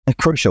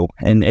crucial,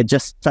 and it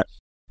just such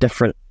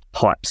different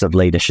types of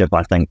leadership,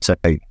 I think, too.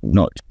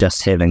 Not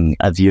just having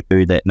a view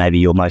that maybe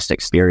your most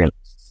experienced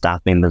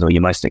staff members or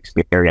your most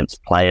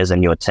experienced players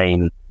in your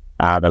team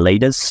are the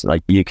leaders.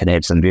 Like, you can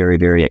have some very,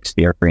 very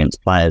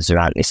experienced players who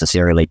aren't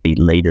necessarily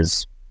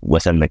leaders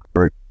within the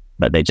group,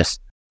 but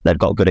they've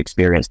got good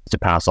experience to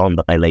pass on,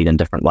 but they lead in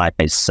different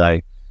ways. So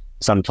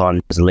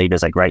sometimes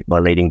leaders are great by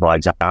leading by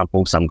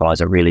example. Some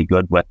guys are really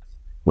good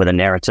with a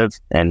narrative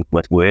and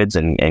with words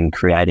and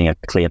creating a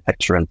clear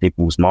picture in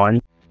people's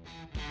minds.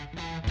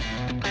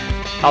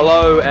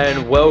 Hello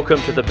and welcome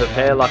to the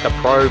Prepare Like a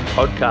Pro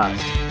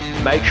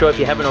podcast. Make sure, if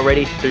you haven't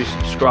already, to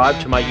subscribe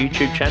to my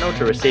YouTube channel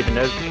to receive a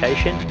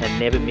notification and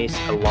never miss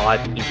a live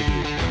interview.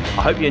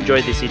 I hope you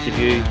enjoyed this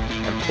interview,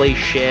 and please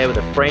share with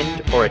a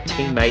friend or a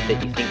teammate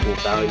that you think will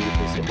value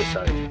this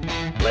episode.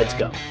 Let's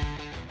go.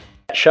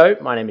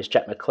 My name is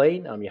Jack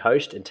McLean. I'm your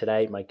host, and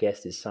today my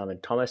guest is Simon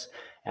Thomas,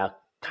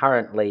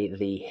 currently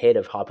the head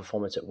of high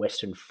performance at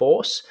Western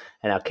Force.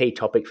 And our key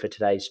topic for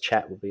today's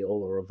chat will be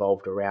all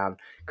revolved around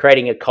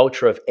creating a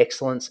culture of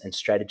excellence and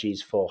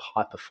strategies for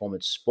high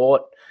performance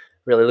sport.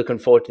 Really looking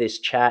forward to this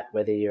chat.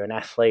 Whether you're an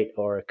athlete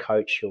or a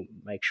coach, you'll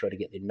make sure to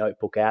get the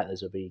notebook out.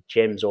 There'll be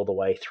gems all the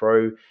way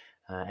through.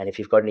 And if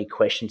you've got any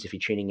questions, if you're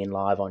tuning in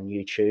live on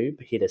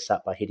YouTube, hit us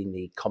up by hitting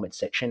the comment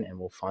section and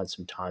we'll find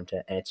some time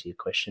to answer your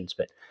questions.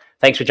 But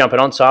thanks for jumping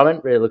on,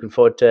 Simon. Really looking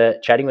forward to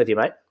chatting with you,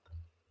 mate.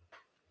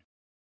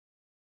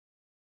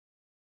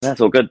 That's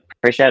all good.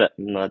 Appreciate it.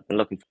 I'm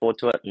looking forward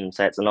to it, and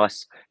say it's a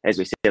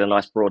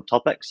nice broad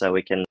topic, so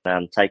we can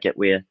take it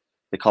where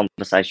the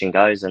conversation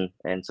goes and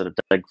sort of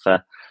dig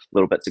for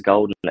little bits of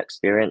gold and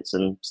experience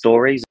and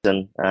stories.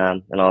 And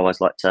I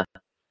always like to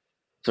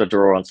sort of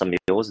draw on some of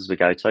yours as we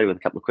go too, with a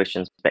couple of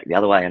questions back the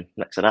other way and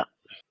mix it up.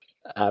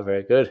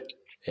 Very good.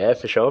 Yeah,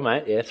 for sure,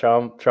 mate. Yeah,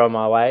 throw 'em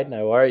my way.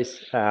 No worries.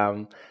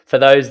 For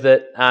those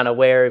that aren't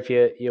aware of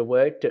your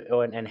work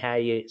and how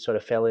you sort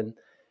of fell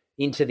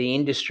into the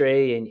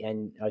industry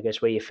and I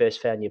guess where you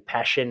first found your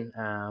passion,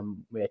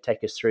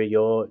 take us through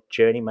your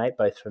journey, mate,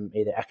 both from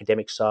either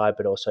academic side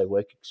but also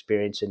work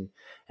experience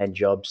and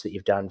jobs that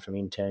you've done, from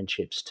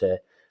internships to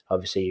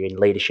obviously you're in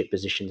leadership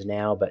positions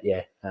now. But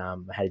yeah,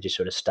 how did you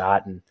sort of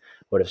start, and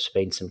what have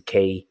been some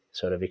key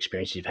sort of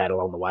experiences you've had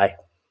along the way?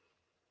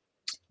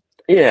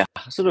 Yeah,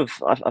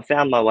 I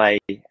found my way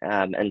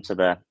into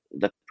the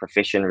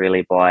profession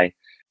really by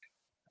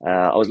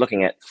I was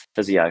looking at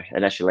physio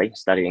initially,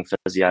 studying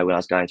physio when I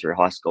was going through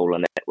high school,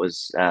 and that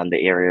was the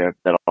area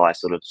that I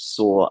sort of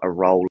saw a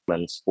role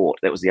in sport.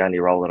 That was the only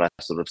role that I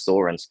sort of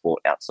saw in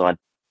sport outside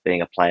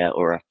being a player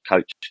or a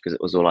coach, because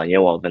it was all I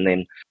knew of. And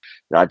then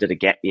I did a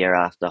gap year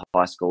after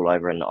high school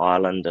over in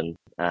Ireland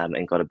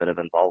and got a bit of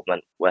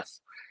involvement with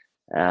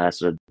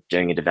sort of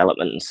junior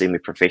development and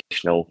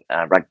semi-professional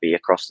rugby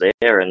across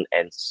there, and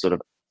sort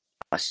of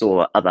I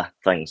saw other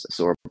things. I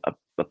saw a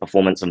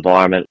performance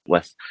environment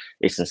with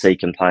S&C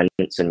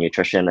components and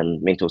nutrition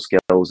and mental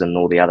skills and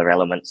all the other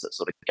elements that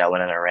sort of go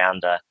in and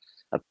around a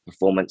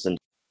performance and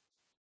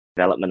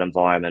development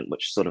environment,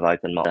 which sort of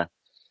opened my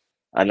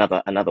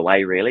another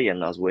way really.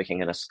 And I was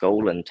working in a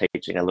school and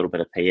teaching a little bit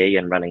of PE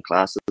and running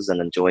classes,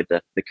 and enjoyed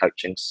the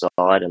coaching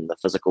side and the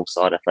physical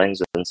side of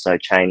things, and so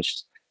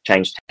changed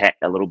tack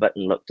a little bit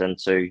and looked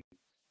into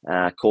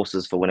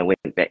courses for when I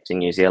went back to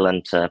New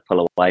Zealand to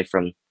pull away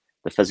from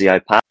the physio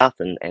path,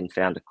 and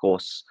found a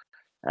course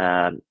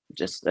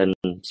just in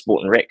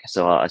sport and rec.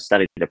 So I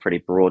studied a pretty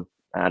broad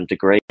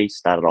degree.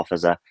 Started off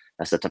as a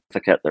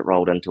certificate that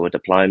rolled into a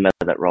diploma,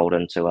 that rolled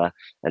into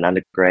an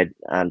undergrad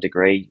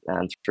degree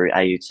through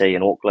AUT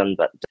in Auckland,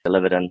 but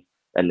delivered in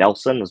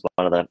Nelson as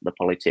one of the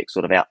Polytech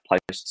sort of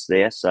outposts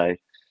there. So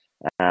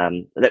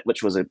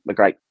which was a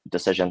great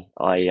decision.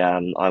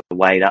 I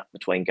weighed up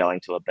between going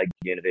to a big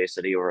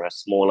university or a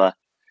smaller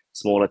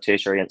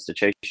tertiary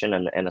institution,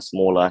 and a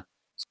smaller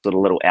sort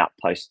of little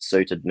outpost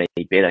suited me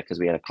better, because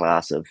we had a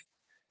class of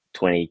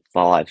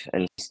 25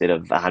 instead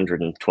of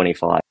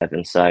 125.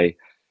 And so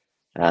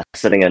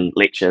sitting in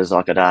lectures,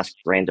 I could ask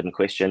random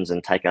questions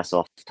and take us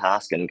off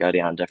task and go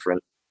down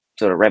different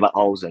sort of rabbit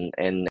holes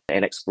and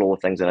explore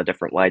things in a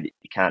different way that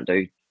you can't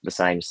do the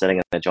same sitting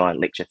in a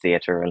giant lecture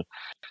theatre. And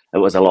it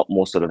was a lot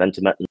more sort of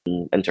intimate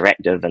and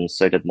interactive and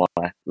suited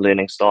my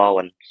learning style,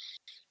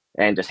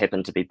 and just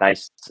happened to be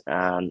based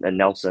in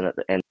Nelson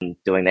and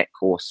doing that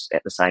course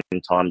at the same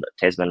time that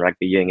Tasman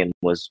Rugby Union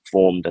was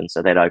formed. And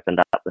so that opened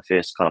up the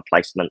first kind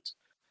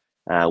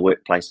of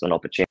work placement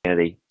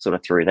opportunity sort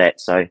of through that.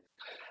 So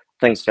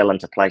things fell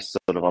into place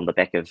sort of on the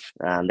back of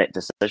that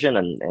decision,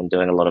 and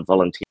doing a lot of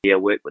volunteer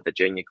work with the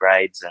junior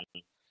grades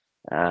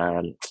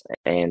and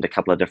a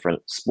couple of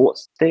different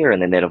sports there.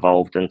 And then that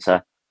evolved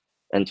into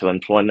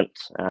employment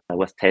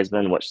with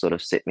Tasman, which sort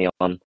of set me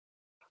on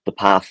the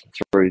path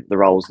through the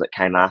roles that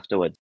came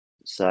afterwards.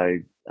 So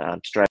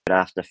straight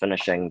after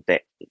finishing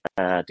that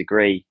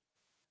degree,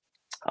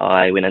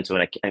 I went into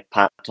a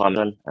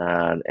part-time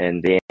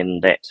and then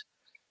that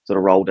sort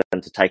of rolled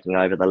into taking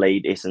over the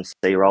lead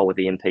S&C role with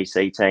the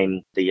NPC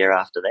team the year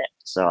after that.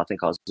 So I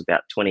think I was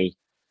about 20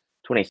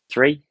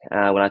 23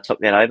 when I took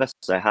that over.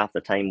 So half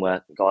the team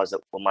were guys that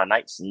were my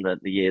mates in the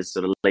years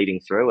sort of leading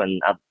through,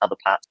 and other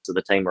parts of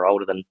the team were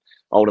older than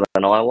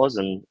I was,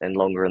 and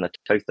longer in the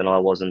tooth than I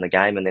was in the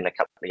game. And then a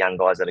couple of young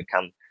guys that had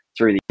come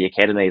through the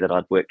academy that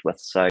I'd worked with.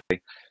 So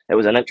it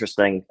was an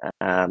interesting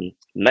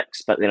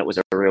mix, but then it was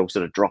a real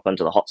sort of drop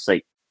into the hot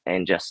seat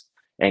and just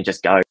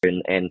go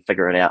and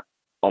figure it out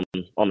on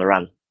the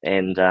run,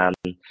 and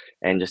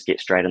just get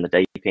straight in the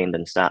deep end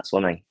and start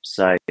swimming.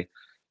 So.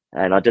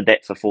 And I did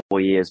that for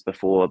 4 years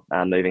before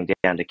moving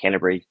down to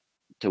Canterbury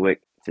to work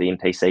for the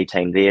NPC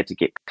team there to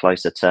get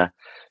closer to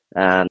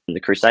the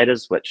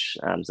Crusaders, which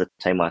is a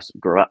team I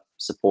grew up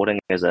supporting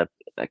as a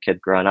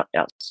kid growing up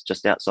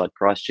just outside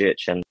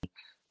Christchurch. And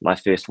my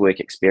first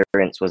work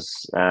experience was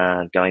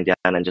going down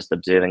and just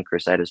observing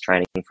Crusaders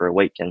training for a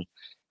week and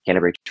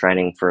Canterbury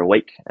training for a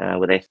week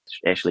with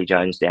Ashley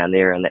Jones down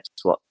there. And that's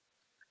what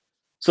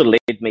sort of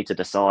led me to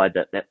decide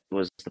that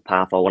was the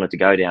path I wanted to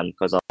go down,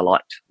 because I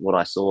liked what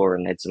I saw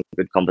and had some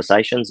good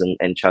conversations,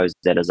 and chose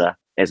that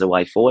as a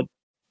way forward.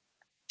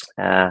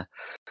 And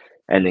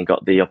then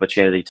got the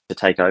opportunity to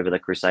take over the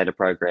Crusader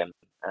program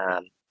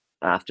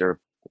after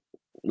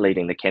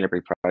leading the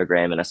Canterbury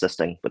program and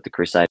assisting with the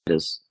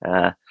Crusaders.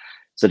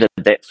 So did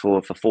that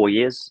for 4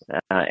 years,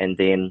 and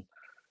then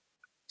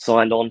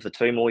signed on for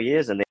 2 more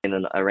years, and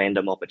then a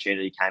random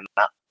opportunity came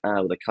up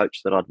with a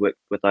coach that I'd worked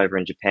with over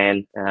in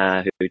Japan,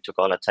 who took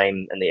on a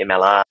team in the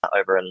MLR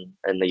over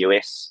in the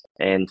US,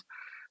 and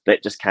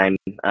that just came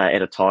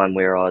at a time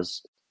where I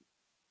was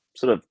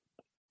sort of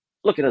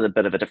looking at a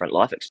bit of a different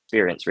life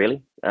experience,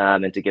 really,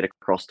 and to get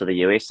across to the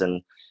US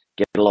and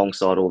get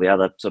alongside all the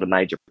other sort of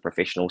major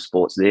professional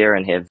sports there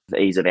and have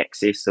ease of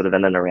access sort of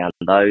in and around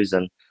those,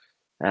 and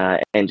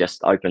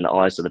just open the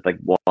eyes to the big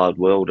wild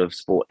world of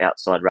sport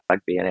outside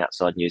rugby and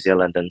outside New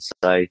Zealand. And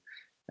so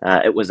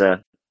it was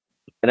an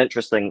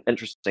interesting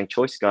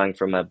choice, going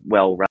from a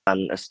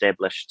well-run,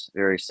 established,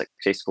 very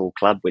successful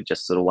club. We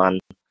just won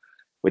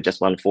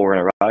 4 in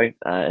a row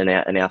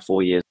in our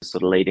 4 years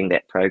sort of leading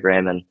that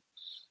program, and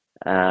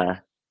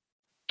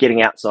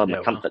getting outside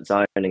my comfort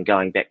zone and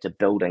going back to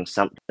building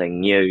something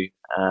new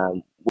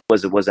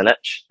was an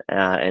itch,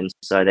 and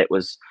so that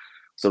was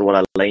sort of what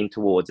I leaned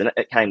towards. And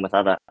it came with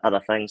other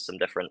things, some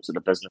different sort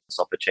of business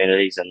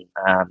opportunities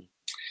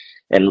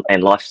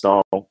and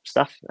lifestyle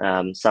stuff.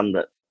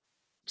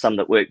 Some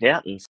that worked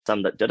out and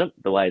some that didn't,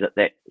 the way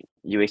that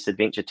US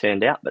adventure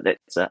turned out. But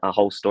that's a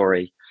whole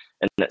story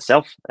in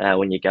itself.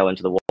 When you go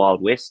into the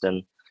Wild West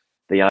and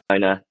the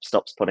owner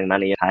stops putting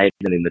money in paid,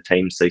 and then the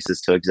team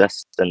ceases to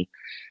exist, and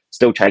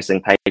still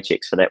chasing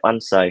paychecks for that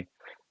one. So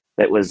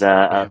that was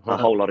a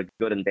whole lot of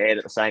good and bad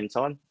at the same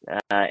time.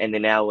 And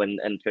then now in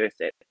Perth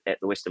at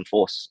the Western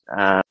Force.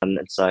 And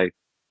so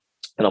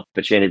an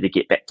opportunity to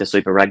get back to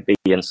Super Rugby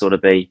and sort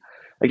of be,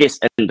 I guess,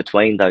 in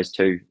between those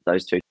two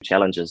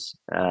challenges.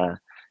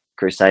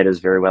 Crusaders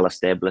very well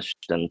established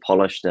and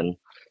polished, and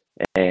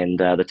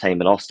the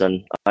team in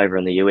Austin over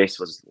in the US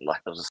was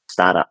a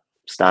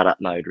startup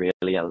mode,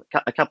 really. A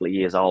couple of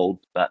years old,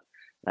 but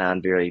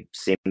very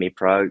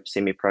semi-pro,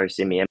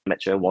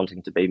 semi-amateur,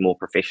 wanting to be more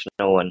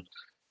professional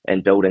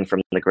and building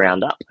from the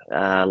ground up,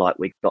 like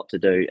we got to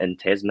do in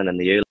Tasman in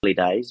the early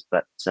days.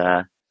 But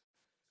at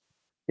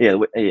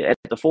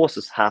the Force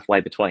is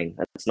halfway between.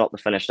 It's not the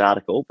finished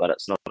article, but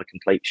it's not a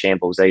complete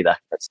shambles either.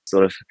 It's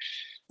sort of,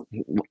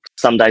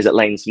 some days it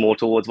leans more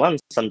towards one,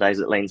 some days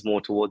it leans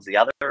more towards the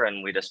other,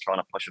 and we're just trying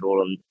to push it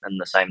all in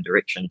the same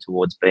direction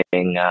towards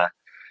being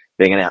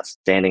an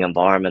outstanding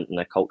environment and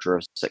a culture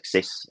of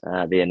success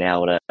there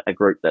now at a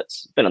group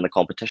that's been in the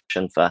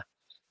competition for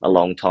a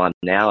long time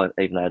now,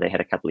 even though they had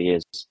a couple of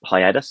years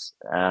hiatus,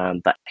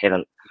 but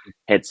haven't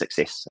had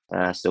success.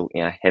 Still,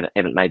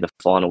 haven't made the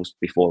finals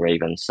before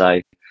even.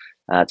 So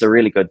it's a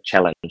really good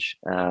challenge,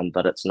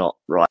 but it's not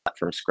right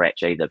from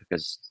scratch either,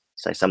 because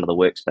some of the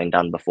work's been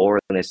done before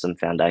and there's some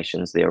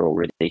foundations there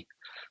already.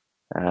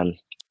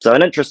 So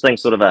an interesting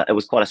sort of it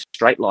was quite a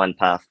straight line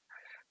path,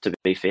 to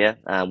be fair,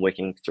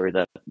 working through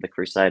the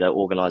Crusader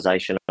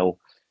organisational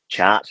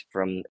chart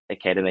from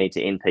academy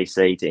to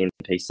NPC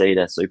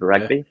to Super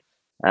Rugby.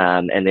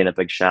 And then a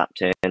big sharp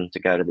turn to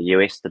go to the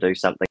US to do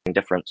something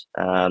different.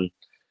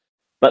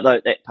 But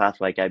that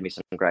pathway gave me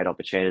some great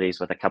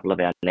opportunities with a couple of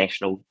our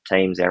national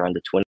teams, our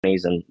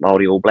under-20s and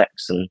Māori All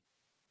Blacks,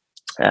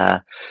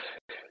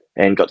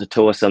 and got to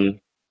tour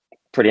some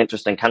pretty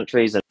interesting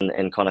countries,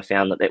 and kind of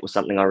found that was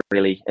something I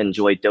really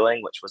enjoyed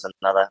doing, which was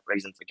another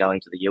reason for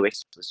going to the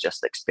US, was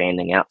just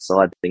expanding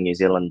outside the New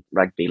Zealand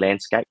rugby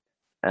landscape.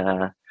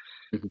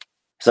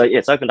 So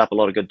it's opened up a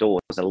lot of good doors,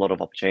 a lot of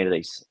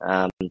opportunities,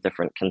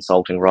 different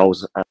consulting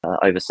roles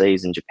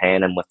overseas in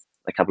Japan and with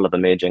a couple of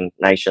emerging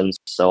nations.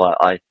 So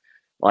I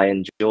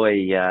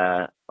enjoy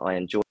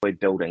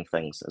building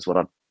things, is what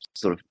I've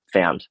sort of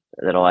found,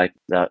 that I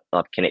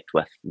connect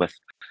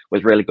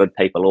with really good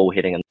people all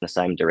heading in the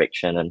same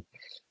direction. And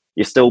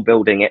you're still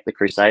building at the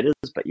Crusaders,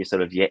 but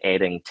you're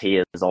adding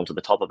tiers onto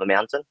the top of the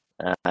mountain,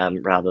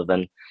 rather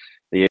than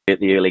the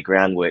early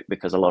groundwork,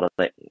 because a lot of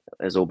that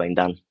has all been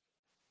done.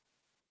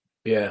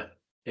 Yeah,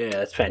 Yeah,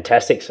 that's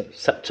fantastic.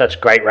 Such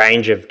great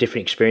range of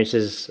different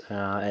experiences.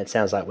 And it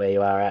sounds like where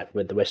you are at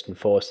with the Western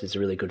Force is a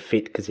really good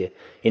fit because you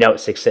know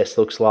what success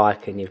looks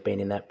like, and you've been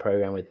in that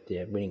program with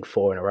winning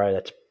 4 in a row.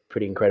 That's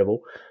pretty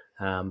incredible.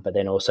 But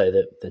then also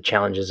the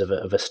challenges of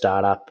a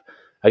startup.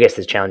 I guess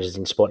there's challenges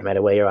in sport no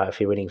matter where you are. If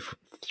you're winning,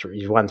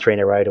 you've won 3 in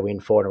a row to win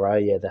 4 in a row,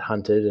 yeah, they're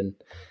hunted.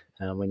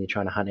 And when you're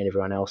trying to hunt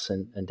everyone else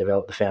and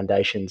develop the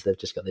foundations, they've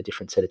just got the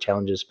different set of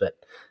challenges. But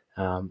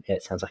yeah,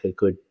 it sounds like a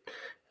good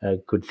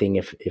thing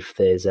if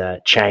there's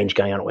a change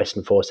going on at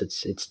Western Force.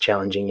 It's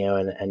challenging you,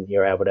 and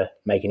you're able to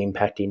make an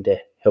impact into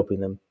helping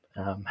them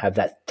have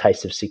that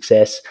taste of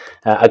success.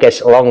 I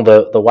guess along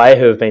the way,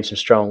 who have been some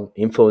strong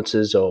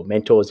influences or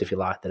mentors, if you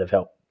like, that have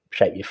helped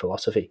shape your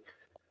philosophy?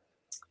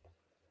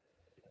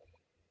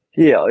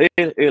 Yeah,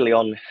 early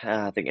on,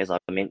 I think as I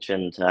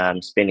mentioned,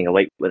 spending a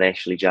week with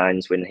Ashley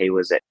Jones when he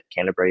was at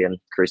Canterbury and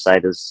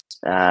Crusaders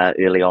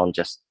early on,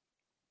 just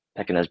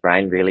picking his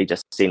brain really,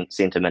 just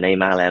sent him an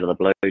email out of the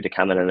blue to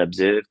come in and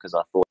observe because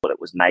I thought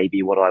it was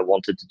maybe what I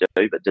wanted to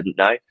do but didn't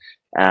know.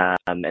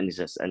 And he's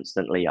just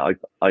instantly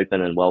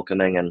open and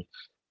welcoming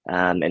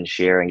and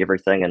sharing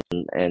everything.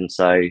 And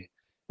so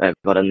I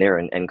got in there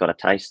and got a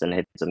taste and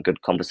had some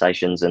good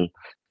conversations and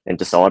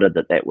decided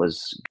that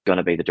was going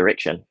to be the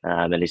direction.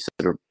 And he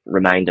sort of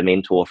remained a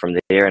mentor from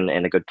there and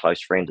a good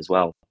close friend as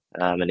well.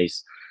 And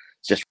he's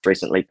just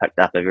recently picked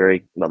up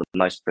the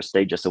most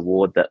prestigious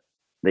award that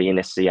the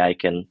NSCA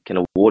can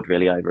award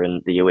really over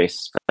in the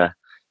US for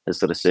his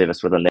sort of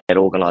service within that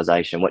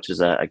organisation, which is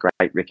a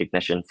great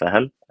recognition for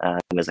him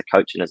as a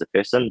coach and as a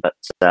person. But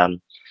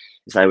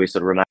so we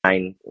sort of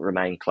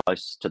remain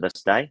close to this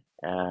day.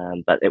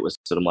 But it was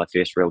sort of my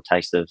first real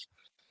taste of,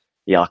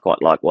 I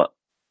quite like what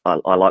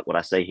I like what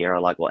I see here. I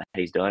like what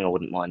he's doing. I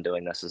wouldn't mind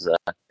doing this as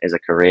a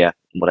career.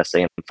 What I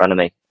see in front of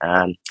me.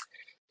 And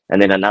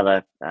then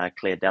another,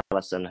 Claire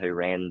Dallison, who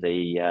ran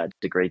the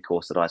degree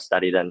course that I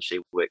studied in. She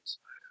worked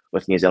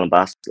with New Zealand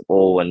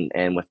basketball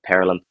and with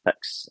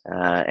Paralympics,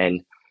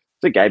 and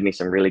it gave me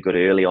some really good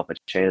early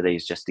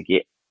opportunities just to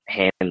get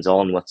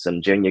hands-on with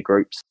some junior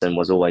groups, and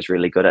was always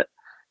really good at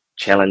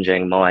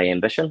challenging my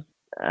ambition.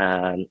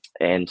 And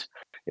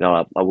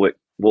I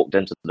walked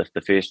into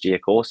the first year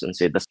course and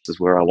said, this is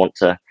where I want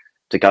to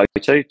go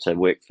to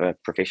work for a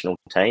professional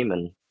team,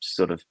 and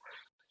sort of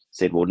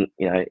said, well,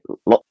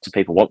 lots of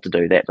people want to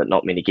do that, but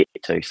not many get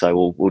to,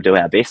 so we'll do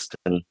our best.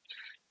 And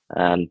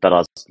but I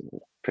was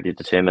pretty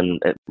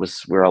determined it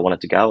was where I wanted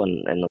to go,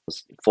 and I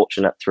was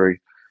fortunate through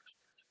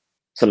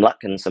some luck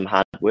and some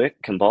hard work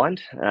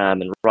combined,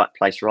 and right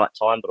place, right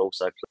time, but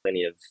also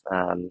plenty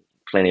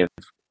of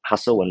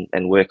hustle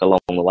and work along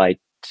the way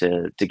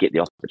to get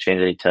the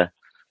opportunity to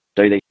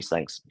do these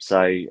things.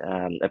 So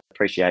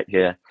appreciate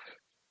her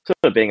sort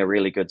of being a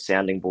really good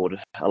sounding board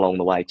along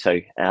the way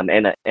too, and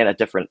a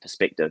different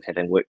perspective,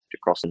 having worked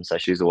across them. So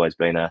she's always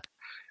been a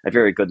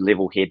very good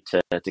level head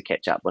to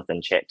catch up with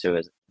and chat to,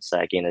 as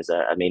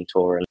a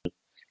mentor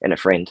and a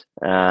friend,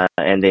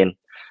 and then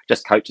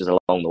just coaches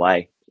along the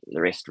way.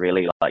 The rest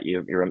really, like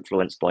you're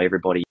influenced by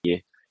everybody you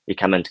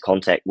come into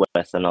contact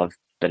with, and I've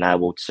been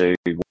able to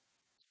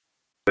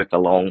work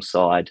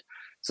alongside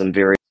some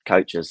very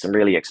coaches, some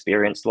really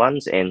experienced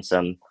ones, and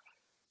some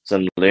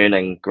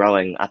learning,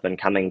 growing, up and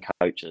coming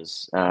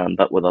coaches,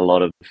 but with a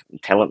lot of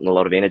talent and a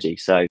lot of energy.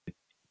 So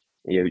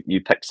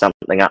you pick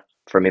something up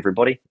from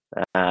everybody,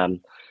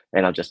 and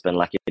I've just been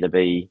lucky to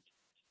be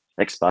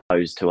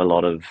exposed to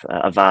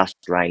a vast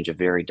range of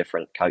very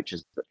different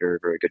coaches, but very,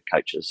 very good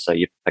coaches. So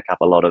you pick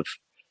up a lot of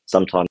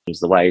sometimes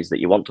the ways that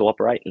you want to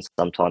operate, and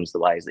sometimes the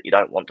ways that you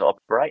don't want to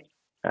operate.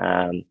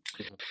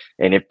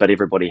 But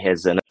everybody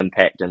has an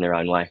impact in their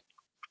own way.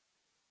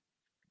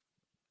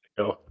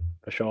 Sure,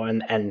 for sure.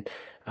 And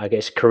I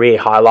guess career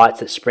highlights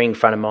that spring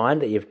front of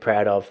mind that you're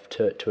proud of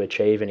to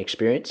achieve and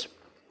experience.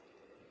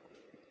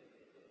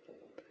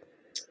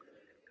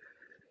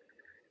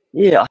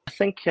 Yeah, I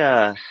think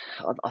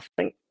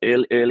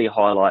early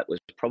highlight was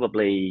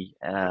probably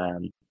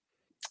it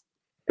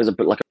was a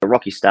bit like a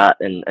rocky start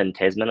in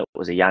Tasman. It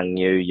was a young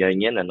new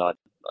union, and I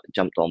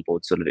jumped on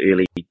board sort of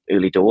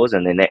early doors,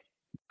 and then that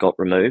got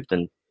removed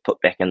and put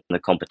back in the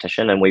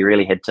competition, and we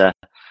really had to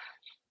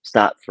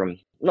start from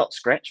not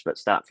scratch, but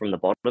start from the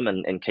bottom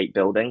and keep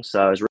building.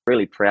 So I was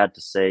really proud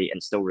to see,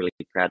 and still really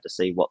proud to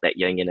see, what that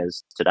union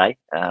is today,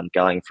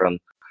 going from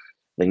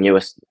the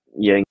newest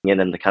union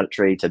in the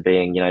country to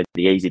being,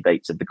 the easy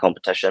beats of the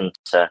competition,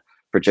 to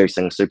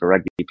producing Super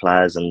Rugby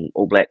players and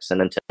All Blacks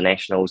and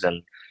internationals,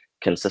 and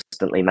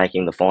consistently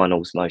making the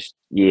finals most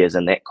years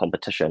in that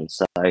competition.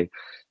 So, there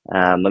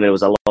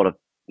was a lot of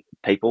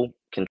people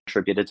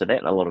contributed to that,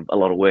 and a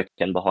lot of work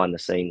in behind the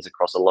scenes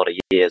across a lot of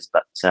years.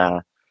 But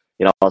I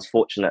was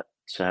fortunate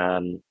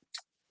to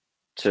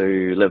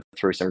live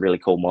through some really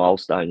cool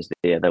milestones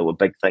there. There were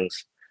big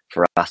things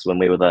for us when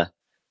we were the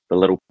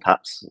little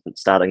pups,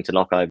 starting to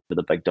knock over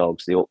the big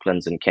dogs, the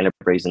Aucklands and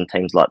Canterburys and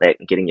teams like that,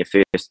 and getting your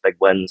first big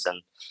wins.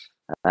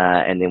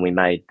 And then we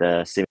made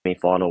the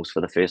semi-finals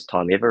for the first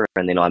time ever.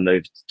 And then I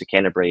moved to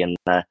Canterbury, and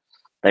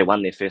they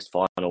won their first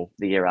final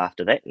the year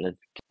after that, and have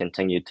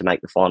continued to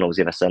make the finals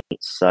ever since.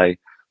 So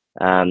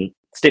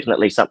It's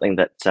definitely something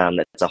that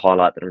that's a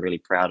highlight that I'm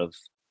really proud of,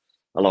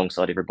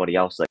 alongside everybody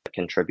else that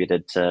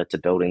contributed to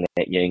building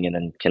that union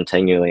and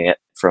continuing it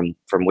from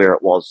where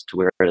it was to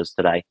where it is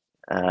today.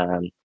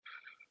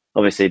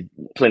 Obviously,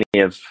 plenty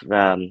of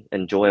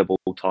enjoyable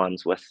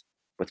times with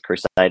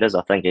Crusaders.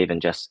 I think even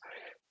just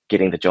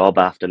getting the job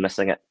after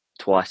missing it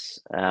twice,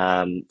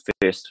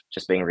 first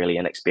just being really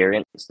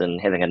inexperienced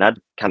and having a nud,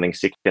 coming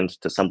second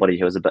to somebody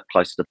who was a bit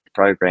closer to the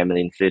program, and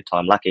then third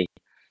time lucky,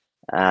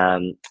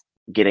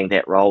 getting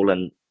that role.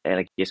 And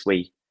I guess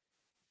we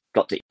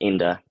got to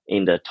end a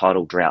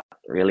title drought,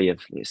 really, of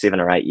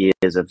 7 or 8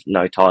 years of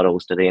no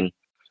titles to then,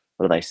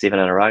 what are they, 7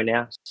 in a row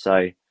now?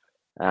 So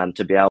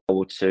to be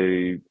able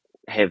to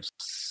have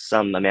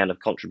some amount of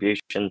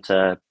contribution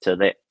to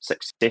that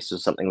success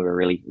was something we were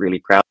really, really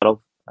proud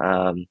of.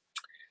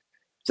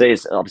 So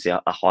there's obviously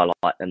a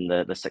highlight in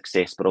the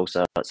success, but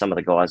also some of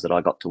the guys that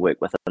I got to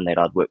work with and that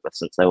I'd worked with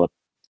since they were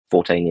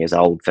 14 years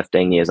old,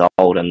 15 years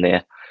old, and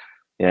they're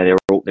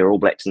all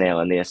Blacks now,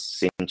 and they're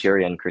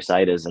Centurion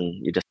Crusaders,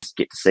 and you just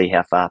get to see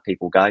how far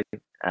people go,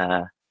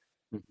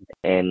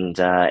 and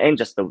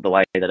just the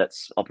way that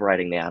it's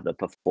operating now. The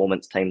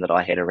performance team that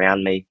I had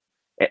around me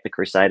at the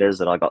Crusaders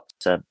that I got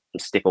to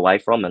step away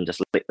from and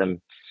just let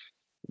them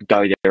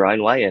go their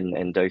own way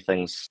and do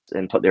things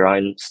and put their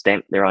own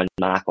stamp, their own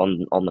mark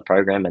on the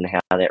program and how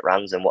that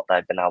runs, and what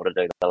they've been able to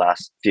do the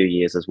last few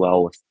years as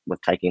well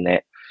with taking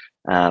that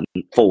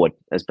forward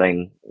has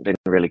been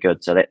really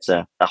good. So that's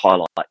a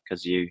highlight,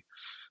 because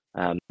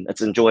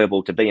it's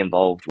enjoyable to be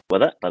involved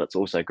with it, but it's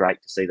also great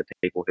to see the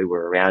people who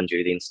were around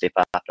you then step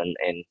up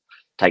and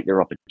take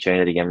their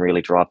opportunity and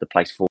really drive the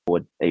place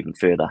forward even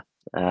further.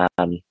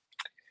 And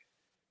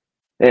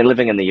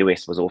living in the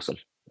US was awesome.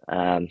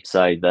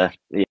 So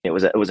it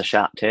was a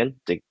sharp turn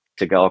to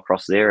go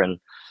across there and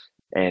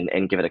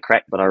give it a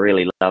crack. But I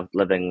really loved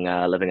living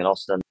in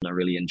Austin. I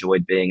really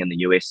enjoyed being in the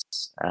US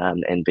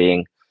and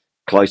being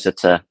closer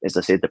to, as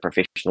I said, the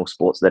professional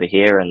sports that are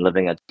here, and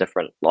living a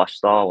different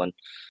lifestyle. And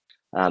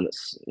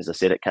as I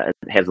said, it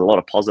has a lot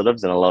of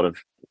positives and a lot of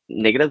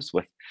negatives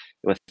with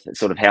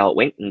sort of how it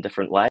went in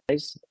different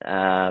ways.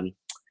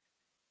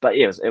 But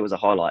yeah, it was a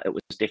highlight. It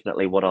was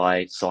definitely what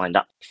I signed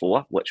up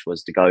for, which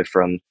was to go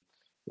from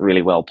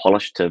really well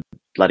polished to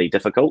bloody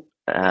difficult,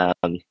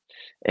 and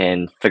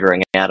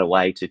figuring out a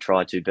way to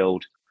try to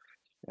build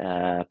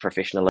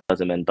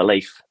professionalism and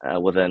belief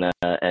within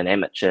an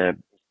amateur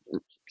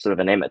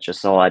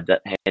side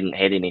that hadn't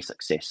had any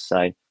success.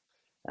 So,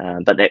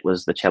 but that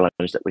was the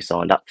challenge that we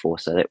signed up for.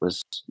 So that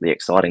was the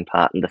exciting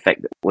part, and the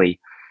fact that we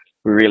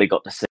really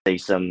got to see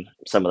some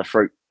of the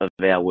fruit of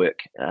our work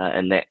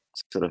and that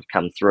sort of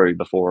come through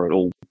before it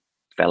all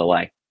fell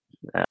away.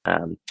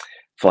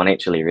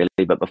 Financially, really,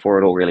 but before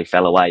it all really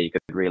fell away, you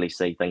could really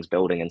see things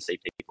building and see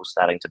people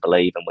starting to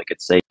believe, and we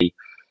could see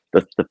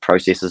the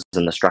processes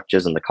and the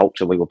structures and the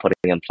culture we were putting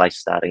in place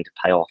starting to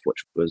pay off,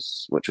 which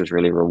was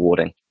really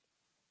rewarding.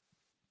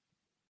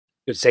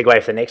 Good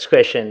segue for the next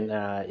question.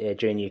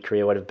 During your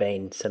career, what have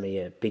been some of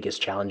your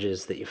biggest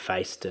challenges that you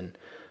faced, and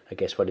I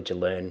guess what did you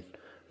learn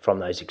from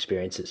those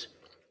experiences?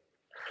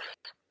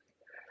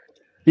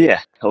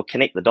 Yeah, I'll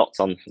connect the dots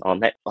on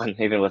that one,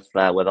 even with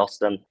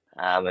Austin.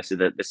 So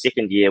the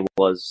second year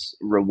was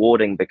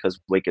rewarding because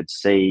we could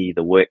see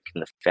the work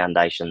and the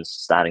foundations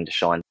starting to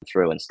shine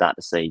through and start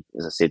to see,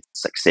 as I said,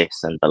 success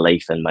and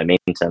belief and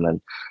momentum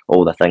and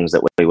all the things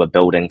that we were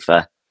building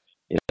for,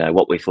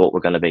 what we thought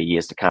were going to be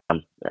years to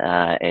come.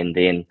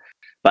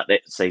 But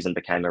that season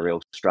became a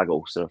real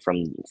struggle. So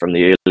from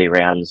the early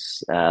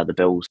rounds, the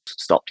bills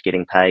stopped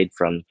getting paid.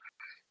 From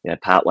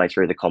partway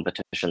through the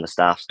competition, the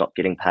staff stopped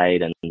getting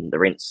paid and the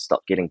rents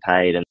stopped getting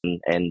paid,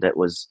 and it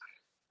was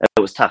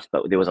tough,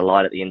 but there was a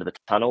light at the end of the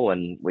tunnel,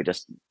 and we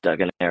just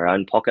dug in our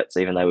own pockets,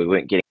 even though we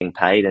weren't getting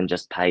paid, and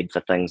just paid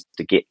for things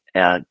to get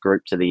our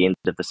group to the end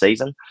of the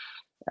season,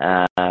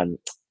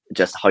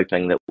 just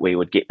hoping that we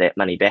would get that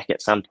money back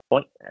at some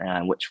point,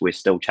 which we're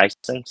still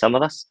chasing, some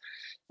of us.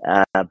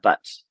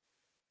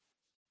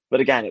 But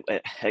again,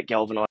 it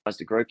galvanised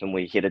the group, and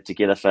we headed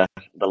together for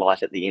the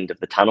light at the end of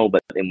the tunnel.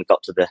 But then we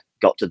got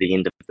to the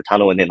end of the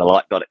tunnel, and then the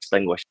light got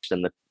extinguished,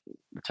 and the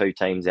two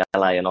teams,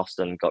 LA and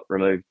Austin, got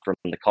removed from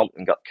the comp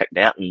and got kicked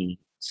out and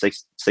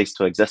ceased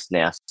to exist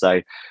now. So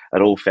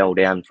it all fell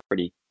down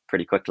pretty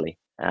quickly.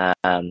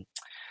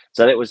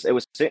 So it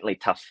was certainly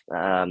tough,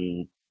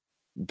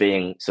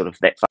 being sort of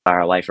that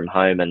far away from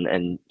home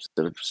and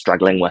sort of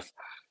struggling with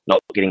not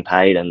getting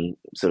paid and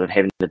sort of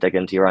having to dig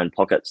into your own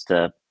pockets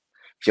to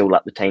fuel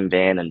up the team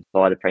van and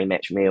buy the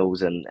pre-match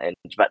meals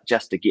but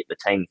just to get the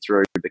team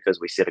through, because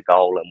we set a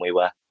goal and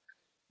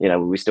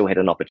we still had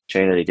an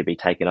opportunity to be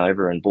taken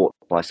over and bought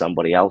by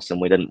somebody else,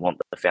 and we didn't want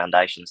the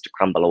foundations to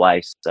crumble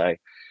away. So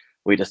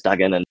we just dug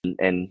in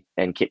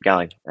and kept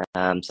going.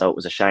 So it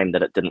was a shame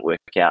that it didn't work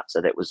out. So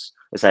that was,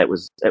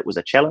 it was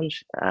a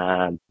challenge,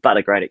 but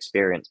a great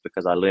experience,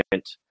 because I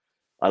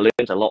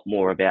learned a lot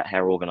more about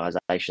how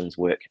organisations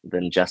work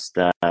than just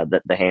the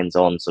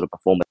hands-on sort of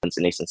performance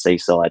and S&C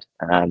side,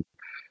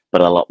 but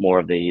a lot more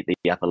of the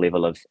upper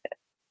level of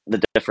the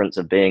difference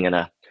of being in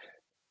a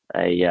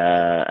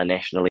a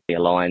nationally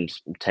aligned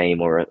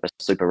team or a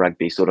Super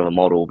Rugby sort of a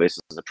model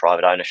versus a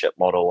private ownership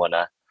model, and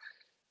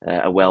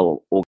a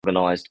well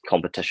organised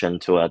competition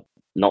to a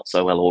not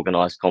so well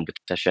organised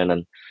competition,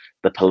 and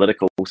the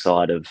political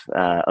side of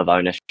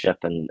ownership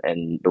and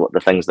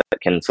the things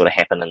that can sort of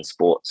happen in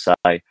sport. So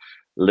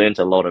learned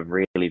a lot of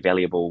really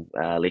valuable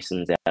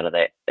lessons out of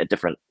that at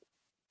different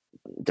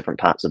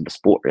parts of the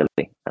sport,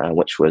 really,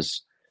 which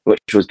was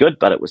good,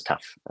 but it was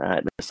tough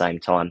at the same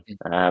time.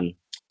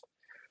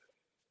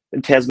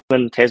 And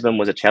Tasman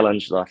was a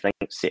challenge that I think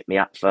set me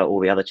up for all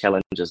the other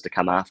challenges to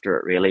come after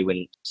it. Really, when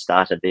it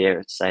started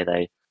there,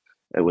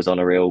 it was on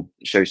a real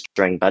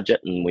shoestring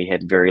budget, and we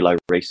had very low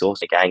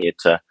resource. Again,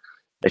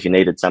 if you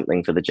needed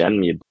something for the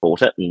gym, you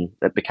bought it, and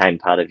it became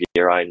part of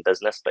your own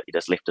business. But you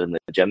just left it in the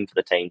gym for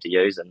the team to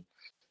use, and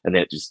then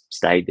it just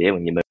stayed there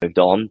when you moved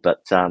on.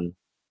 But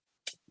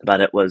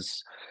it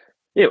was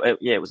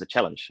it was a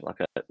challenge.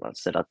 Like I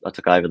said, I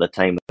took over the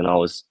team when I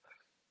was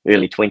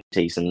early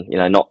 20s, and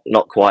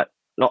not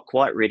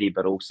quite ready,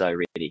 but also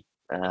ready.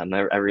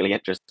 A really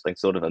interesting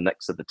sort of a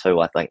mix of the two,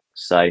 I think.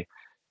 So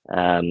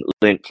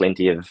learned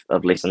plenty of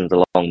lessons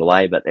along the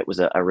way, but it was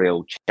a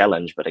real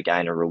challenge, but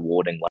again a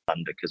rewarding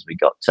one, because we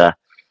got to,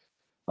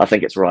 I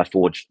think it's where I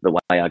forged the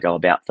way I go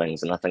about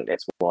things, and I think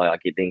that's why I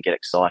then get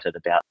excited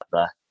about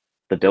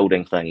the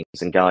building things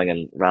and going,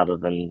 and rather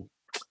than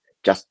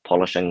just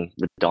polishing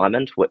the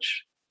diamond,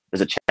 which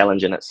is a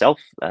challenge in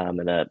itself. And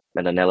an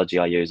analogy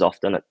I use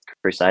often at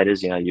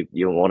Crusaders, you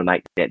want to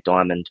make that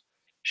diamond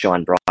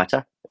shine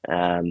brighter,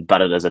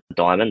 but it is a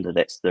diamond.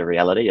 That's the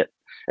reality.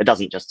 It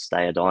doesn't just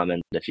stay a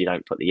diamond if you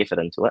don't put the effort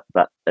into it,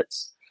 but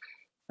it's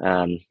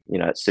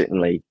it's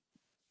certainly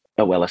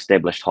a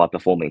well-established,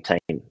 high-performing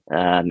team.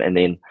 And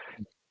then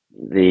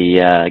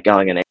the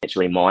going and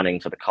actually mining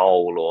for the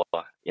coal,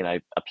 or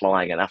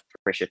applying enough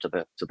pressure to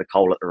the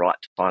coal at the right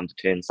time to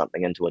turn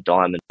something into a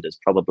diamond is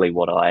probably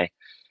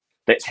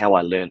that's how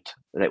I learnt.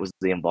 That was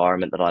the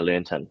environment that I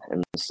learnt in,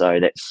 and so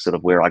that's sort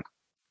of where I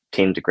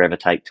tend to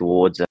gravitate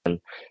towards and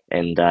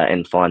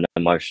find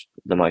the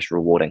most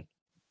rewarding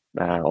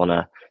on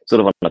a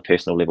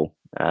personal level.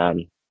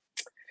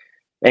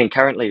 And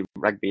currently,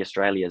 Rugby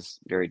Australia is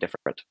very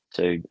different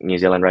to New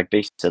Zealand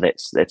rugby, so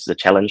that's the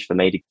challenge for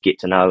me, to get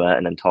to know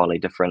an entirely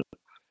different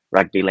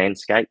rugby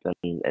landscape,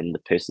 and the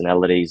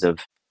personalities of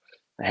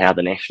how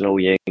the national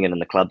union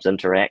and the clubs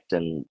interact,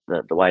 and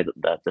the way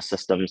that the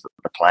systems that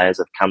the players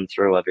have come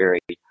through are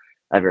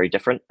very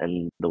different,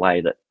 and the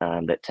way that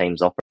that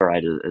teams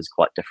operate is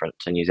quite different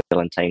to New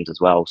Zealand teams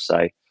as well. So,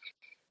 I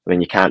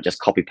mean, you can't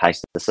just copy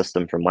paste the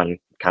system from one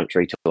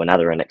country to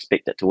another and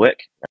expect it to work.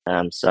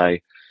 So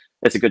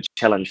it's a good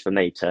challenge for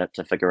me to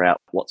figure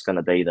out what's going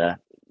to be the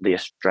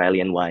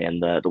Australian way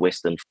and the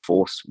Western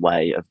force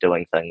way of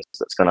doing things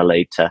that's going to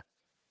lead to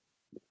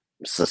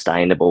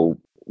sustainable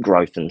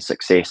growth and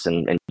success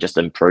and just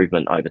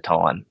improvement over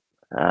time.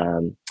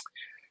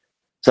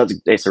 So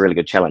it's a really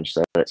good challenge.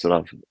 So that's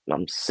what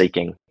I'm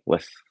seeking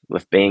with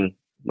being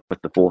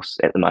with the force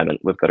at the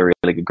moment. We've got a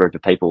really good group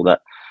of people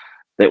that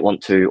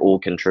want to all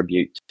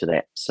contribute to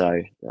that.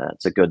 So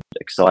it's a good,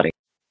 exciting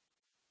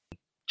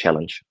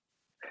challenge.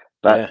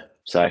 But yeah.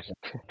 So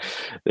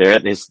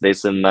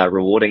there's some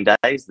rewarding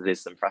days,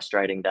 there's some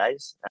frustrating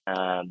days,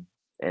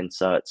 and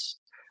so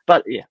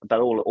but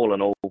all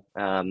in all,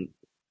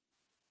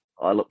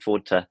 I look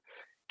forward to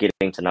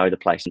getting to know the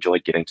place.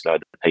 Enjoyed getting to know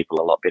the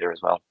people a lot better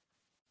as well.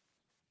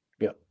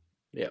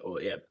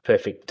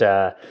 Perfect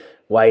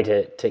way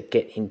to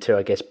get into,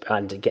 I guess,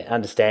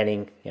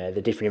 understanding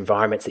the different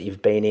environments that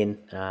you've been in.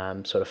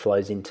 Sort of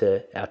flows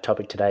into our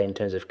topic today in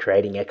terms of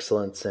creating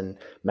excellence and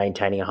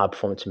maintaining a high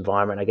performance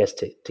environment. I guess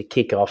to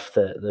kick off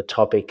the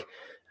topic,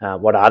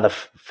 what are the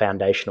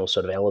foundational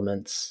sort of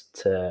elements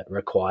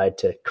required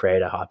to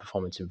create a high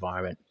performance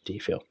environment, do you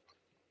feel?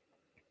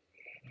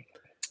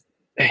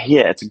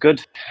 Yeah, it's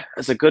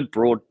a good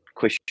broad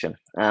question,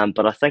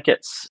 but I think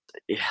it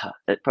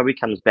probably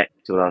comes back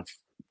to what I've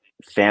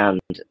found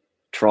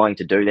trying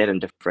to do that in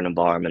different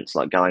environments,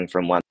 like going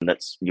from one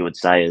that's, you would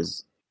say,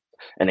 is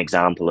an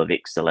example of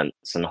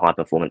excellence and high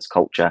performance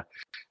culture,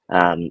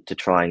 to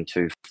trying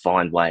to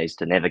find ways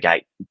to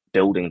navigate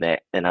building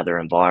that in other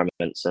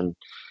environments, and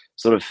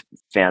sort of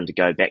found to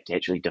go back to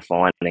actually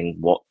defining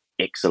what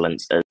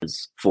excellence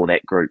is for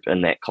that group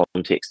in that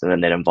context and in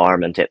that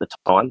environment at the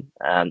time.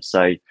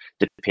 So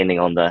depending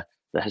on the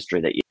history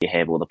that you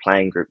have, or the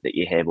playing group that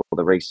you have, or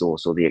the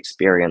resource, or the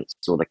experience,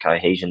 or the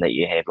cohesion that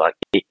you have, like,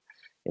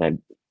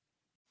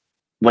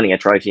 winning a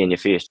trophy in your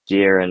first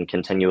year and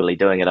continually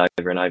doing it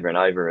over and over and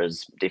over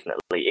is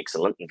definitely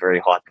excellent and very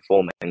high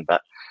performing,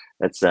 but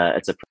it's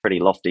a pretty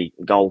lofty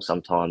goal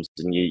sometimes,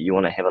 and you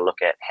want to have a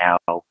look at how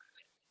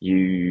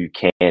you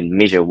can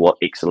measure what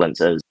excellence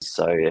is.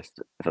 So if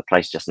a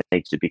place just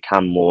needs to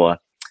become more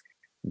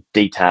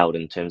detailed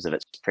in terms of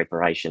its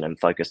preparation and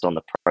focused on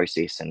the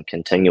process and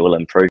continual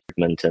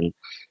improvement and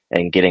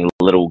getting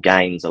little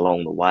gains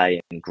along the way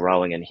and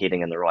growing and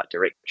heading in the right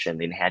direction,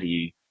 then how do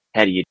you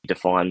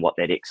define what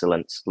that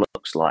excellence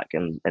looks like,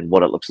 and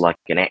what it looks like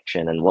in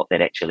action, and what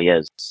that actually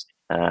is?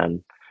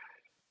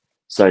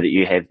 so that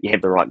you have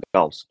the right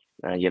goals.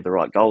 You have the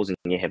right goals and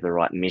you have the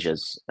right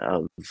measures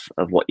of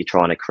what you're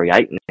trying to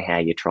create and how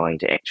you're trying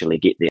to actually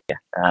get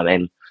there.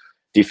 And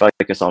if you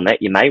focus on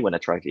that, you may win a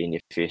trophy in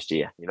your first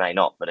year. You may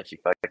not, but if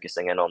you're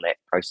focusing in on that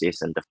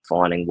process and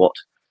defining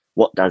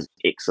what does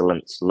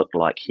excellence look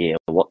like here,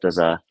 what does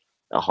a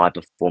high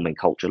performing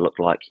culture look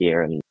like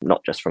here, and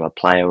not just from a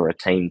player or a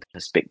team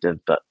perspective,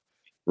 but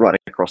right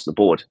across the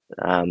board.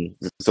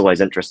 It's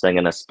always interesting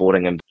in a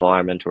sporting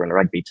environment or in a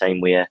rugby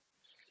team where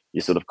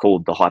you're sort of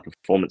called the high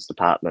performance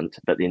department,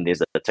 but then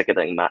there's a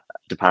ticketing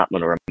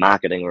department or a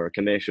marketing or a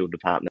commercial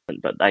department,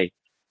 but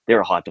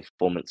they're a high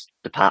performance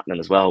department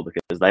as well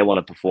because they want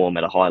to perform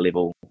at a high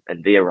level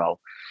in their role.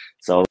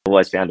 So I've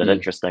always found it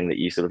interesting that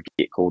you sort of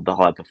get called the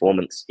high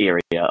performance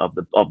area of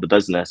the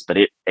business, but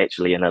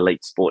actually in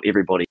elite sport,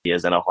 everybody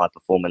is in a high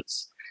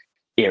performance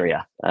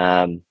area.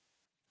 And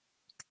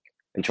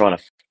trying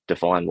to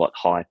define what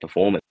high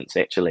performance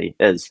actually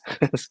is,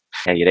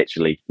 how you'd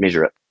actually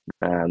measure it.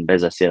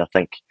 As I said, I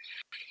think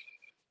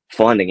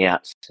finding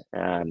out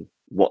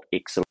what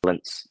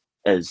excellence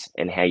is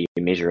and how you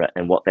measure it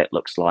and what that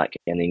looks like,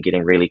 and then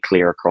getting really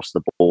clear across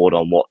the board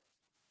on what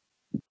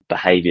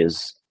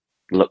behaviours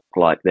look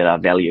like that are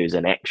values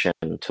in action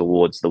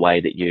towards the way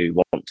that you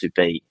want to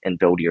be and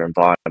build your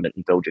environment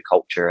and build your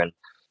culture,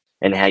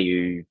 and how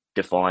you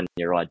define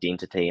your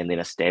identity and then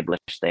establish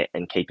that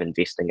and keep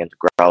investing into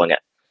growing it,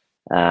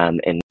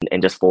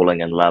 and just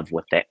falling in love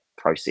with that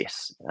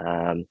process,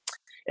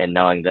 and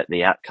knowing that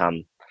the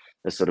outcome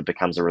sort of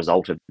becomes a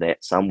result of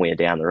that somewhere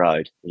down the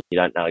road. You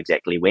don't know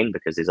exactly when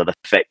because there's other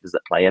factors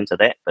that play into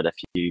that, but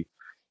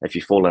if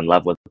you fall in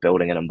love with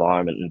building an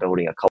environment and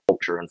building a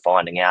culture and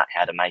finding out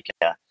how to make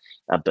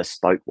a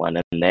bespoke one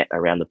in that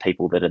around the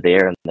people that are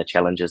there and the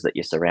challenges that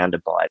you're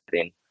surrounded by,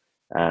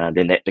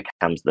 then that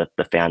becomes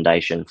the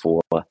foundation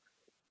for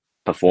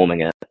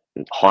performing a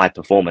high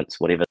performance,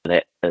 whatever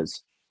that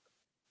is.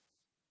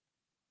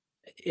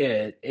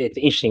 Yeah, it's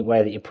an interesting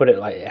way that you put it,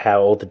 like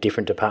how all the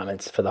different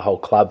departments for the whole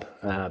club,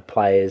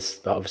 players,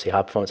 obviously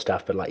high performance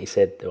stuff, but like you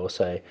said,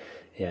 also,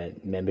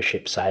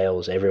 membership,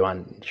 sales,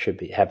 everyone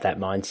should have that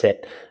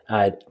mindset.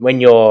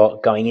 When you're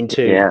going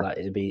into, like,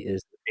 there's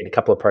been a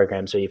couple of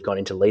programs where you've gone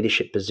into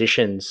leadership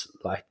positions.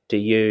 Like, do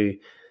you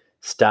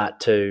start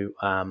to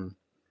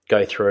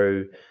go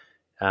through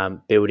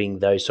building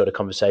those sort of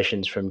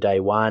conversations from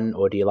day one,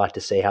 or do you like to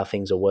see how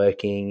things are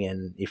working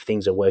and if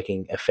things are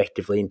working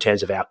effectively in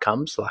terms of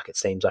outcomes? Like, it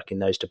seems like in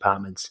those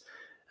departments,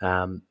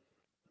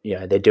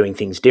 they're doing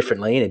things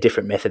differently in a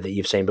different method that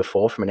you've seen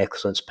before from an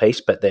excellence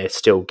piece, but they're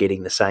still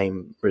getting the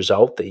same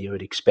result that you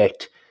would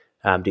expect.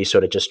 Do you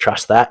sort of just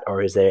trust that,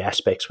 or is there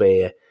aspects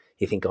where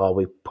you think, oh,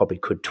 we probably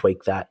could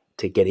tweak that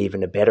to get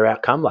even a better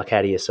outcome? Like,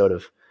 how do you sort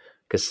of,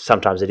 because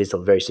sometimes it is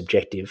very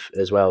subjective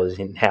as well as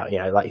in how,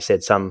 like you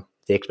said,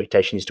 the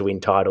expectation is to win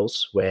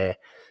titles, where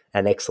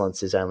an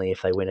excellence is only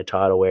if they win a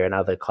title, where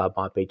another club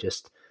might be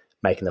just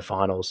making the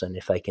finals, and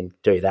if they can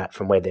do that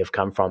from where they've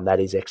come from, that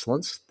is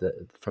excellence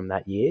from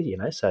that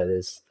year.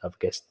 So I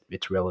guess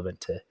it's relevant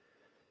to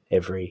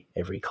every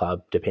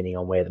club depending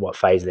on what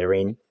phase they're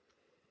in.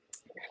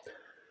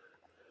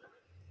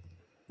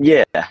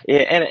 Yeah, and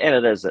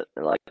it is,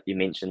 like you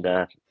mentioned,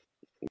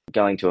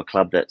 going to a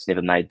club that's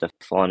never made the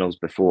finals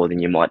before, then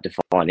you might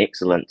define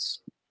excellence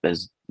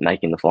as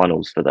making the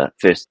finals for the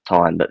first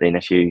time. But then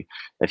if you're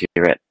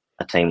at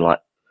a team like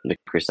the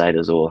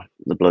Crusaders or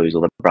the Blues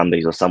or the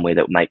Brumbies or somewhere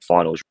that make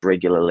finals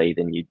regularly,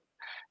 then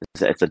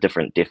it's a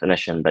different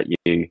definition. But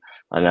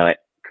I know at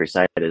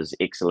Crusaders,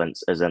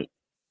 excellence isn't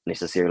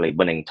necessarily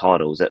winning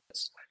titles;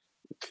 it's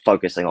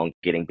focusing on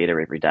getting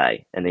better every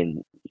day. And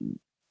then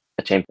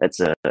it's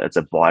a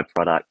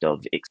byproduct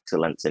of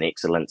excellence, and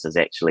excellence is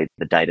actually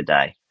the day to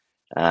day,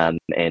 and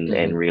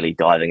really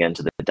diving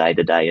into the day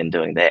to day and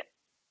doing that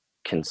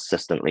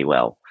consistently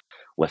well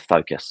with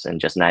focus and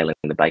just nailing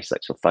the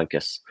basics with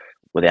focus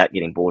without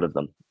getting bored of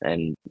them,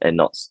 and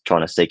not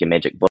trying to seek a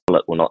magic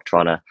bullet, or not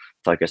trying to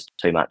focus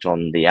too much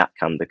on the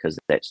outcome, because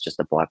that's just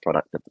a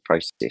byproduct of the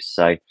process.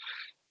 So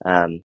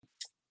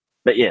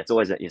but yeah, it's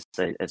always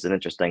it's an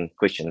interesting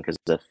question, because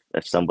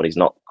if somebody's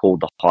not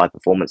called the high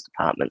performance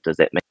department, does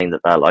that mean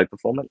that they're low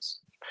performance?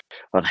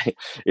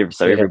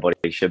 Everybody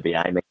should be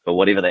aiming for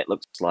whatever that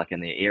looks like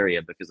in their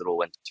area, because it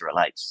all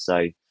interrelates.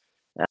 So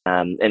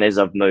and as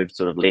I've moved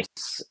sort of less,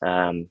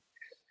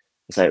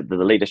 so the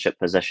leadership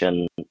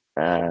position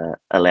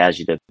allows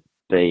you to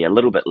be a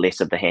little bit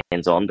less of the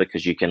hands-on,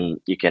 because you can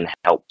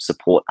help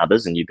support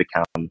others, and you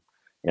become,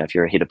 if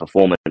you're a head of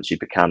performance, you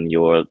become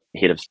your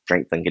head of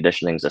strength and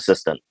conditioning's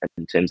assistant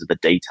in terms of the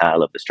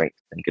detail of the strength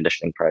and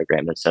conditioning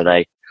program. And so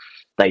they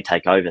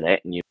take over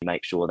that, and you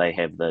make sure they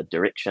have the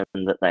direction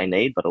that they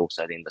need, but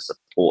also then the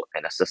support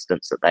and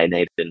assistance that they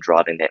need in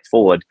driving that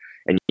forward.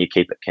 And you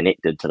keep it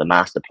connected to the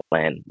master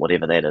plan,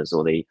 whatever that is,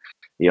 or the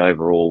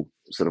overall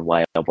sort of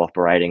way of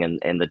operating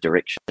and the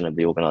direction of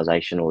the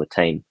organisation or the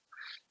team.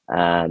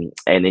 And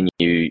then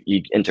you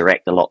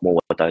interact a lot more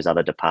with those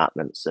other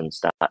departments and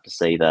start to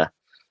see the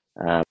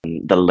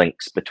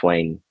links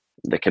between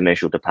the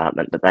commercial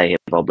department, but they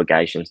have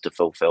obligations to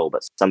fulfill,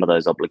 but some of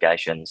those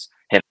obligations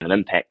have an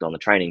impact on the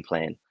training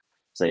plan.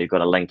 So you've got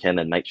to link in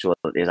and make sure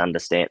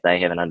that they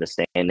have an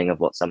understanding of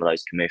what some of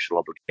those commercial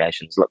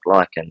obligations look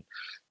like,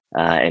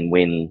 and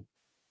when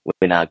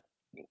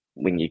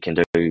you can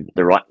do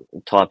the right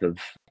type of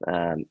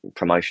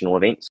promotional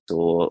events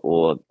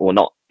or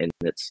not. And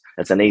it's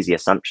an easy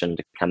assumption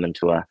to come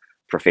into a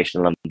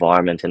professional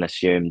environment and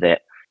assume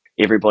that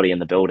everybody in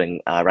the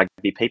building are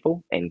rugby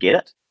people and get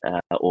it,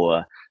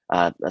 or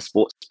are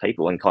sports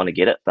people and kind of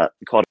get it. But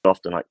quite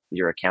often, like,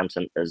 your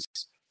accountant is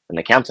an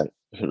accountant.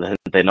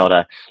 They're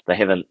not they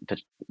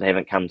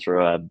haven't come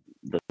through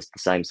the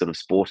same sort of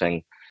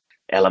sporting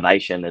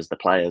elevation as the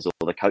players or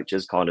the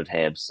coaches kind of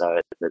have.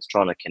 So it's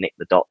trying to connect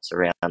the dots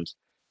around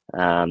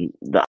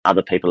the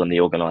other people in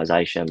the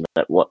organisation.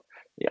 That what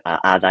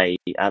are they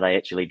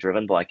actually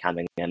driven by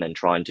coming in and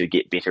trying to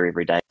get better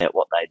every day at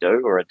what they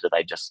do, or do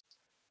they just,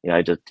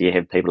 do you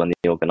have people in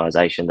the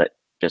organisation that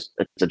just,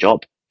 it's a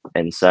job?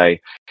 And so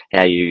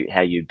how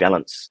you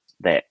balance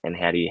that, and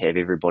how do you have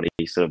everybody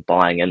sort of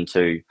buying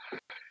into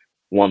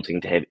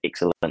wanting to have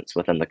excellence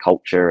within the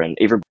culture and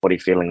everybody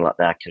feeling like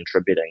they're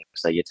contributing.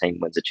 So your team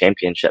wins a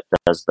championship,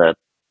 does the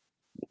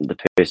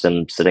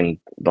person sitting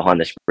behind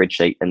the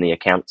spreadsheet in the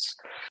accounts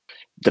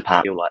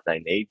department feel like they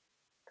need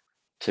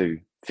to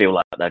feel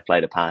like they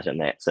played a part in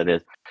that? So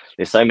there's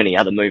so many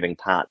other moving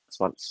parts.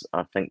 Once,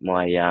 I think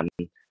my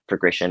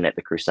progression at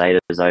the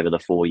Crusaders over the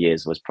 4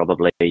 years was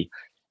probably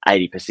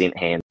 80%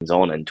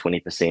 hands-on and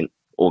 20%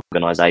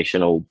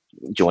 organisational,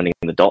 joining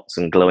the dots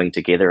and gluing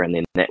together, and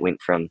then that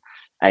went from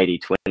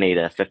 80-20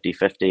 to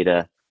 50-50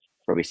 to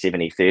probably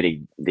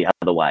 70-30 the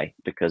other way,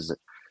 because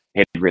we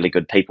had really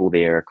good people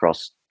there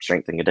across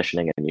strength and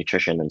conditioning and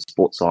nutrition and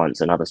sports science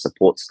and other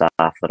support staff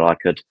that I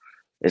could,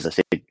 as I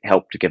said,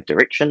 help to give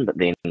direction, but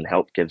then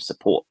help give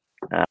support,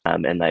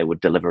 and they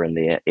would deliver in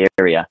their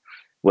area,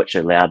 which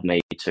allowed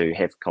me to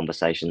have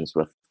conversations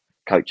with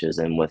coaches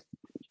and with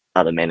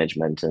other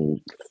management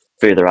and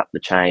further up the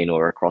chain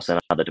or across in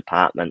other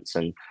departments,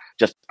 and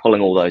just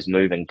pulling all those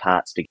moving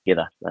parts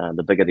together.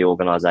 The bigger the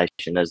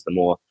organisation is, the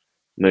more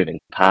moving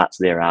parts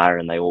there are,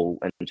 and they all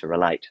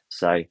interrelate.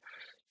 So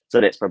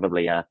that's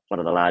probably one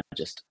of the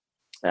largest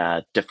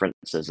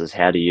differences, is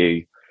how do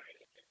you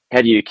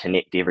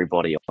connect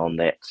everybody on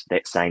that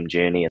same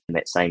journey and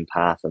that same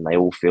path, and they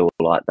all feel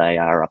like they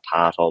are a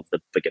part of the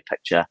bigger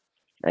picture,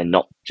 and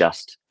not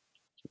just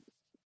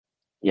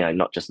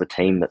the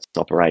team that's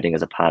operating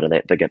as a part of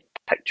that bigger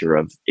picture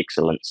of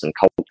excellence and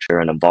culture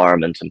and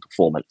environment and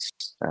performance,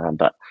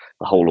 but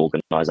the whole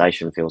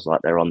organisation feels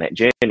like they're on that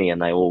journey,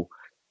 and they all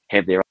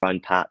have their own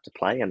part to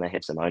play, and they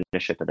have some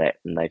ownership of that,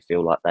 and they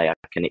feel like they are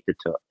connected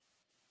to it.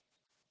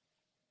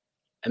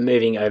 And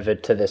moving over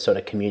to the sort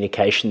of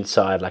communication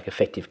side, like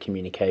effective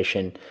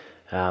communication,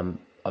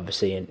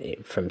 obviously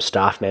from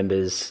staff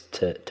members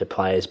to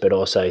players, but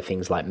also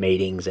things like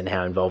meetings and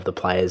how involved the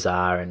players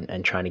are,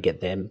 and trying to give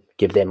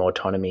them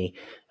autonomy.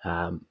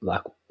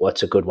 Like,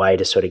 what's a good way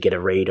to sort of get a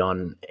read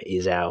on,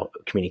 is our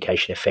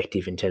communication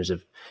effective in terms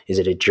of, is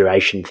it a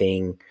duration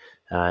thing?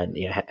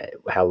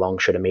 How long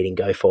should a meeting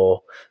go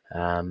for?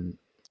 And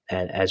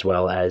as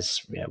well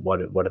as,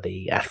 what are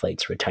the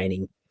athletes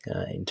retaining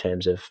in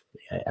terms of,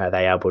 are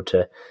they able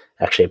to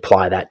actually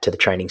apply that to the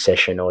training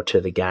session or to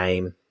the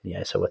game?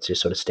 So what's your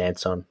sort of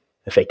stance on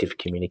effective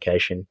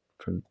communication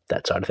from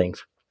that side of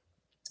things?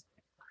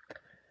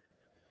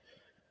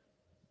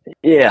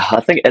 Yeah,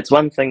 I think it's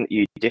one thing that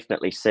you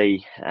definitely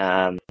see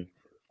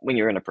when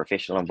you're in a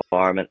professional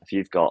environment. If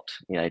you've got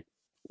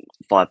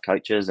 5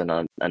 coaches and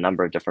a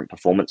number of different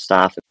performance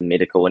staff and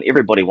medical, and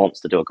everybody wants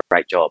to do a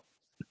great job.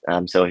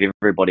 So if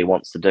everybody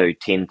wants to do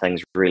 10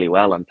 things really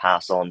well and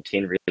pass on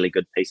 10 really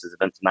good pieces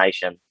of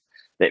information,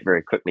 that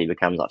very quickly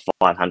becomes like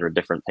 500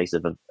 different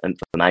pieces of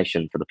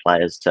information for the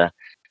players to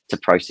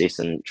process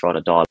and try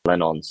to dial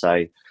in on.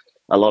 So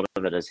a lot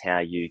of it is how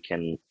you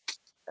can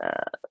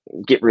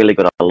get really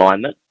good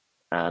alignment,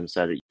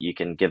 so that you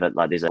can give it,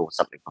 like, there's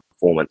something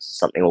performance,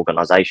 something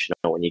organisational,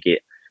 and you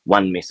get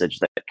one message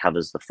that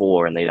covers the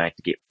 4, and then you don't have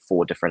to get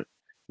 4 different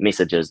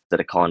messages that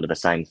are kind of the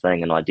same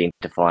thing, and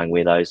identifying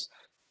where those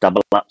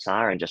double ups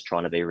are, and just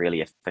trying to be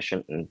really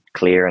efficient and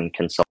clear and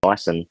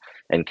concise, and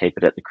keep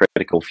it at the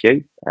critical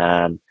few,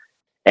 and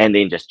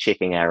then just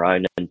checking our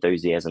own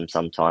enthusiasm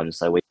sometimes.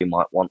 So we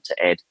might want to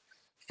add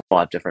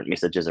 5 different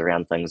messages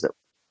around things that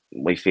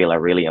we feel are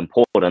really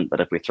important, but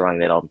if we're throwing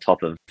that on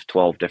top of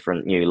 12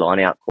 different new line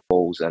out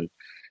calls and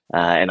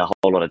a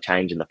whole lot of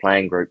change in the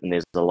playing group, and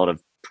there's a lot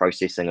of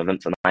processing of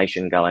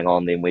information going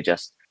on, then we're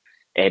just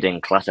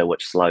adding clutter,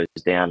 which slows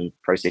down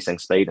processing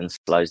speed and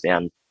slows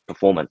down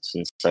performance.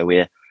 And so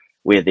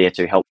we're there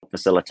to help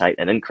facilitate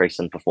an increase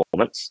in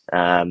performance,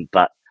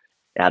 but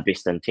our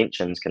best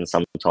intentions can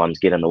sometimes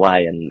get in the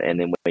way, and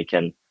then you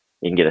can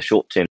get a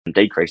short-term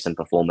decrease in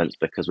performance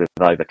because we've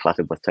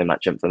over-cluttered with too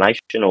much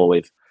information, or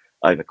we've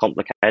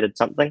overcomplicated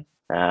something,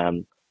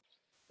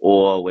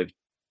 or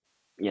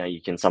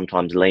you can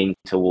sometimes lean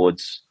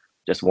towards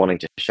just wanting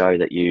to show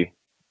that you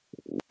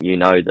you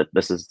know that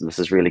this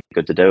is really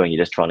good to do, and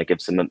you're just trying to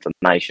give some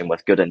information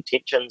with good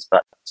intentions,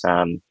 but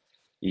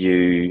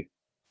you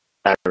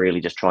are really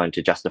just trying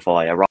to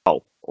justify a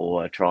role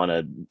or trying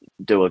to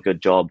do a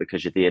good job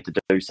because you're there to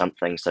do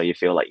something, so you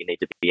feel like you need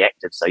to be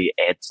active, so you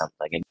add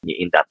something and you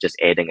end up just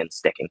adding and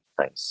stacking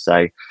things.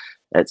 So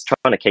it's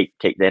trying to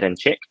keep that in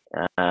check,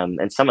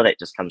 and some of that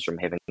just comes from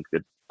having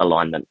good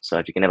alignment. So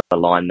if you can have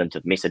alignment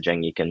of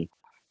messaging, you can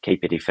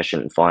keep it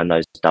efficient and find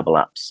those double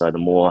ups. So the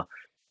more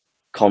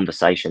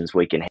conversations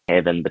we can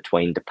have in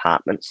between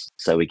departments,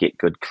 so we get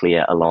good,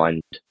 clear,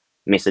 aligned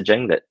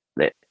messaging that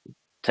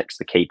ticks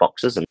the key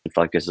boxes and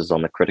focuses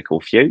on the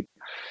critical few,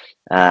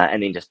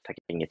 and then just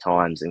picking your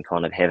times and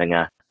kind of having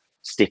a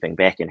stepping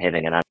back and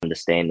having an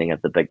understanding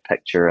of the big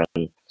picture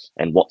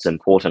and what's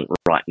important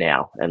right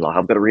now. And like,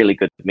 I've got a really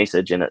good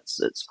message and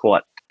it's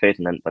quite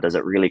pertinent, but is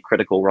it really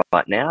critical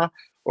right now,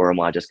 or am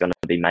I just going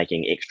to be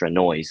making extra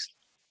noise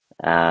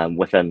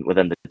within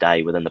the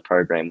day, within the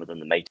program, within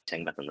the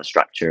meeting, within the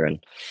structure? And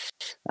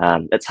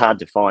it's hard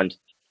to find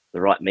the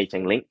right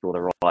meeting length or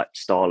the right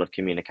style of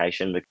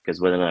communication,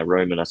 because within a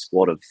room in a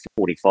squad of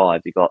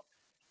 45, you've got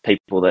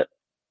people that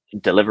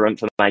deliver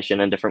information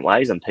in different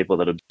ways and people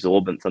that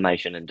absorb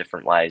information in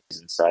different ways.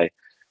 And so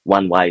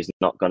one way is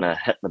not going to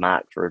hit the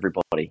mark for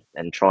everybody,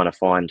 and trying to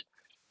find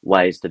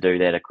ways to do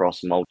that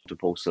across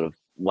multiple sort of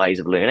ways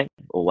of learning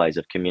or ways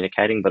of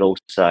communicating, but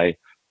also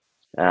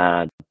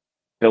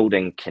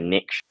building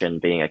connection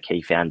being a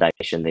key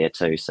foundation there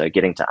too. So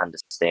getting to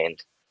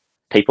understand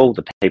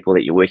the people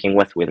that you're working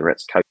with, whether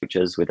it's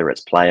coaches, whether it's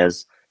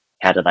players,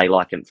 how do they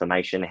like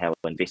information? How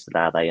invested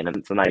are they in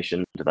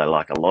information? Do they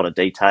like a lot of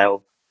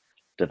detail?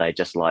 Do they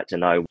just like to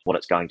know what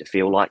it's going to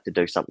feel like to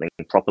do something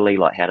properly?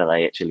 Like, how do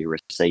they actually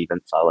receive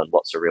info, and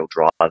what's the real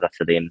driver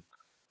for them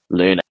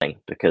learning?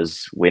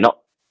 Because we're not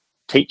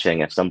teaching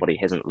if somebody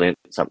hasn't learned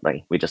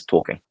something, we're just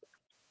talking.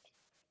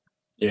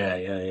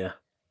 Yeah,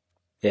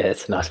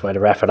 it's a nice way to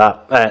wrap it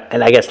up.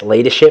 And I guess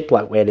leadership,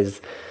 like where does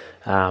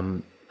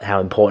how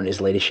important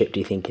is leadership, do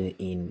you think,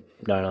 in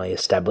not only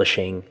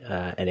establishing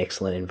an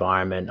excellent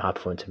environment, high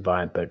performance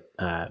environment,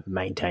 but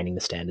maintaining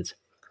the standards?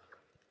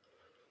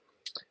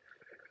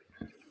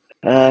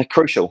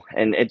 Crucial,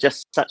 and it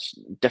just such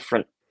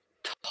different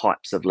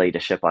types of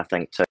leadership, I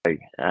think, too.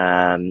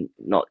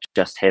 Not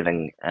just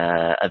having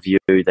a view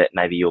that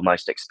maybe your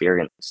most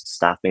experienced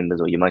staff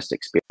members or your most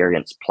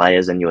experienced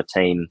players in your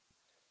team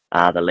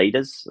are the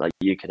leaders. Like,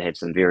 you could have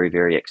some very,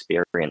 very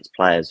experienced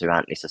players who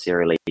aren't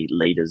necessarily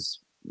leaders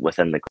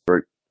within the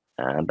group,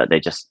 but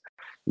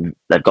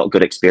they've got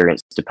good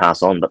experience to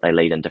pass on, but they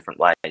lead in different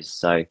ways.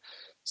 So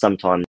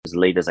sometimes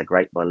leaders are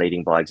great by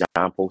leading by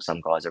example.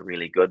 Some guys are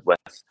really good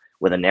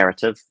with a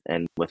narrative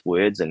and with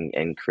words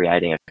and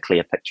creating a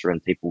clear picture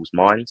in people's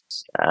minds.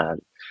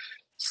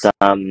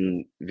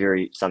 Some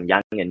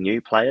young and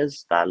new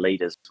players, they're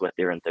leaders with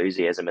their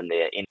enthusiasm and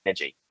their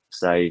energy.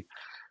 So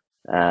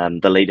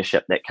the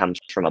leadership that comes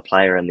from a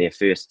player in their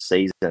first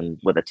season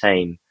with a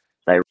team,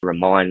 they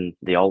remind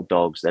the old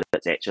dogs that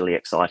it's actually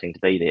exciting to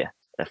be there.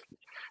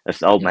 If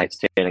the old mate's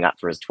turning up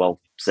for his 12th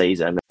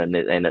season and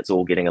it's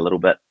all getting a little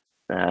bit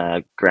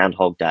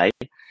Groundhog Day,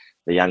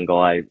 the young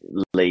guy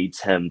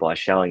leads him by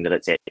showing that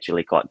it's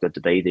actually quite good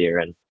to be there.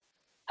 And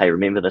hey,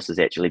 remember, this is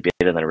actually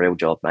better than a real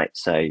job, mate.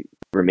 So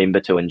remember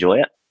to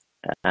enjoy it.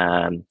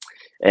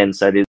 And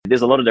so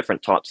there's a lot of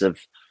different types of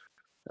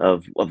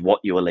what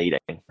you are leading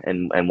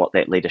and what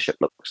that leadership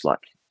looks like.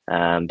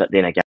 But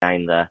then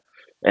again,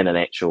 in an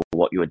actual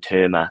what you would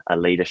term a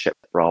leadership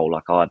role,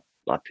 like I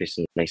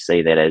personally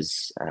see that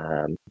as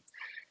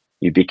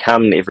you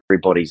become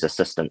everybody's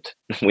assistant.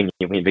 When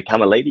you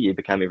become a leader, you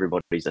become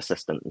everybody's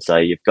assistant. And so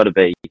you've got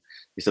to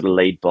you sort of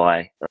lead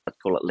by, I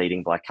call it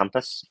leading by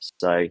compass.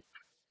 So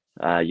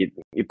you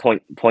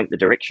point the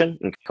direction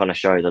and kind of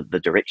show the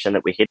direction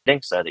that we're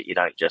heading, so that you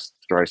don't just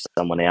throw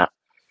someone out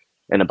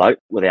in a boat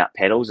without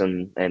paddles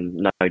and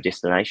no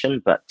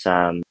destination, but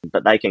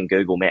they can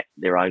Google map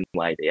their own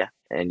way there,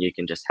 and you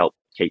can just help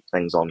keep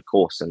things on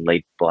course and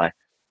lead by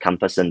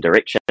compass and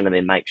direction, and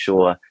then make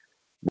sure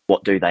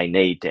what do they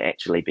need to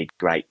actually be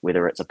great,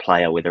 whether it's a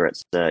player, whether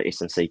it's a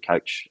S&C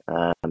coach,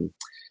 a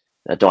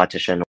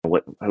dietitian,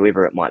 or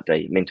whoever it might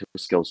be, mental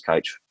skills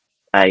coach.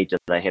 A, do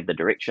they have the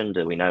direction?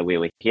 Do we know where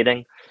we're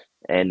heading?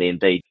 And then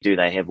B, do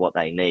they have what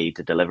they need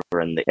to deliver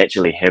and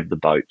actually have the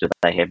boat? Do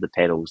they have the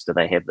paddles? Do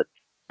they have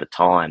the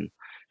time?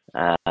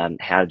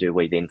 How do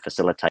we then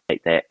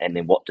facilitate that? And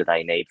then what do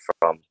they need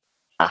from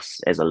us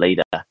as a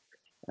leader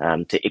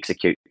to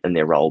execute in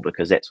their role?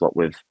 Because that's what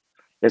we've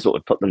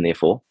put them there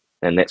for,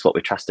 and that's what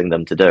we're trusting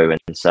them to do.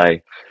 And so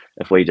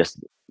if we just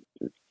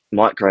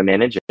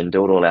micromanage and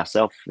do it all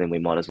ourselves, then we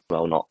might as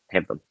well not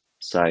have them.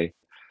 So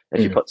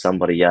if you put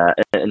somebody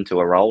into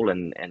a role,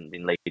 and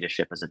then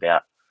leadership is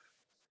about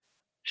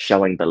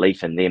showing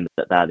belief in them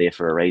that they're there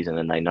for a reason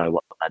and they know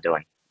what they're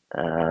doing.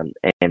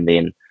 And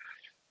then,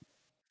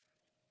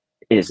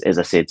 as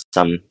I said,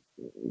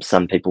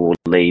 some people will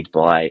lead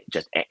by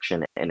just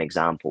action and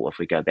example. If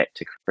we go back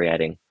to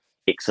creating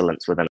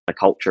excellence within a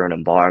culture and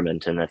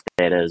environment, and if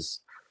that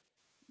is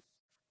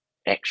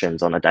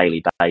actions on a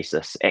daily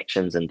basis,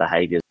 actions and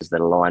behaviors that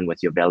align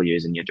with your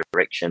values and your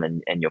direction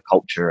and your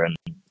culture and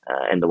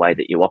the way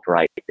that you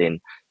operate, then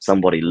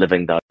somebody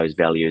living those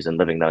values and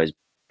living those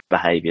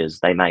behaviors,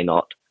 they may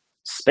not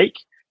speak,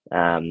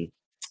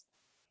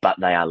 but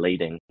they are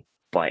leading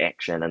by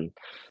action. And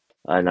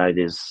I know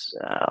there's,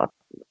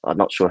 I'm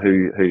not sure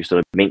who sort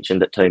of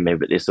mentioned it to me,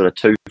 but there's sort of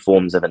two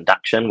forms of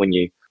induction when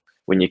you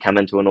come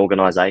into an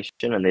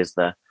organisation, and there's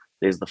the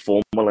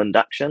formal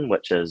induction,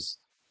 which is,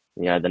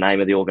 you know, the name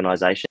of the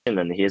organisation,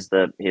 and here's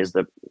the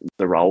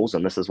roles,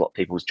 and this is what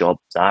people's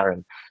jobs are,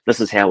 and this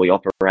is how we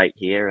operate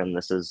here, and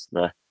this is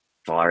the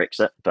fire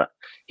exit. But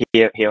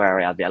here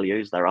are our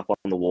values. They're up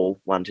on the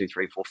wall. 1, 2,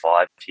 3, 4,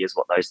 5. Here's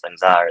what those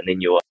things are, and then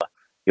your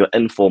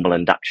informal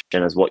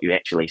induction is what you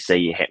actually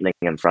see happening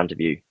in front of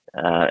you,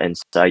 and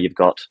so you've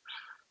got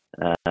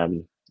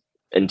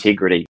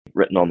integrity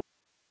written on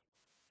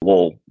the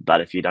wall,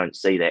 but if you don't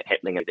see that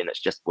happening, then it's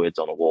just words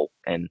on a wall.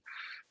 And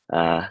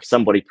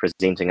somebody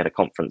presenting at a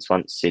conference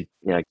once said,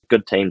 you know,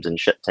 good teams and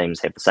shit teams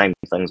have the same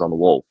things on the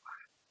wall,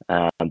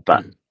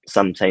 but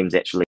some teams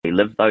actually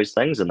live those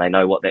things and they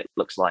know what that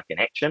looks like in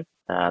action,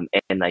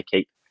 and they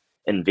keep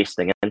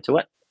investing into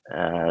it,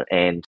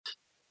 and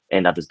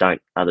others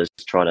don't. Others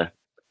try to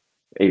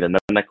either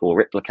mimic or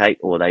replicate,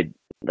 or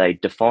they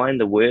define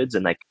the words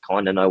and they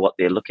kind of know what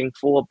they're looking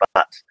for,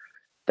 but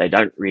they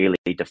don't really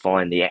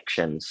define the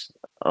actions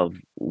of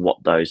what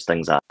those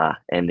things are.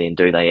 And then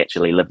do they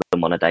actually live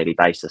them on a daily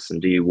basis?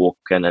 And do you walk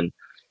in and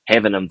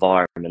have an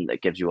environment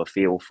that gives you a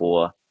feel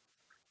for,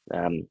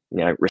 you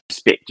know,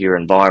 respect your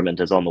environment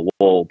is on the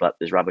wall, but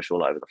there's rubbish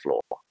all over the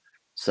floor.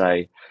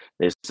 So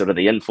there's sort of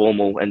the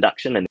informal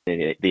induction and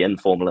the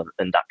informal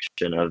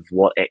induction of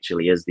what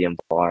actually is the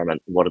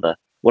environment. What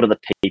are the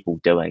people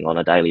doing on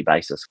a daily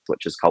basis,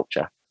 which is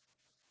culture.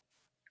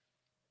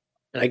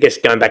 And I guess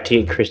going back to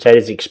your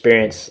Crusaders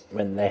experience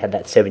when they had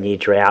that 7-year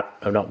drought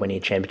of not winning a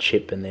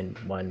championship and then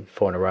won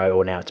 4 in a row,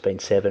 or now it's been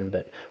 7,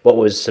 but what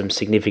was some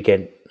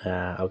significant,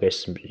 I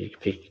guess if you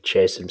could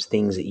share some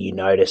things that you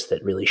noticed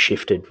that really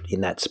shifted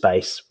in that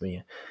space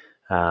where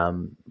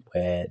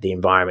the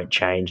environment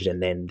changed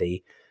and then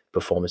the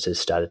performances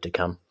started to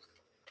come?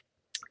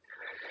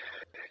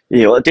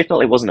 Yeah, well, it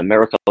definitely wasn't a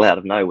miracle out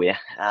of nowhere,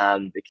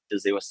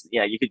 because there was, you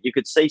know, you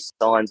could see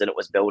signs and it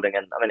was building.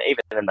 And I mean,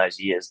 even in those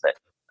years that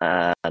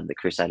the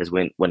Crusaders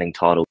weren't winning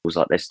titles,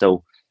 like they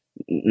still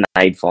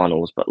made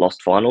finals but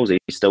lost finals. You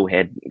still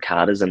had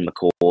Carters and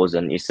McCaws,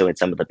 and you still had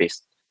some of the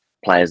best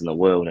players in the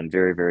world and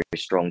very, very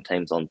strong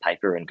teams on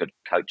paper and good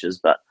coaches.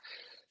 But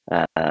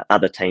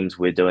other teams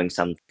were doing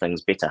some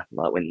things better,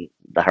 like when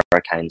the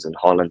Hurricanes and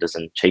Highlanders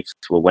and Chiefs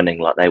were winning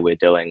like they were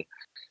doing.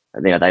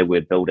 You know, they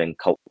were building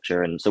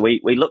culture. And so we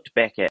looked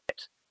back at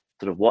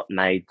sort of what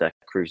made the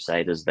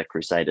Crusaders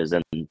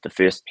in the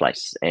first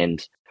place,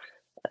 and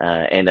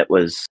it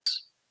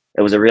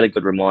was a really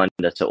good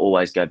reminder to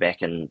always go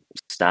back and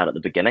start at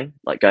the beginning,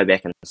 like go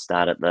back and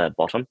start at the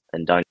bottom,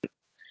 and don't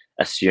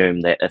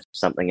assume that if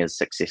something is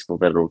successful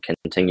that it'll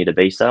continue to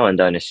be so, and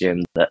don't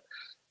assume that,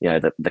 you know,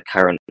 the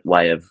current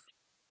way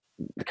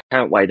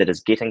that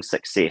is getting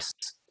success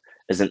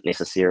isn't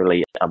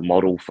necessarily a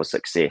model for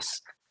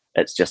success.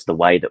 It's just the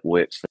way that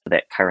works for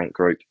that current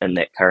group in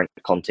that current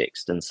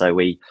context. And so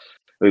we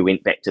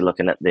went back to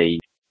looking at the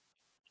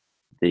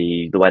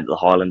way that the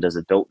Highlanders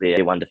had built their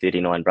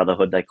 1-39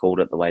 brotherhood, they called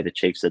it, the way the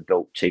Chiefs had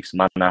built Chiefs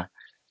Mana,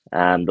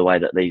 the way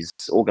that these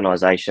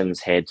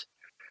organisations had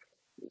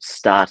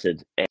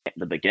started at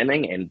the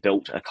beginning and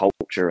built a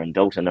culture and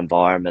built an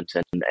environment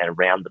and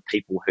around the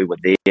people who were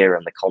there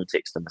and the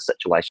context and the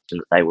situation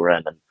that they were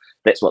in. And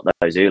that's what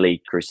those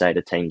early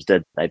Crusader teams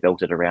did. They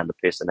built it around the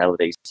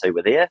personalities who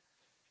were there.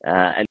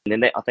 And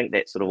then I think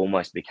that sort of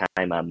almost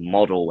became a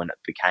model, and it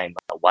became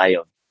a way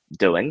of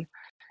doing.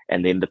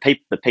 And then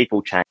the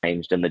people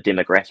changed and the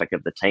demographic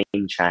of the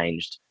team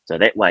changed. So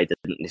that way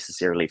didn't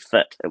necessarily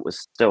fit. It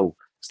was still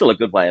a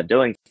good way of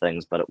doing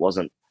things, but it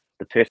wasn't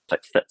the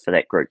perfect fit for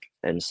that group.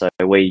 And so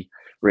we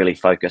really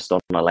focused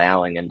on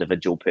allowing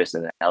individual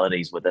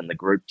personalities within the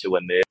group to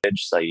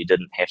emerge. So you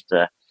didn't have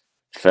to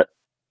fit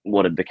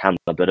what had become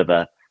a bit of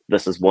a,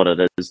 this is what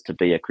it is to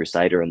be a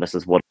Crusader and this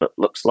is what it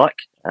looks like.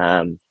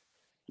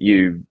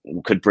 You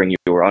could bring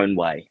your own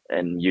way,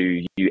 and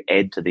you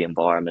add to the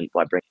environment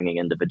by bringing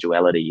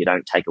individuality. You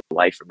don't take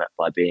away from it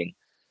by being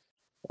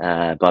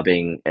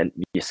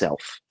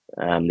yourself.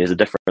 There's a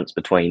difference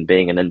between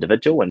being an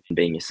individual and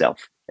being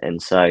yourself.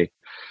 And so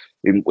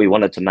we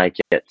wanted to make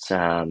it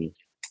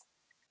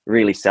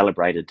really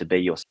celebrated to be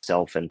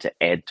yourself and to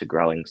add to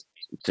growing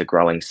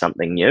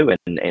something new,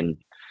 and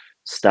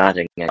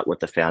starting out with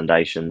the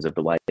foundations of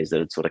the ways that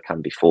had sort of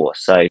come before.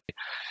 So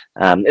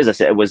as I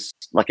said, it was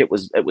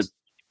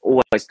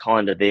always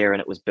kind of there,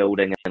 and it was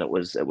building, and it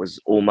was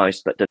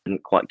almost, but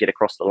didn't quite get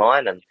across the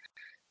line.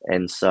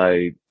 And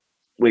so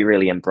we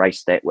really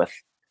embraced that with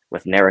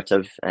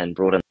narrative, and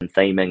brought in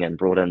theming and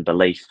brought in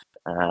belief,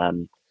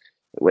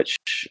 which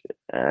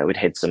we'd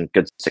had some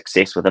good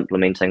success with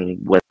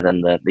implementing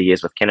within the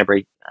years with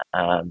Canterbury,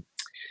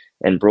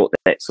 and brought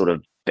that sort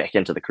of back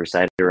into the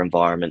Crusader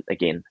environment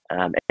again.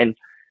 And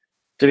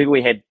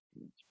we had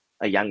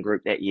a young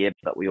group that year,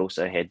 but we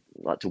also had,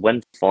 like, to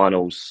win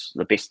finals,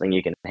 the best thing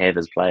you can have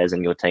is players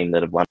in your team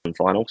that have won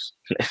finals.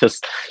 It's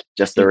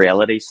just the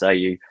reality. So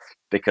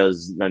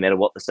because no matter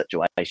what the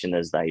situation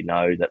is, they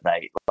know that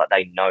they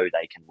know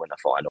they can win a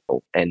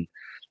final, and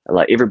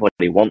like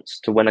everybody wants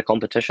to win a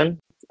competition.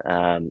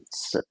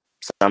 So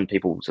some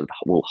people sort of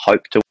will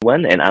hope to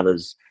win, and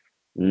others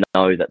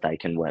know that they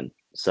can win.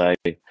 So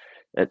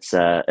it's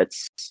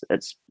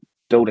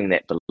building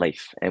that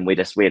belief, and we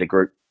had a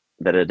group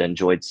that had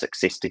enjoyed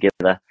success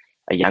together,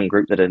 a young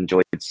group that had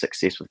enjoyed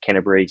success with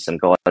Canterbury, some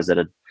guys that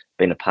had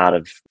been a part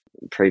of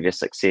previous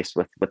success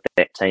with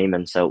that team.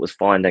 And so it was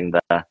going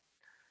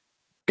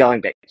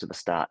back to the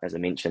start, as I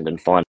mentioned, and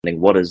finding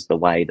what is the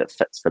way that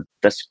fits for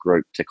this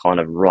group to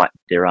kind of write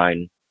their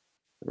own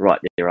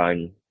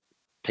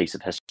piece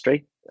of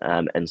history,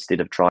 instead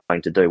of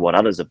trying to do what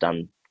others have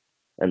done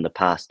in the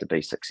past to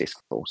be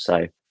successful.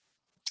 So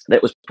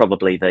that was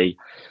probably the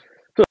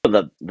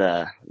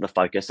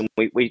focus. And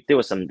we there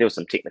was some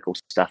technical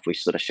stuff. We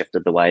sort of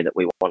shifted the way that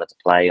we wanted to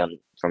play on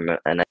from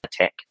an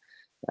attack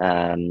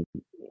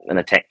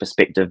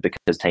perspective,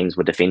 because teams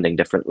were defending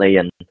differently,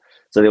 and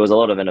so there was a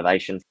lot of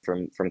innovation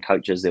from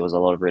coaches. There was a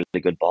lot of really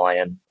good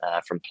buy-in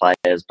from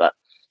players, but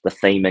the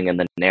theming and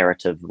the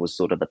narrative was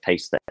sort of the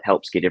piece that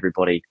helps get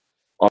everybody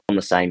on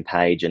the same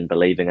page and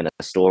believing in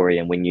a story.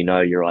 And when you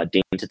know your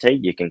identity,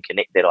 you can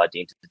connect that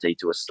identity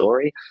to a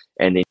story,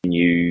 and then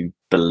you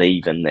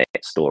believe in that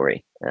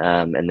story.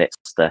 And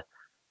that's the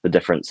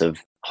difference of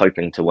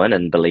hoping to win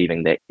and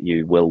believing that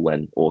you will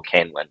win or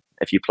can win.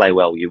 If you play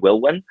well, you will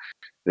win,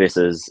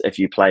 versus if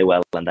you play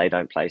well and they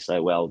don't play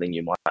so well, then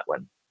you might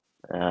win.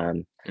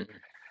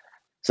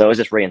 So it was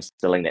just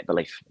reinstilling that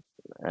belief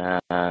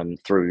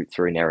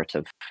through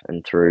narrative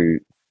and through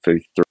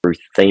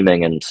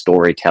theming and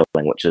storytelling,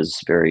 which is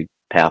very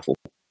powerful.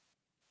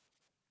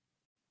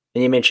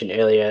 And you mentioned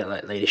earlier,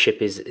 like,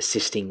 leadership is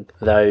assisting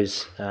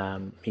those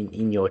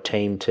in your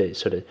team to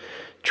sort of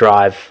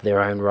drive their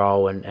own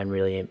role and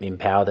really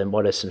empower them.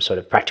 What are some sort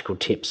of practical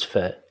tips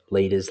for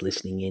leaders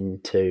listening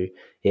in to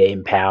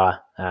empower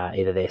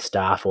either their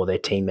staff or their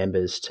team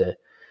members to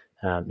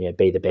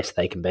be the best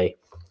they can be?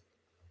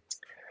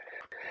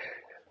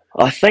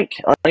 I think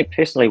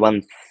personally,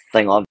 one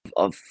thing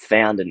I've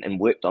found and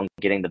worked on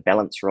getting the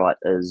balance right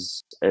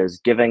is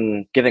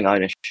giving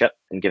ownership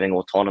and giving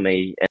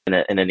autonomy in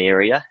an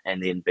area,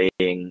 and then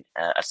being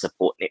a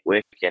support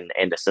network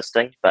and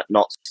assisting, but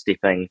not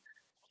stepping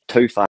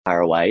too far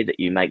away that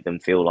you make them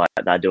feel like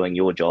they're doing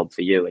your job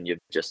for you and you've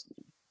just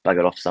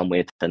buggered off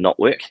somewhere to not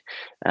work,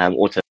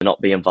 or to not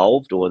be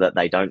involved, or that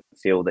they don't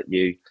feel that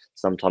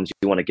sometimes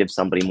you want to give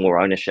somebody more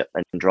ownership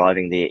in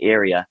driving their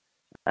area.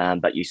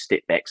 But you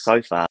step back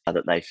so far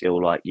that they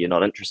feel like you're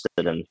not interested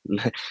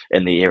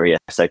in the area.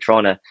 So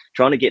trying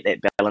to get that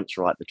balance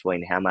right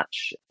between how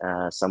much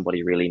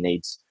somebody really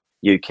needs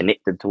you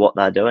connected to what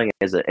they're doing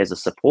as a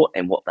support,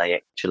 and what they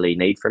actually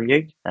need from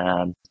you,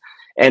 and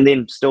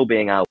then still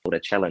being able to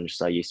challenge.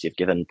 So yes, you've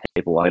given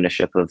people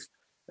ownership of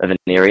an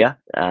area,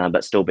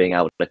 but still being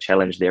able to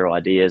challenge their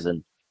ideas,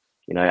 and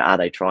are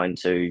they trying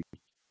to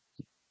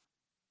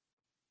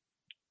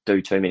do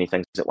too many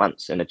things at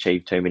once and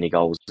achieve too many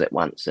goals at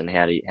once, and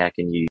how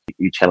can you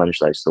challenge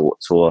those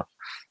thoughts? Or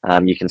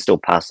you can still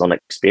pass on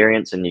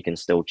experience, and you can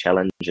still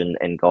challenge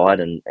and guide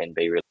and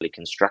be really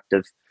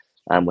constructive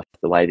with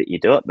the way that you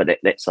do it. But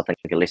that's, I think,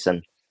 a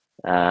lesson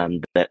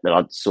that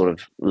I'd sort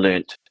of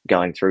learnt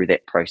going through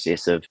that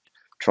process of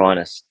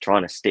trying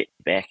to step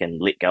back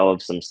and let go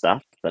of some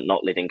stuff, but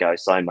not letting go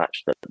so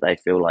much that they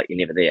feel like you're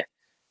never there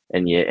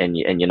and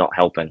you're not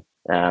helping.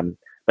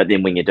 But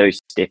then when you do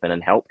step in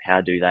and help,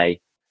 how do they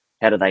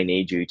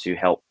need you to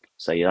help?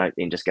 So you don't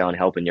then just go and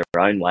help in your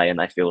own way, and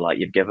they feel like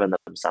you've given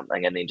them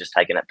something and then just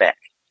taken it back.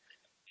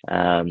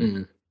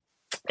 And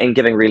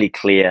giving really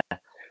clear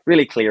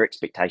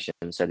expectations.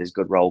 So there's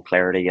good role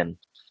clarity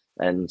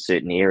in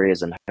certain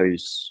areas, and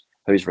who's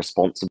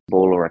responsible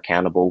or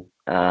accountable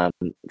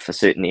for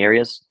certain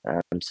areas,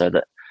 so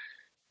that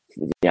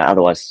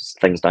otherwise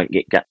things don't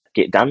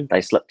get done.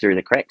 They slip through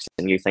the cracks,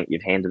 and you think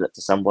you've handed it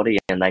to somebody,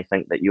 and they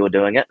think that you're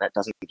doing it, and it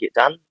doesn't get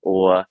done,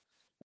 or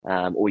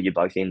you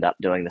both end up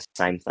doing the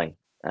same thing,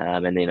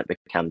 and then it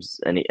becomes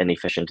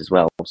inefficient as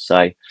well.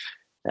 So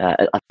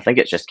I think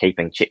it's just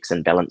keeping checks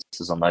and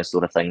balances on those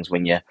sort of things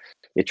when you're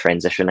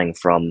transitioning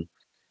from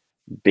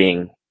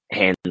being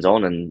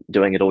hands-on and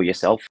doing it all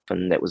yourself.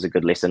 And that was a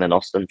good lesson in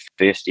Austin.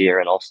 First year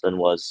in Austin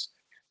was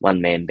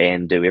one-man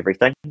band, do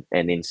everything,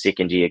 and then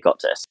second year got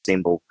to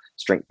assemble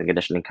strength and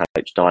conditioning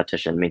coach,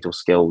 dietitian, mental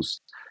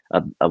skills,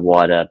 a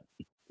wider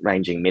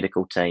ranging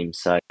medical team.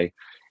 So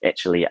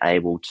actually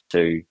able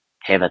to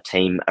have a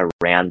team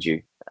around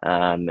you,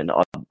 and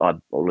I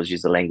always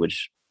use the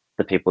language,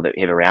 the people that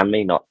you have around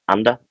me, not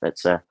under.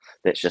 That's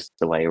just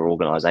the way your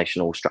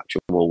organisational structure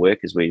will work.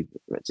 It's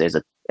as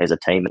a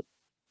team, it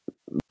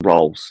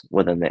roles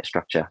within that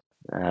structure.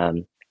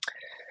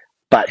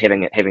 But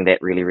having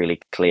that really, really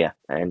clear,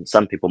 and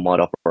some people might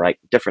operate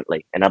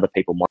differently, and other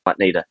people might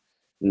need a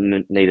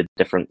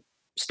different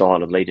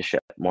style of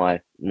leadership, my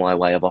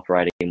way of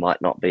operating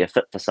might not be a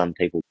fit for some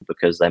people,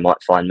 because they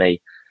might find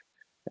me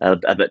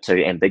a bit too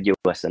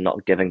ambiguous and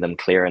not giving them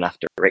clear enough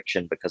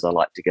direction, because I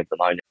like to give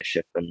them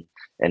ownership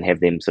and have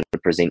them sort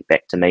of present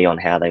back to me on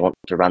how they want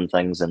to run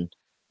things and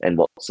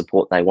what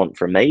support they want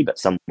from me. But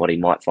somebody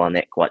might find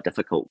that quite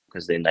difficult,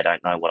 because then they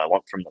don't know what I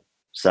want from them.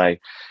 So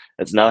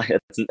it's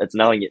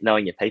knowing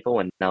your people,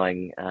 and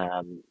knowing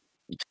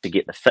to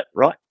get the fit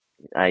right.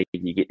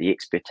 You get the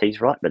expertise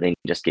right, but then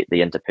you just get the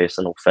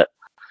interpersonal fit.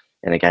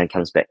 And again, it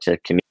comes back to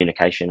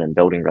communication and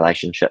building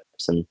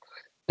relationships and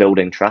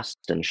building trust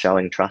and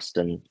showing trust,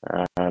 and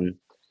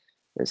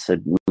it's a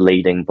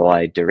leading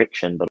by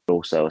direction, but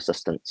also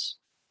assistance.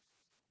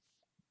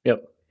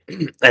 Yep.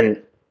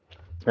 And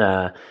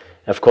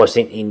of course,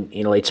 in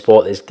elite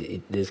sport, there's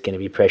going to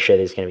be pressure.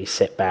 There's going to be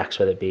setbacks,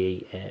 whether it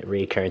be a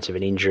reoccurrence of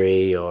an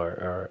injury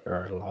or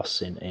a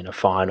loss in a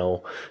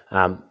final.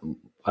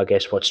 I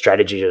guess, what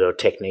strategies or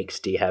techniques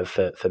do you have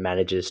for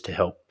managers to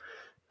help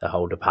the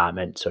whole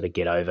department sort of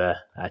get over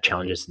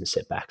challenges and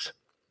setbacks?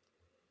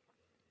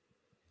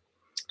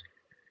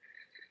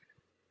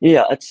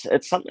 Yeah,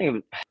 it's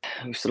something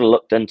we've sort of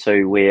looked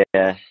into, where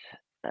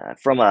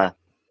from a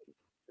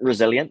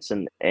resilience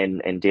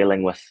and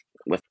dealing with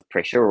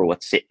pressure or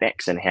with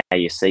setbacks, and how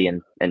you see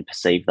and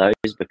perceive those,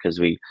 because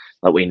we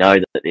know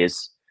that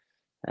there's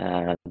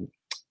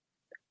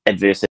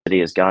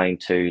adversity is going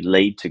to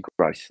lead to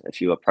growth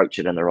if you approach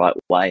it in the right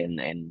way,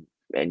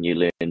 and you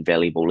learn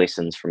valuable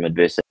lessons from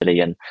adversity,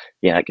 and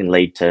it can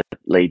lead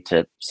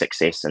to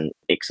success and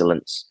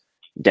excellence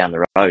down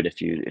the road if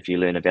you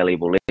learn a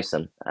valuable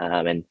lesson.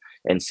 And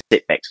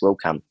setbacks will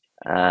come,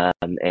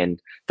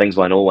 and things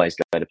won't always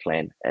go to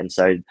plan. And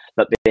so,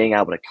 but being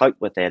able to cope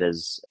with that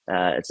is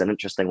it's an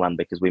interesting one,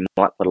 because we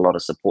might put a lot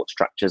of support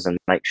structures and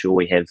make sure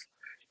we have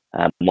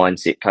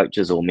mindset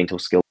coaches or mental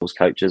skills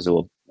coaches,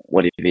 or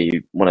whatever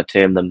you want to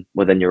term them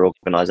within your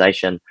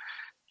organisation.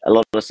 A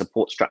lot of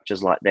support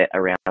structures like that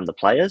around the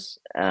players,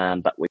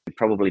 but we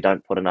probably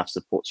don't put enough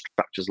support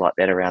structures like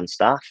that around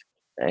staff,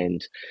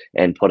 and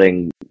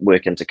putting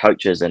work into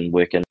coaches and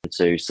work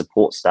into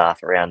support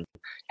staff around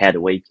how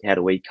do we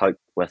cope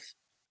with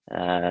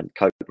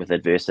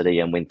adversity,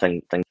 and when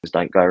things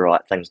don't go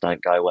right, things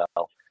don't go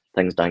well,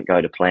 things don't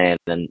go to plan,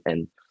 and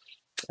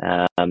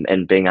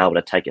being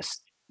able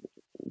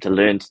to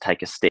learn to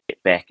take a step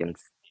back and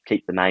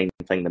keep the main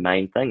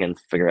thing, and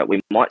figure out we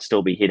might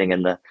still be heading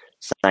in the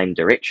same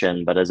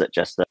direction, but is it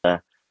just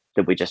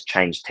did we just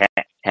change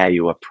tack, how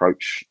you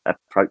approach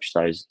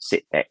those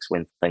setbacks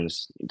when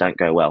things don't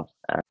go well?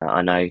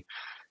 I know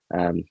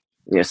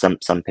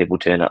some people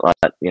turn it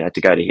like,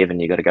 to go to heaven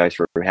you got to go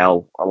through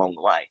hell along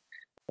the way,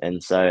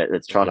 and so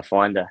it's trying to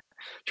find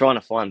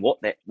what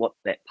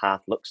that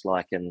path looks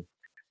like, and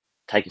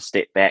take a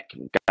step back,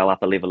 go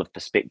up a level of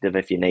perspective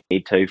if you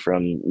need to,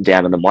 from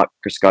down in the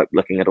microscope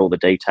looking at all the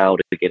detail,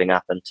 to getting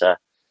up into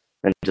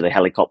the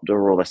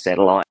helicopter or the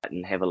satellite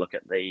and have a look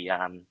at the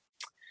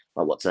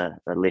what's a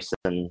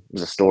lesson.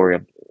 There's a story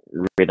I've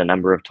read a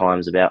number of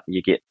times about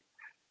you get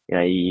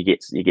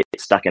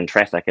stuck in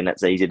traffic, and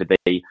it's easy to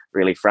be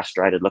really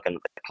frustrated looking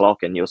at the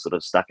clock and you're sort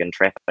of stuck in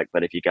traffic.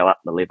 But if you go up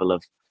the level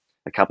of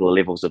a couple of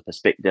levels of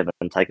perspective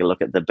and take a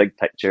look at the big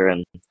picture,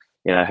 and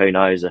who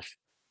knows if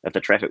the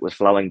traffic was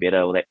flowing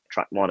better, or that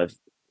truck might have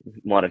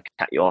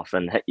cut you off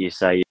and hit you.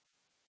 So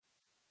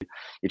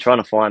you're trying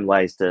to find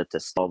ways to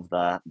solve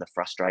the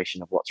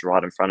frustration of what's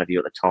right in front of you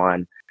at the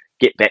time.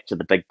 Get back to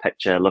the big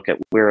picture, look at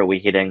where are we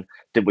heading?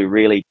 Did we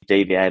really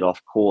deviate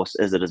off course?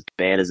 Is it as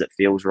bad as it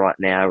feels right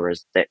now, or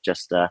is that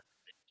just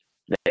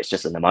that's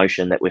just an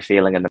emotion that we're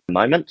feeling in the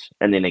moment?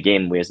 And then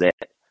again, where's that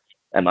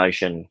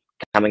emotion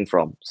coming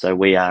from? So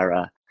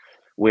we're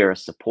a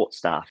support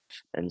staff,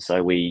 and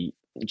so we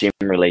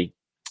generally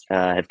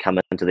have come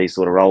into these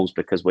sort of roles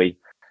because we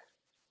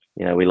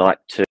like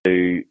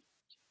to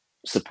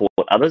support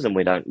others, and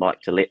we don't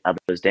like to let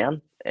others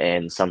down.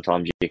 And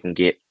sometimes you can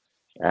get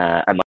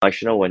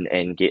emotional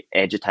and get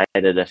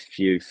agitated if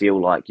you feel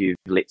like you've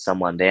let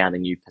someone down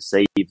and you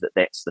perceive that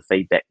that's the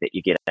feedback that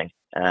you're getting.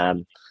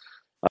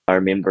 I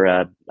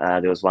remember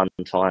there was one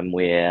time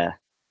where I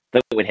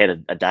think we'd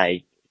had a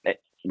day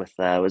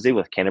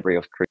with Canterbury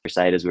or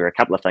Crusaders where a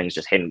couple of things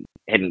just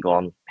hadn't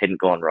gone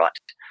right,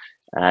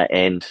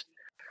 and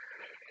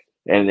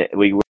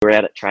we were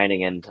out at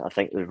training, and I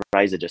think the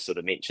Razor just sort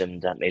of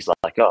mentioned, he's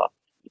like, "Oh,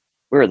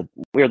 where are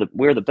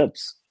the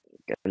bibs?"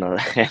 And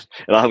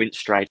I went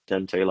straight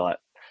into like,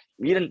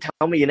 "You didn't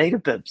tell me you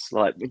needed bibs.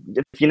 Like,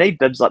 if you need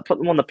bibs, like put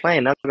them on the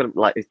plan."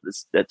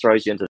 It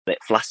throws you into that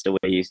fluster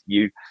where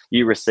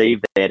you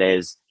receive that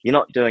as you're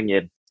not doing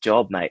your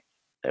job, mate,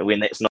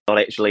 when that's not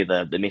actually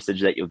the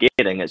message that you're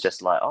getting. It's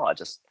just like,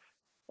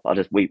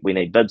 we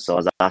need bibs. So I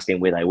was asking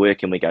where they were,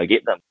 and we go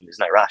get them. There's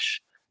no rush,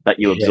 but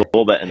you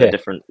absorb it in a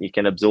different. You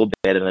can absorb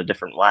that in a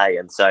different way,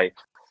 and so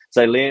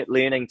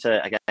learning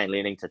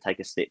to take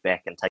a step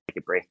back and take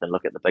a breath and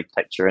look at the big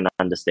picture and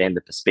understand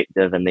the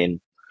perspective, and then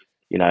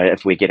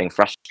if we're getting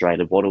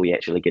frustrated, what are we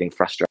actually getting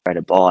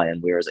frustrated by,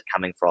 and where is it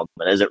coming from,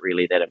 and is it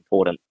really that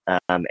important?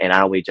 And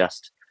are we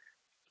just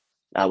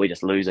are we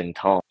just losing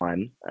time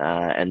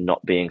and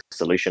not being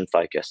solution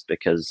focused?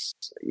 Because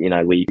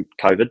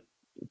COVID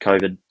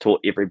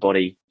taught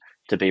everybody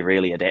to be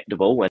really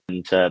adaptable,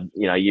 and to,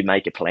 you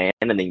make a plan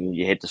and then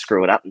you had to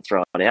screw it up and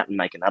throw it out and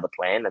make another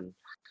plan, and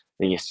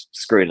then you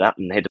screwed it up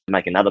and had to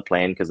make another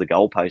plan because the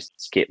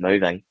goalposts kept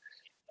moving.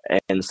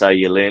 And so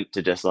you learnt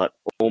to just like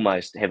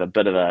almost have a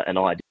bit of an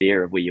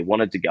idea of where you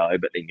wanted to go,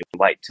 but then you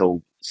wait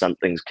till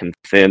something's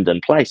confirmed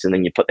in place, and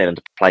then you put that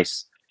into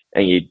place,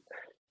 and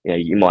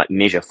you might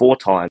measure 4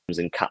 times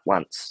and cut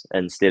once,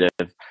 instead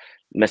of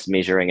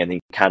mismeasuring and then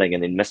cutting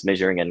and then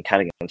mismeasuring and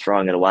cutting and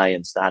throwing it away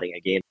and starting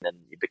again, and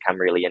you become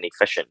really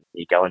inefficient.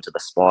 You go into the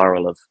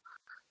spiral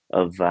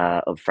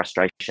of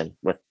frustration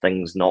with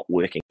things not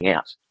working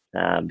out,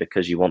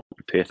 because you want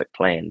the perfect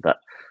plan, but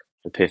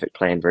the perfect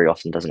plan very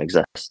often doesn't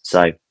exist.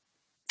 So,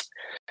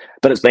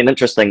 but it's been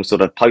interesting, sort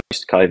of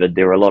post-COVID.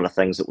 There were a lot of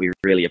things that we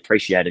really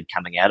appreciated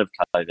coming out of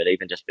COVID,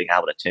 even just being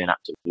able to turn up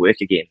to work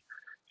again.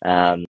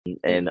 And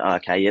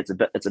okay, it's a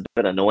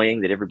bit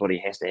annoying that everybody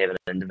has to have an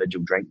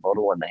individual drink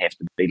bottle and they have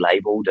to be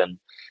labelled,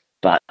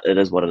 but it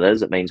is what it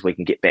is. It means we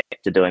can get back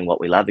to doing what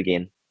we love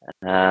again.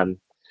 And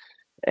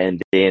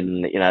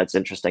then, it's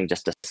interesting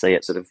just to see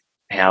it sort of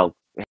how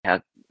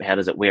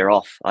does it wear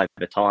off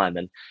over time,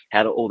 and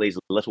how do all these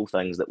little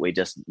things that we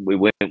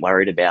weren't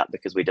worried about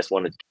because we just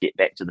wanted to get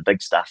back to the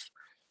big stuff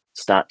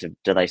start to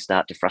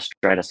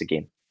frustrate us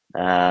again,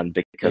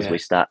 because we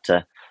start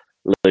to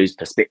lose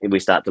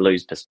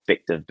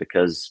perspective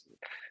because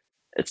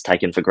it's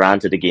taken for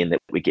granted again that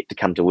we get to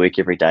come to work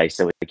every day,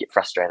 so we get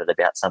frustrated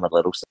about some of the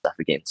little stuff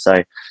again.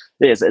 So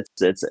yes,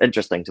 it's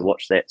interesting to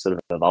watch that sort of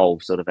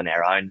evolve sort of in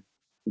our own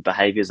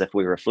behaviors if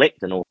we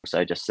reflect, and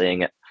also just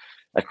seeing it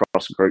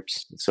across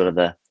groups, sort of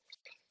the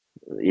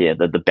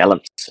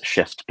balance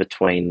shift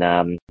between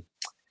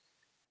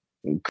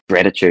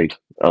gratitude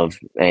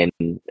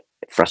and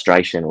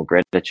frustration, or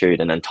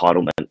gratitude and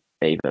entitlement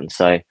even.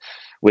 So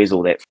where's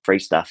all that free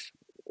stuff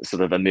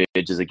sort of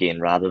emerges again,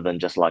 rather than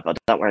just like, oh,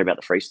 don't worry about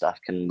the free stuff,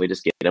 can we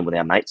just get in with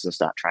our mates and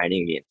start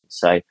training again?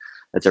 So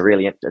it's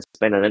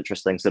been an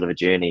interesting sort of a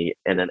journey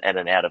in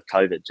and out of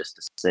COVID, just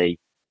to see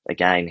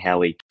again how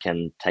we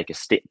can take a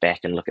step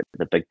back and look at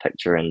the big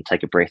picture and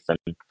take a breath, and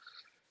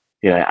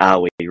is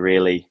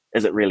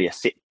it really a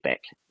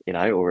setback,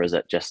 or is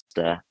it just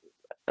a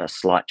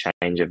slight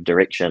change of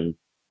direction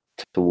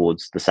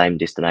towards the same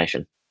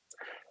destination?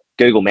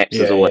 Google Maps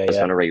is always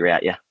going to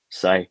reroute you.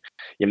 So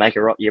you make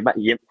a wrong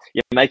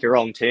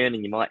turn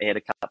and you might add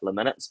a couple of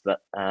minutes,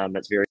 but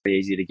it's very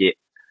easy to get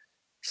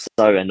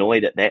so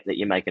annoyed at that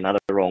you make another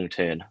wrong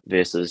turn,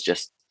 versus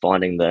just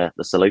finding the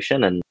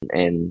solution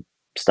and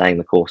staying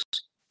the course.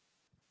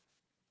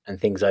 And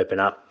things open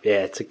up.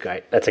 Yeah, that's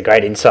a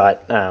great insight.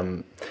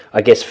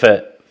 I guess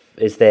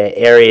is there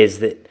areas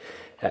that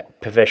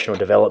professional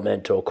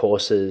development or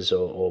courses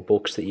or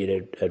books that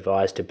you'd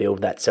advise to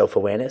build that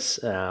self-awareness,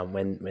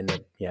 when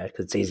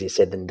because it's easier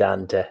said than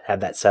done to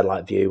have that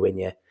satellite view when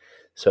you're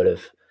sort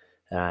of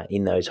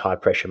in those high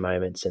pressure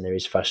moments and there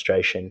is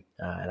frustration,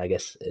 and I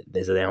guess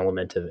there's an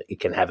element of it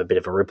can have a bit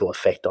of a ripple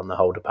effect on the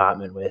whole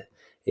department, where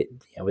it,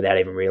 without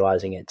even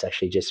realizing it's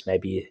actually just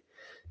maybe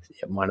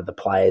one of the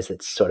players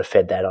that's sort of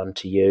fed that on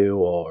to you,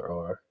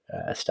 or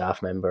a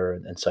staff member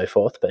and so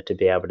forth. But to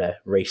be able to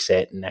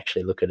reset and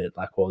actually look at it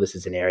like, well, this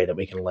is an area that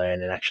we can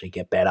learn and actually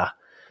get better,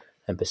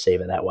 and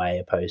perceive it that way,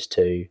 opposed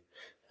to,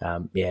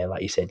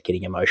 like you said,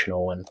 getting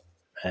emotional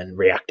and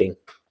reacting.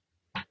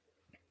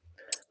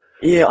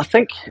 Yeah, I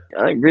think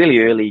really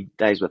early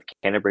days with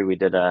Canterbury, we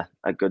did a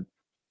good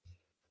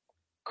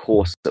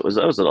course. It was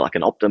like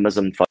an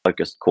optimism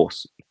focused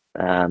course,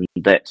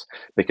 that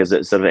because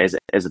it sort of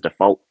as a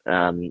default,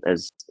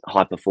 as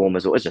high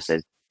performers, or just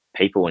as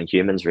people and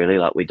humans, really,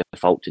 like we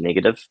default to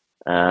negative.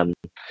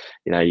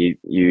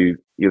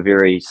 You're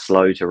very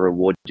slow to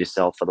reward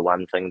yourself for the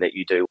one thing that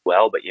you do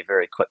well, but you're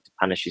very quick to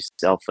punish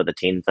yourself for the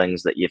 10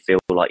 things that you feel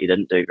like you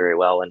didn't do very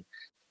well,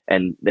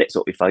 and that's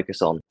what we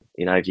focus on.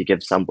 If you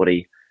give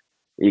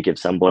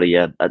somebody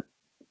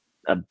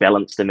a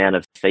balanced amount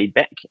of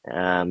feedback,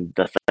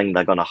 the thing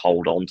they're going to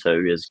hold on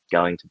to is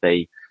going to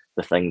be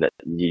the thing that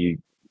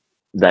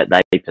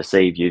they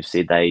perceive you've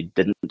said they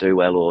didn't do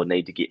well or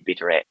need to get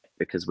better at,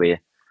 because we're,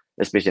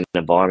 especially in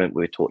an environment,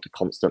 we're taught to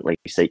constantly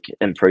seek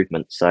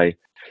improvement. So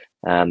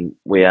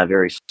we are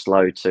very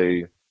slow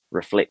to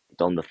reflect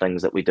on the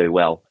things that we do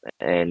well,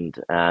 and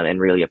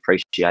really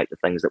appreciate the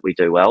things that we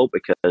do well,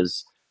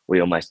 because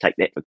we almost take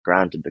that for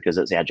granted because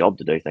it's our job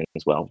to do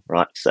things well,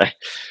 right? So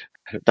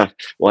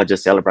why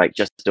just celebrate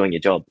just doing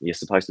your job? You're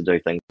supposed to do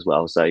things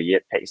well. So yeah,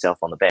 pat yourself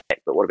on the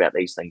back, but what about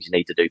these things you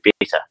need to do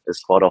better? Is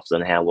quite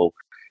often how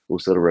we'll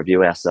sort of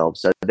review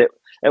ourselves. So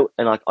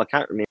I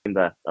can't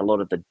remember a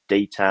lot of the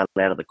detail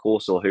out of the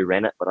course or who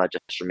ran it, but I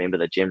just remember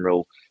the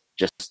general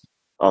gist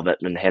of it,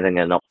 and having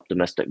an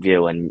optimistic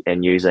view, and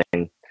using,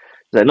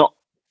 so not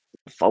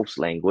false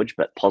language,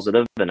 but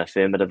positive and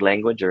affirmative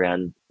language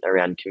around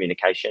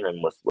communication,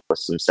 and with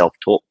some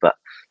self-talk. But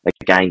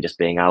again, just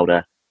being able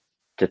to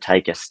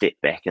take a step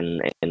back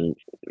and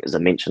as I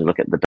mentioned, look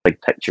at the big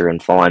picture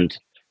and find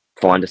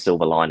a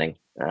silver lining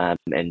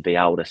and be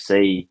able to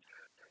see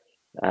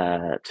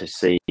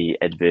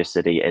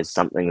adversity as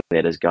something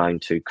that is going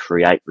to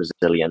create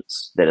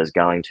resilience, that is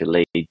going to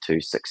lead to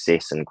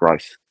success and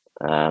growth,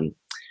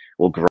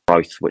 or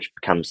growth which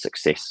becomes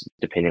success,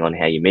 depending on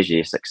how you measure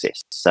your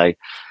success. So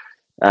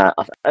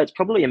it's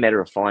probably a matter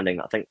of finding,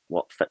 I think,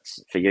 what fits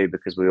for you,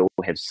 because we all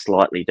have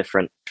slightly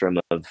different spectrum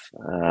of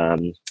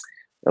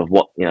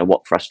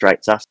what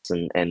frustrates us,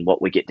 and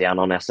what we get down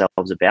on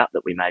ourselves about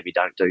that we maybe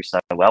don't do so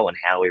well, and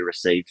how we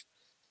receive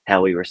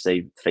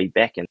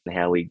feedback, and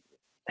how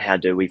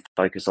do we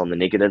focus on the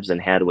negatives,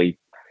 and how do we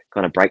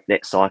kind of break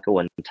that cycle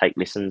and take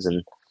lessons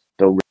and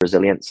build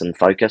resilience and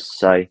focus.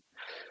 So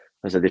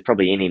there's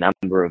probably any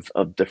number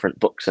of different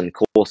books and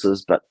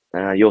courses, but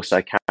you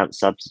also can't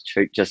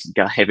substitute just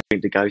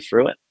having to go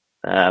through it,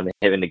 and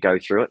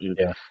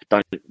Yeah.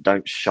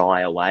 don't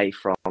shy away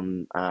from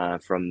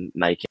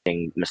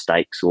making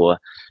mistakes, or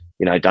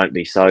don't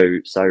be so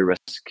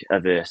risk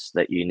averse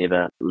that you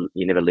never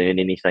learn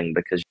anything,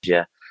 because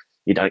you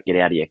don't get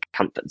out of your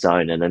comfort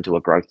zone and into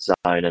a growth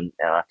zone. And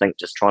I think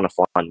just trying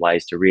to find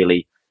ways to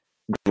really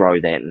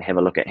grow that, and have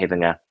a look at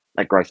having a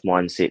growth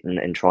mindset,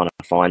 and trying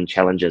to find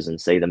challenges and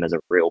see them as a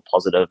real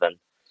positive,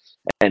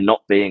 and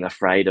not being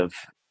afraid of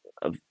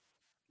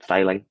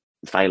failing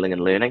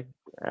and learning,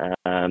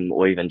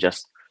 or even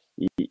just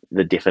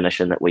the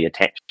definition that we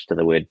attach to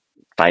the word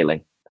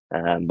failing,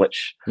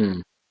 which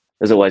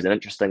is always an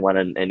interesting one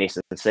in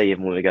S&C.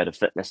 Even when we go to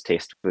fitness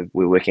test,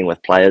 we're working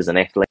with players and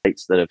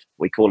athletes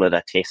we call it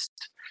a test,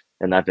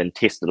 and they've been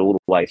tested all the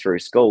way through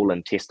school,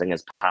 and testing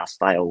is pass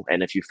fail,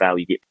 and if you fail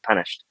you get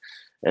punished.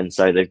 And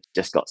so they've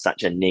just got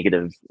such a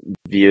negative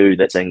view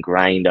that's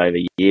ingrained over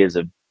years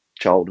of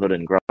childhood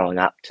and growing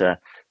up to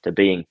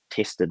being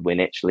tested, when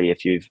actually,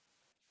 if you've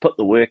put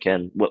the work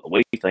in, what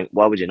we think,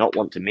 why would you not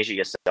want to measure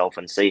yourself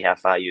and see how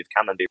far you've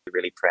come and be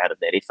really proud of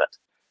that effort?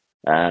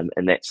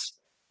 And that's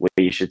where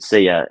you should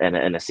see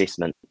an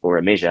assessment or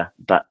a measure.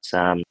 But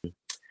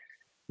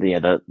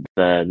the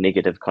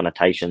negative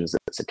connotations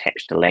that's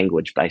attached to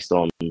language based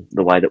on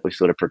the way that we've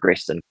sort of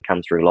progressed and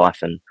come through life,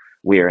 and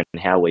where and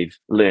how we've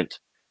learnt,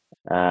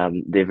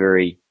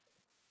 they're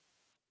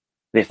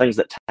things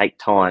that take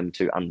time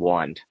to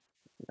unwind,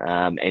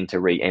 and to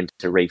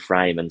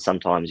reframe. And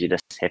sometimes you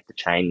just have to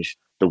change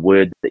the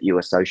word that you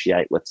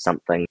associate with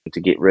something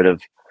to get rid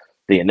of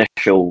the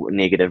initial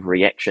negative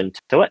reaction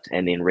to it,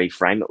 and then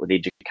reframe it with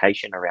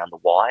education around the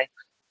why,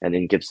 and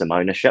then give some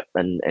ownership,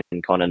 and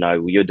kind of know,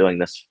 well, you're doing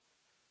this,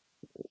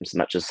 as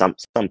much as some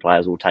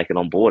players will take it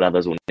on board,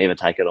 others will never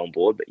take it on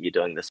board, but you're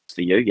doing this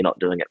for you, you're not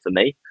doing it for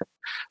me.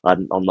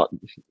 I'm not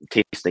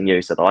testing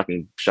you so that I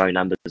can show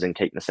numbers and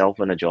keep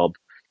myself in a job.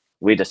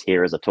 We're just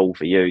here as a tool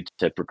for you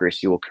to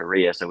progress your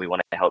career, so we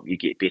want to help you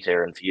get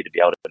better, and for you to be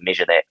able to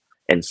measure that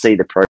and see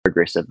the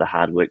progress of the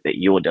hard work that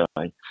you're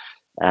doing.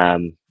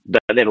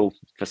 But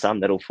for some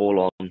that'll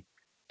fall on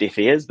deaf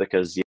ears,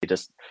 because you're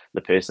just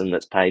the person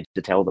that's paid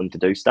to tell them to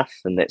do stuff,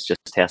 and that's just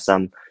how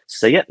some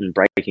see it. And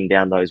breaking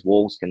down those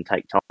walls can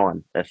take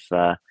time. If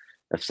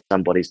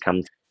somebody's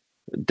come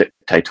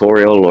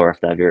dictatorial, or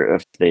if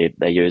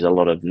they use a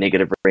lot of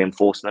negative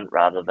reinforcement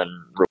rather than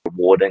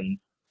rewarding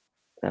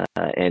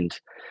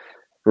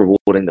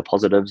the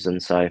positives.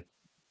 And so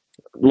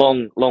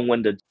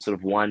long-winded sort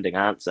of winding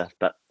answer,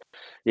 but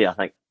yeah, I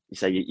think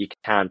you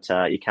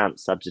can't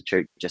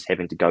substitute just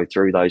having to go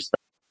through those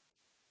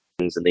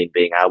things and then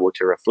being able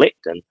to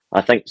reflect. And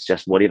I think it's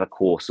just whatever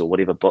course or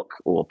whatever book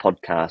or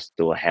podcast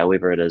or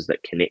however it is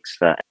that connects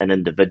for an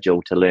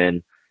individual to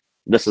learn,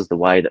 this is the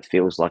way that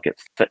feels like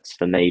it fits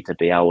for me to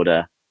be able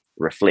to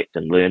reflect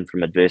and learn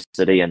from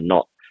adversity, and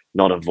not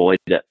avoid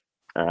it,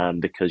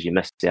 because you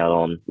miss out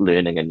on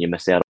learning and you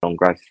miss out on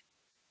growth.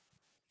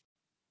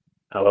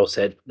 Oh, well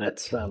said.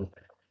 That's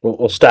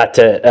we'll start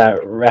to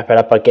wrap it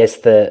up. I guess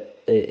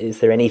is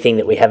there anything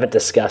that we haven't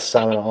discussed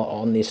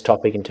on this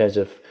topic in terms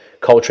of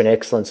culture and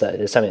excellence?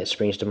 There's something that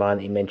springs to mind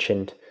that you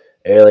mentioned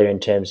earlier in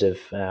terms of,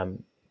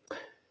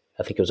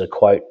 I think it was a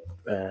quote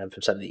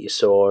from something that you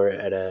saw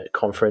at a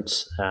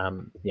conference.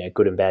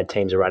 Good and bad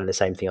teams are writing the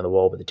same thing on the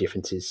wall, but the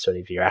difference is sort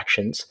of your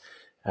actions.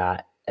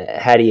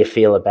 How do you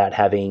feel about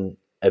having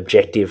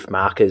objective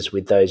markers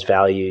with those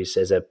values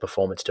as a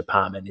performance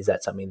department? Is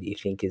that something that you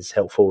think is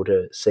helpful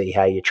to see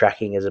how you're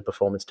tracking as a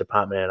performance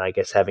department, and I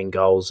guess having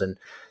goals and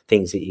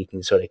things that you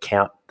can sort of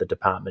count the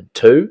department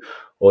to?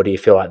 Or do you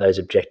feel like those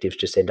objectives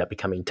just end up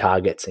becoming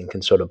targets and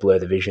can sort of blur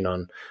the vision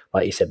on,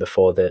 like you said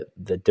before, the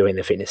doing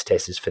the fitness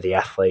test is for the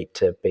athlete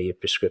to be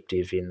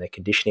prescriptive in the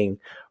conditioning,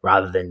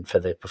 rather than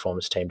for the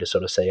performance team to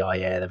sort of say, oh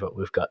yeah,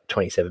 we've got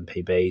 27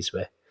 PBs,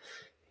 we're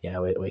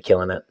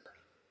killing it.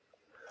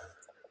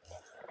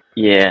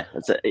 Yeah,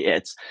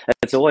 it's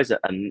always a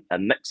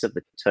mix of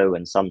the two,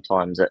 and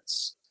sometimes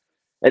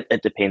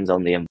it depends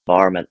on the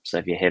environment. So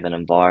if you have an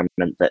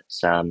environment that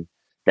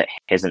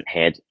hasn't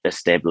had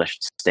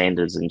established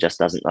standards and just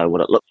doesn't know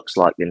what it looks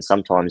like, then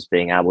sometimes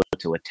being able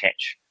to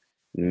attach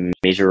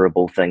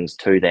measurable things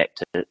to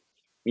that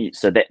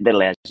so that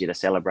allows you to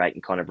celebrate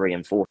and kind of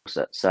reinforce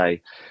it. So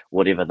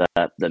whatever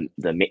the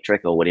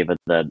metric or whatever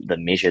the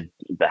measured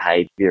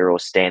behavior or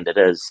standard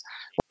is,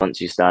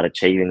 once you start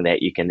achieving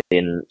that, you can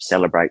then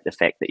celebrate the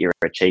fact that you're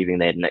achieving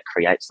that, and it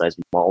creates those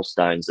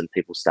milestones, and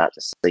people start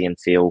to see and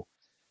feel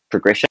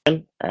progression.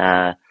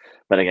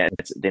 But again,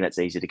 it's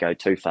easy to go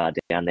too far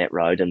down that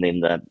road, and then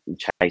the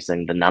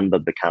chasing the number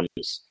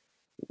becomes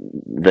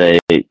the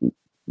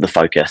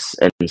focus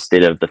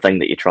instead of the thing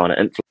that you're trying to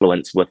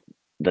influence, with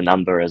the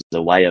number as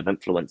a way of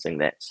influencing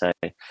that. So,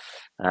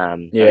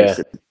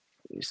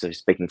 so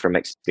speaking from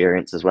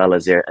experience as well,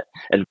 is there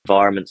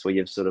environments where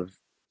you've sort of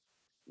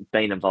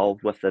been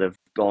involved with that have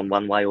gone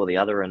one way or the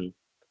other, and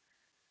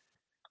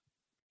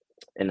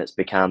it's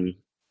become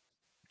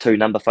too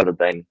number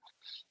focused?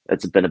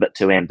 It's been a bit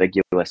too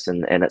ambiguous,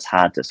 and it's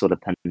hard to sort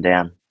of pin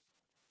down.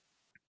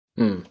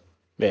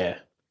 Yeah,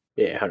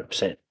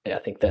 100%. Yeah, I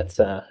think that's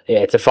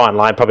it's a fine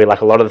line. Probably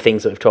like a lot of the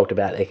things that we've talked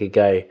about, they could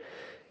go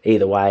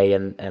either way,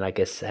 and I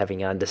guess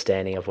having an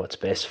understanding of what's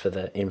best for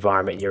the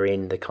environment you're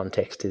in, the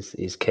context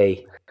is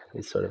key.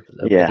 Is sort of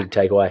a big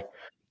takeaway.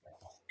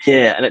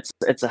 Yeah, and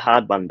it's a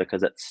hard one,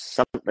 because it's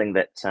something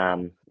that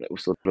we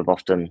sort of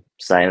often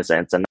say, and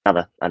it's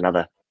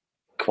another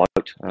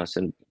quote. I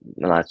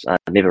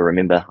never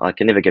remember. I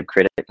can never give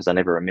credit because I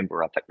never remember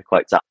where I picked the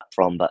quotes up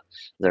from. But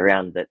it's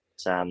around that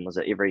was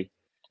it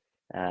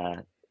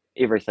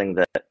everything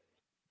that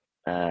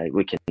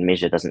we can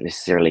measure doesn't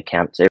necessarily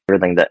count. So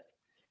everything that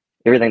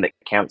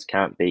counts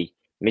can't be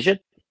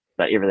measured,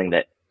 but everything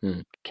that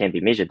can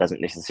be measured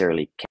doesn't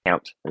necessarily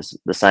count. It's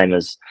the same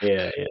as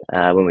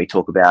when we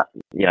talk about,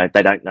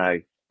 they don't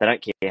care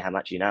how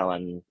much you know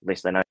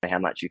unless they know how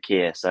much you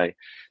care. So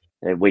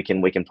we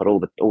can put all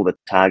the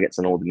targets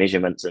and all the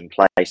measurements in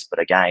place, but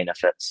again,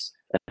 if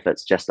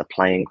it's just a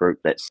playing group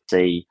that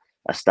see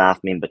a staff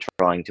member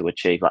trying to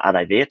achieve, like, are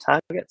they their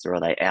targets or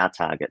are they our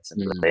targets,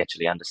 and do they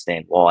actually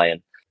understand why,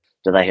 and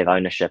do they have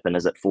ownership, and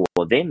is it for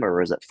them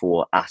or is it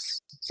for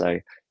us? So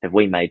have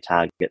we made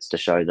targets to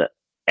show that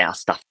our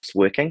stuff's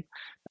working,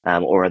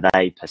 or are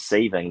they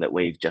perceiving that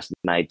we've just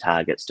made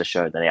targets to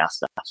show that our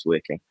stuff's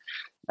working?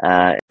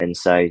 And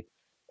some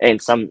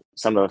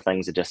of the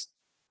things are just,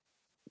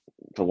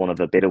 for want of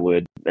a better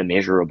word,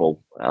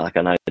 immeasurable. Like,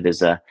 I know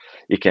there's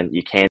you can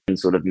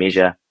sort of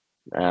measure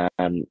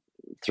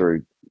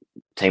through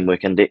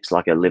teamwork index,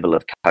 like a level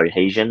of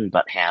cohesion,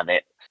 but how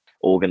that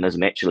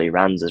organism actually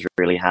runs is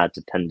really hard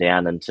to pin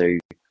down into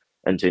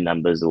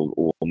numbers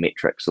or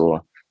metrics,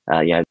 or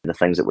the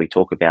things that we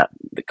talk about,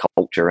 the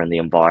culture and the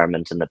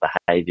environment and the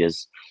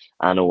behaviours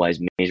aren't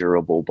always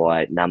measurable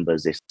by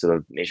numbers. They're sort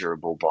of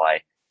measurable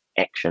by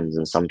actions,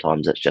 and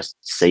sometimes it's just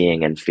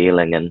seeing and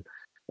feeling and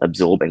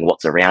absorbing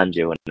what's around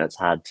you, and it's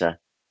hard to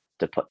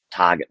put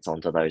targets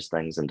onto those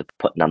things and to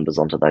put numbers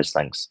onto those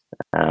things.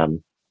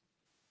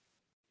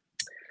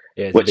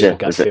 Which is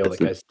gut feel that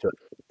goes to it.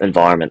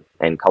 Environment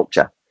and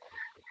culture.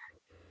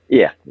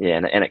 Yeah,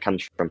 and it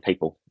comes from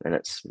people, and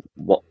it's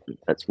what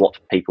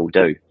people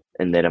do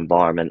in that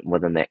environment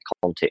within that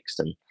context,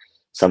 and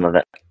some of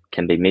it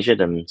can be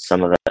measured and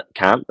some of it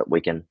can't, but we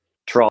can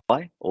try,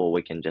 or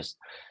we can just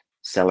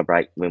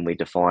celebrate when we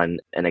define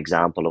an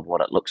example of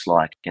what it looks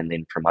like, and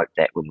then promote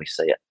that when we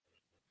see it.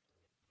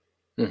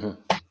 Mm-hmm.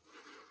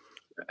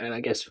 And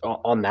I guess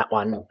on that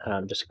one,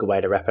 just a good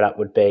way to wrap it up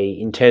would be,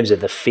 in terms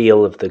of the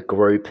feel of the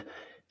group,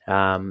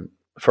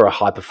 for a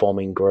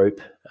high-performing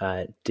group,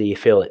 do you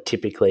feel it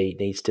typically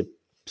needs to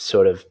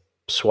sort of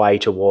sway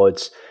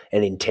towards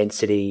an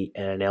intensity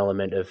and an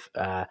element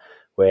of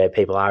where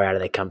people are out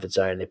of their comfort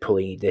zone,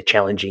 they're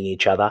challenging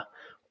each other,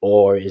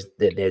 or is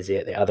there's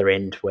the other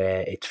end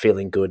where it's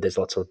feeling good, there's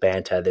lots of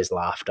banter, there's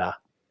laughter?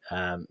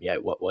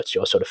 What's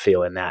your sort of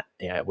feel in that,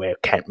 where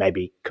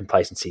maybe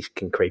complacency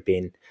can creep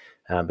in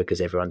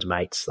because everyone's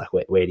mates? Like,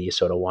 where do you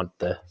sort of want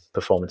the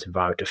performance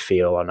environment to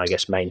feel on, I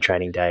guess, main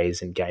training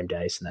days and game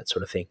days and that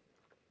sort of thing?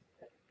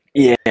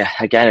 Yeah,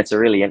 again, it's a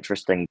really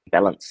interesting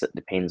balance. It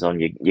depends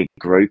on your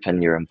group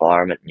and your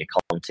environment and your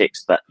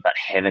context, but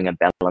having a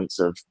balance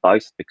of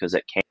both, because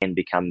it can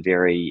become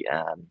very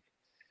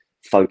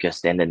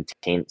focused and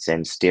intense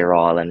and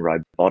sterile and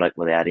robotic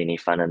without any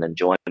fun and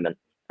enjoyment.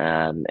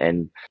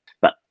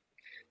 But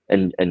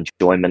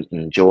enjoyment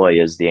and joy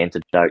is the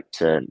antidote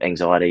to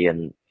anxiety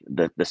and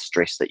the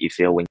stress that you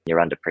feel when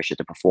you're under pressure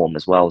to perform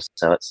as well.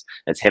 So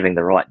it's having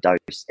the right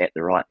dose at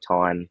the right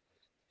time,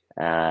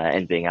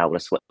 and being able to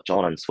switch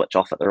on and switch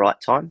off at the right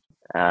time,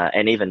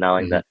 and even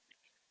knowing that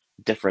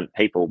different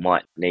people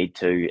might need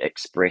to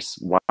express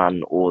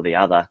one or the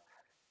other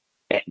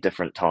at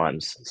different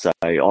times. So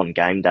on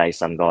game day,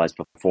 some guys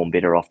perform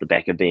better off the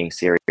back of being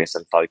serious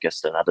and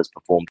focused, and others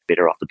perform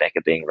better off the back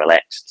of being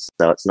relaxed.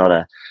 So it's not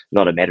a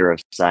matter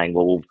of saying,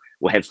 well,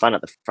 we'll have fun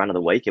at the front of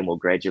the week and we'll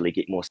gradually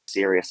get more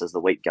serious as the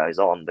week goes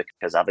on,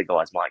 because other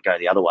guys might go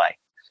the other way,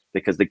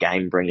 because the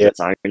game brings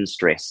its own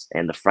stress,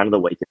 and the front of the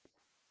week is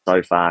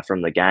so far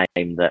from the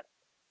game that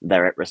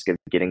they're at risk of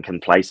getting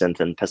complacent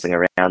and pissing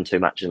around too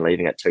much and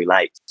leaving it too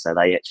late. So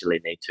they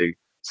actually need to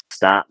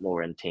start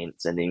more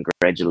intense and then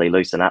gradually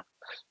loosen up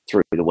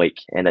through the week.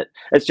 And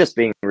it's just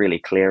being really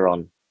clear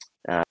on,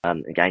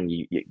 again,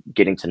 you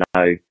getting to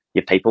know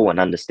your people and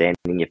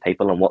understanding your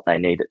people and what they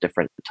need at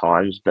different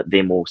times, but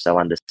them also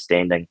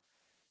understanding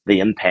the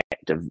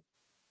impact of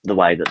the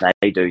way that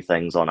they do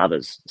things on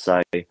others.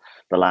 So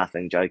the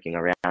laughing, joking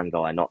around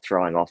guy not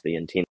throwing off the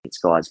intense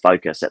guy's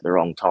focus at the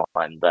wrong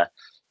time, the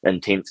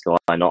intense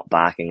guy not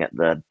barking at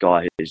the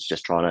guy who's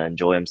just trying to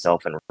enjoy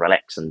himself and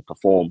relax and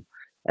perform.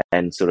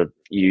 And sort of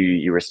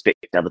you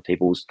respect other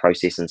people's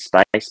process and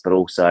space, but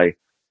also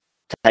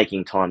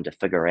taking time to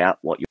figure out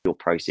what your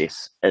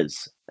process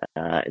is.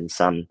 In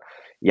some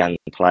young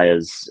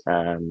players,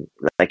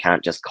 they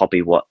can't just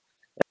copy what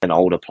an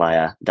older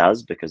player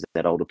does, because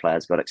that older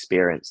player's got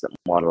experience that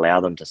might allow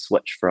them to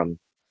switch from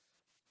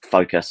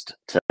focused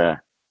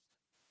to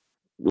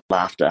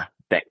laughter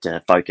back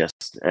to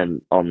focused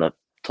and on the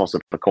toss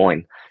of a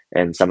coin.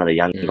 And some of the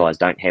young guys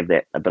don't have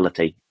that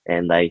ability,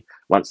 and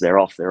once they're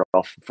off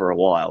for a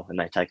while, and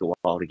they take a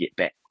while to get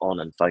back on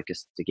and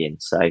focused again.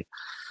 So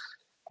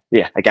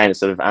yeah, again, it's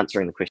sort of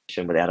answering the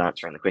question without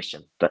answering the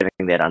question, but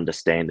having that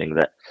understanding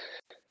that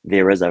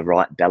there is a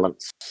right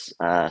balance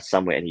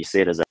somewhere. And you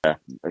see it as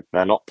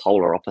they're not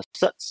polar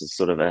opposites, it's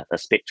sort of a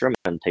spectrum,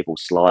 and people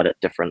slide at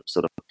different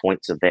sort of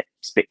points of that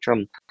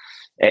spectrum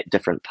at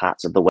different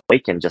parts of the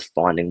week, and just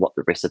finding what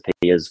the recipe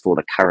is for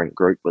the current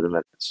group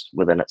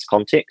within its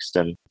context,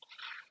 and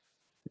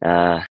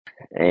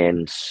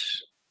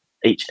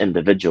each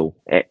individual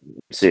at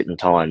certain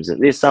times.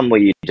 And there's some where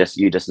you just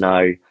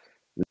know,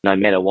 no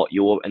matter what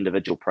your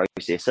individual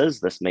process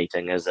is, this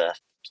meeting is a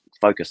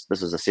focus,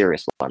 this is a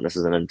serious one, this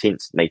is an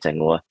intense meeting,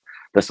 or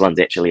this one's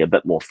actually a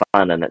bit more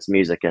fun and it's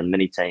music and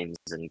mini teams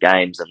and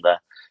games, and the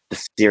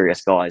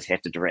serious guys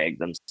have to drag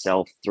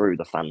themselves through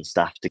the fun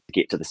stuff to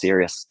get to the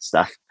serious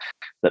stuff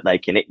that they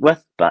connect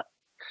with, but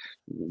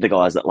the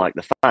guys that like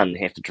the fun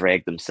have to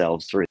drag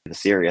themselves through the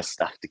serious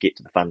stuff to get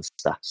to the fun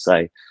stuff.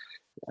 So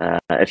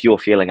if you're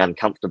feeling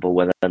uncomfortable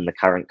within the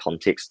current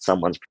context,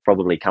 someone's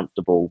probably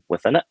comfortable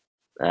within it,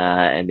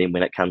 and then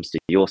when it comes to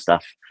your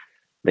stuff,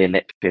 then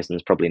that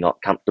person's probably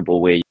not comfortable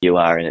where you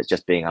are. And it's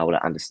just being able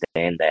to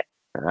understand that,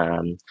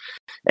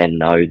 and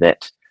know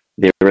that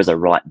there is a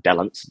right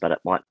balance, but it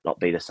might not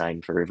be the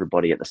same for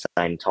everybody at the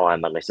same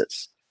time, unless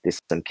there's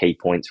some key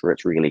points where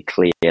it's really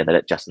clear that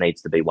it just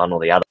needs to be one or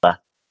the other,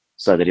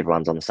 so that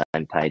everyone's on the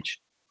same page.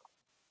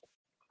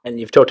 And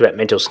you've talked about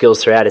mental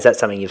skills throughout. Is that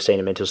something you've seen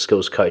a mental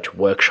skills coach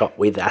workshop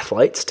with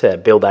athletes to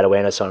build that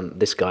awareness on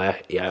this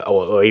guy,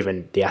 or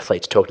even the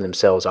athletes talking to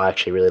themselves, I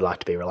actually really like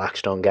to be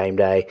relaxed on game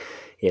day,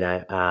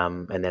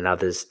 and then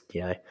others,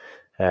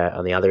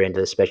 on the other end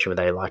of the spectrum,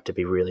 where they like to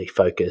be really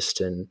focused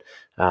and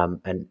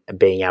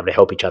being able to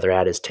help each other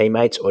out as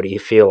teammates? Or do you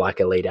feel like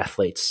elite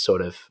athletes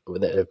sort of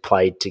that have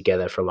played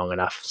together for long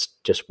enough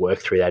just work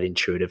through that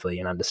intuitively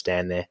and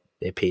understand their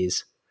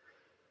peers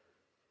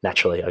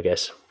naturally, I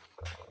guess?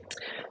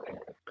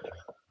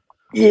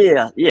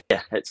 Yeah.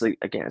 It's a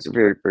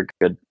very, very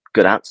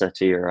good answer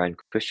to your own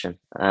question.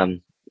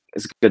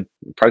 It's a good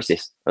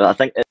process. I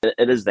think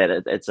it is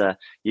that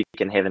you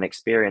can have an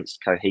experienced,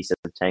 cohesive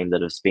team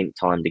that have spent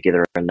time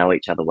together and know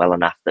each other well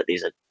enough that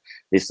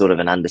there's sort of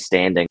an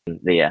understanding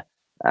there,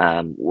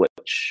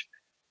 which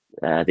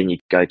then you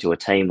go to a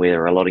team where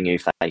there are a lot of new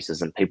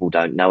faces and people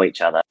don't know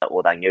each other,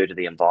 or they're new to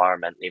the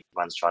environment.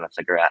 Everyone's trying to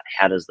figure out,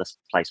 how does this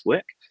place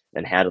work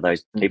and how do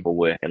those people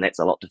work? And that's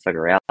a lot to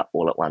figure out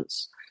all at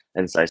once.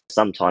 And so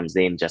sometimes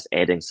then just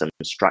adding some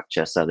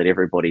structure so that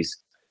everybody's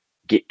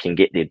can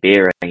get their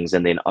bearings,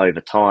 and then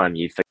over time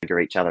you figure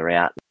each other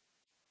out.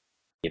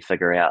 You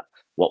figure out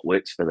what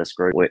works for this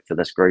group,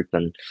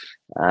 and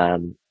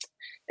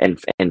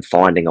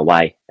finding a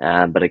way.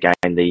 But again,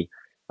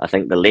 I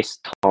think the less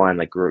time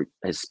a group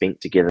has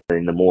spent together,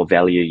 then the more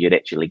value you'd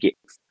actually get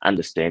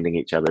understanding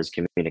each other's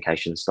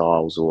communication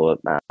styles, or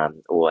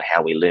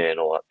how we learn,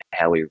 or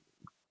how we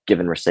give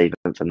and receive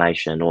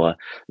information, or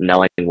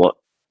knowing what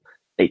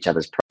each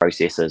other's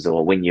processes,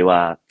 or when you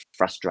are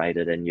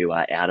frustrated and you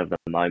are out of the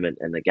moment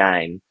in the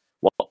game,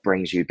 what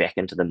brings you back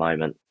into the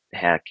moment?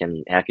 How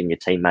can your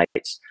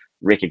teammates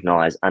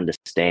recognize,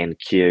 understand,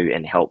 cue,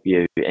 and help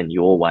you in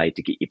your way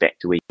to get you back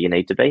to where you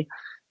need to be?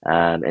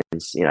 And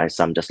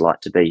some just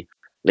like to be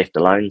left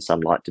alone,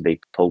 some like to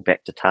be pulled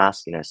back to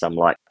task, some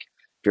like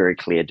very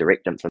clear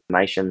direct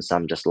information,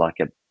 some just like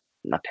a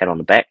pat on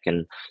the back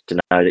and to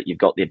know that you've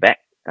got their back.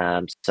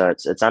 So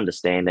it's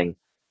understanding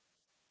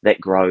that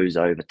grows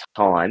over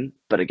time.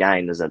 But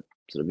again, as I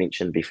sort of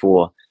mentioned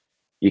before,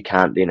 you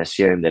can't then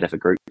assume that if a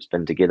group's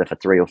been together for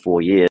 3 or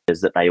 4 years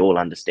that they all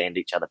understand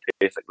each other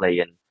perfectly,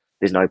 and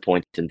there's no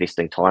point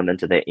investing time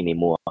into that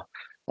anymore.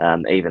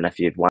 Even if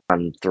you've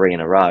won 3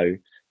 in a row,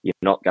 you're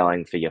not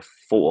going for your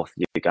 4th,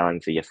 you're going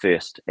for your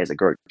 1st as a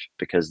group,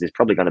 because there's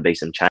probably going to be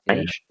some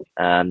change.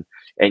 And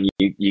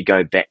you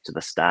go back to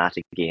the start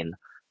again,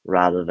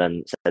 rather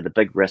than, so the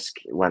big risk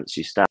once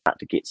you start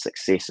to get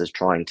success is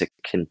trying to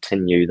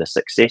continue the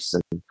success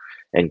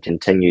and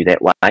continue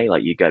that way.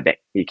 Like you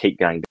keep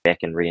going back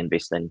and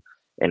reinvesting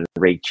and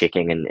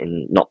rechecking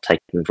and not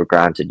taking for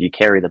granted. You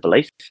carry the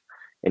belief,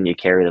 and you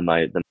carry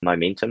the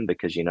momentum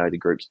because you know the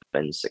group's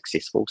been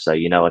successful. So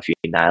you know if you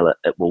nail it,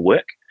 it will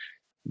work.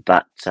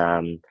 But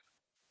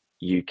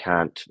you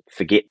can't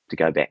forget to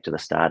go back to the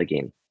start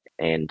again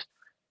and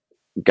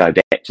go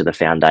back to the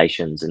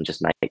foundations and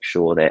just make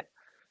sure that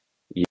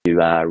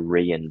you are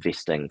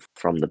reinvesting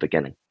from the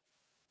beginning.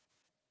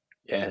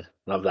 Yeah,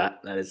 love that.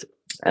 That's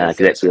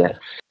that's where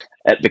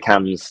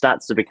it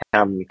starts to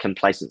become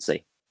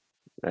complacency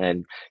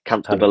and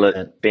comfortable.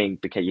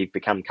 You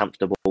become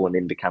comfortable and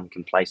then become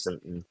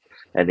complacent, and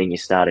then you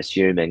start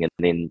assuming, and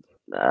then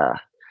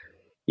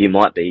you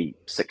might be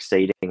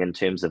succeeding in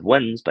terms of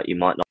wins, but you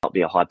might not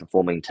be a high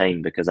performing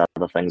team because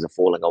other things are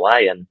falling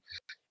away,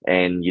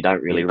 and you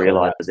don't really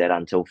realise that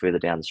until further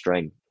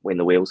downstream when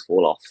the wheels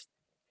fall off.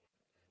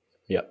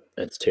 Yep,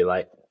 it's too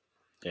late.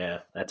 Yeah,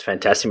 that's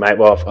fantastic, mate.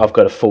 Well, I've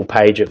got a full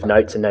page of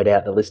notes, and no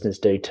doubt the listeners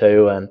do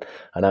too. And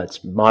I know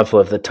it's mindful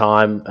of the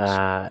time.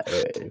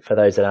 For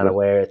those that aren't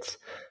aware, it's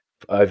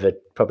over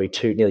probably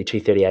nearly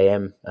 2:30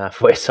 a.m.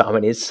 For where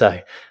Simon is. So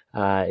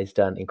he's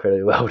done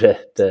incredibly well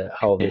to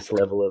hold this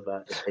level of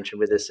attention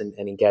with us and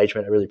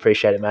engagement. I really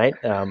appreciate it, mate.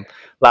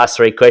 Last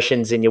three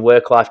questions. In your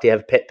work life, do you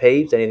have pet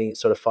peeves? Anything that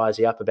sort of fires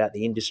you up about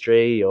the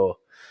industry or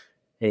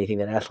anything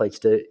that athletes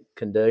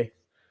can do?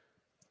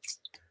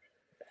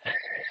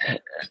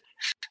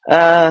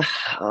 I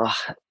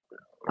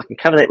can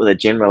cover that with a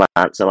general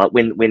answer. Like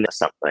when there's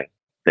something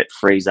that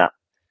frees up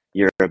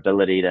your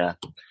ability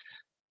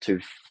to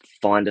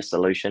find a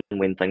solution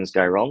when things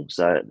go wrong.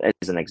 So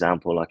as an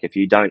example, like if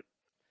you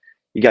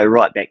go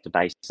right back to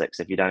basics.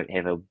 If you don't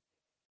have a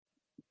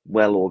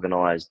well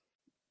organized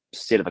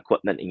set of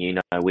equipment and you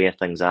know where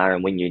things are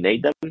and when you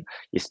need them,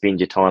 you spend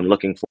your time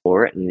looking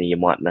for it, and then you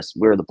might miss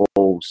where are the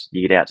balls.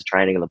 You get out to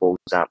training and the balls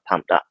aren't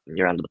pumped up and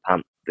you're under the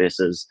pump,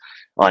 versus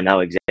I know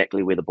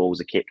exactly where the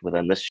balls are kept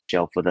within this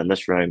shelf within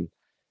this room,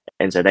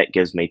 and so that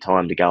gives me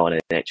time to go in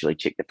and actually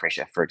check the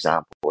pressure, for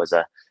example, is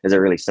a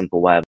really simple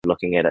way of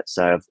looking at it.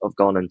 So I've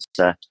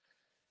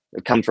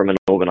come from an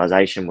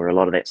organisation where a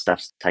lot of that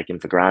stuff's taken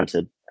for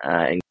granted,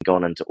 and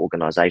gone into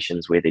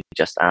organisations where there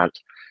just aren't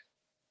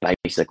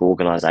basic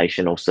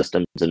organisational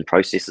systems and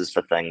processes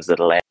for things that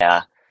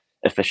allow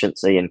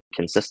efficiency and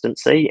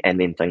consistency, and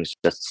then things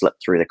just slip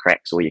through the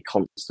cracks, or you're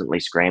constantly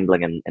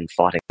scrambling and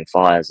fighting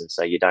fires, and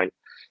so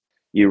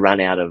you run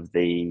out of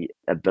the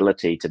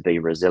ability to be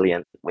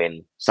resilient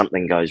when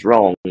something goes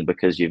wrong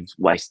because you've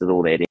wasted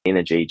all that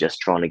energy just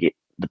trying to get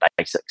the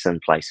basics in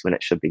place when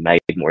it should be made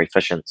more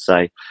efficient.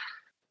 So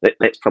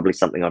that's probably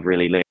something I've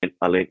really learned.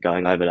 I learned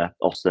going over to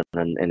Austin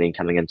and then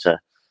coming into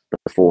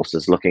the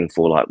forces, looking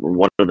for like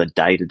what are the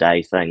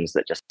day-to-day things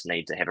that just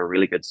need to have a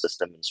really good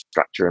system and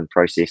structure and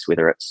process,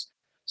 whether it's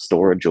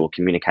storage or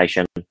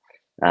communication,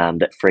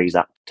 that frees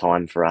up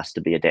time for us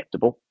to be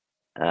adaptable.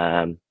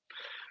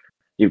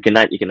 You can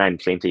name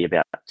plenty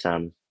about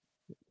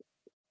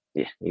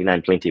you can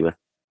name plenty with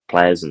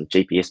players and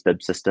GPS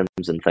bib systems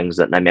and things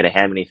that no matter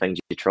how many things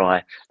you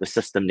try, the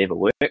system never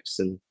works,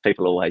 and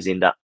people always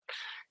end up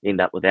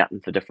without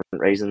them for different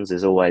reasons.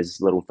 There's always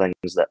little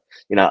things that,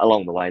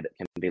 along the way that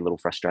can be little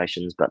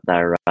frustrations, but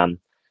they're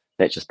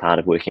that's just part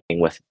of working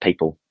with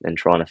people and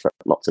trying to fit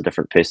lots of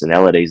different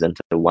personalities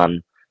into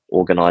one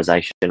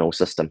organisational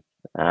system.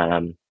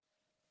 I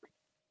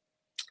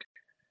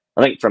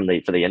think for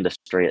the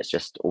industry, it's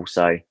just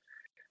also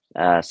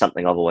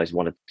something I've always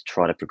wanted to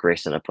try to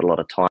progress, and I put a lot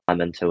of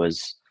time into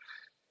is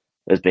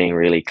being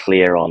really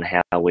clear on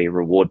how we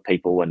reward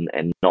people and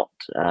not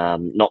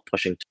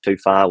pushing too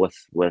far with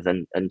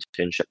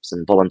internships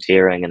and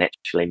volunteering, and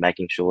actually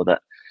making sure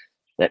that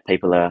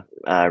people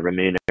are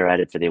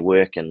remunerated for their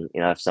work. And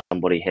if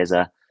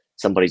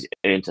somebody's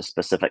earned a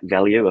specific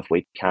value, if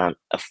we can't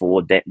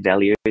afford that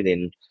value,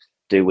 then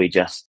do we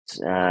just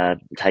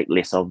take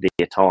less of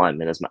their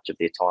time and as much of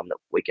their time that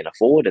we can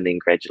afford, and then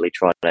gradually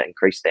try to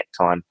increase that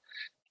time?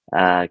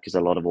 Because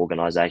a lot of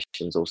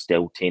organisations will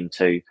still tend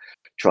to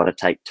try to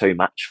take too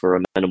much for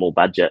a minimal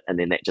budget, and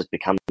then that just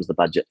becomes the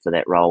budget for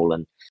that role.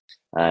 And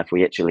if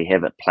we actually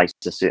have it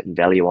placed a certain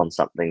value on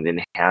something,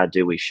 then how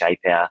do we shape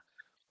our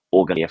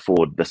organization to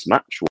afford this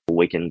much? Well,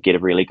 we can get a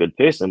really good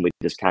person, we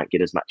just can't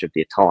get as much of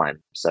their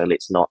time. So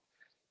let's not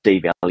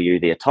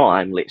devalue their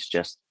time, let's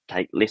just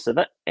take less of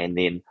it and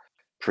then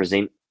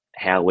present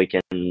how we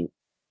can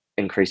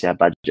increase our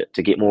budget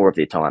to get more of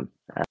their time,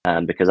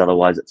 because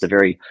otherwise it's a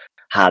very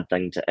hard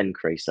thing to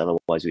increase.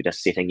 Otherwise we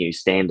just set a new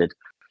standard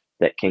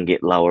that can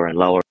get lower and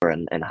lower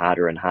and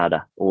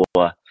harder, or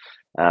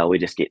we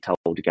just get told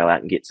to go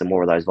out and get some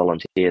more of those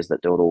volunteers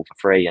that do it all for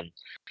free, and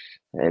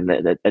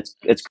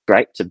it's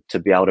great to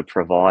be able to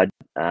provide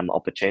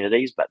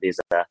opportunities, but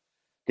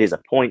there's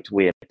a point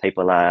where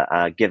people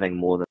are giving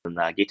more than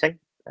they're getting,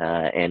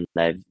 and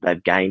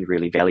they've gained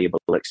really valuable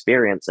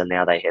experience, and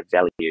now they have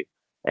value,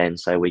 and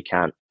so we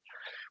can't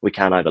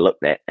overlook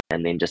that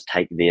and then just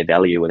take their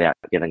value without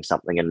giving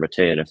something in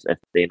return if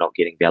they're not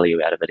getting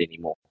value out of it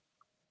anymore.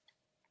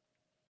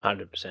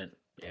 100%.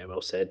 Yeah,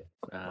 well said.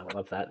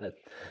 Love that. That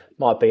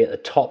might be at the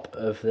top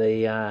of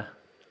the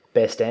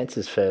best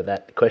answers for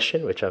that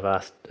question, which I've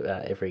asked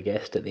every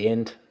guest at the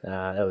end.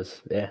 That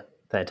was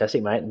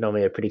Fantastic, mate.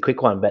 Normally a pretty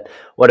quick one, but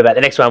what about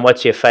the next one?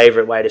 What's your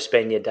favourite way to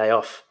spend your day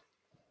off?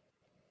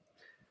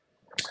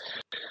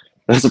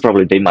 This will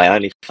probably be my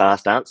only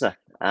fast answer.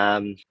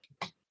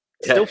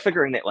 Still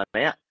figuring that one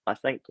out. I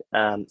think,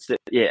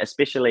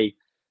 especially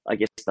I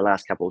guess the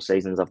last couple of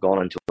seasons I've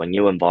gone into a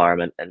new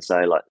environment, and so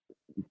like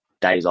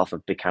days off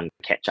have become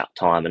catch up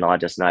time, and I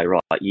just know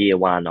right, year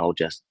one I'll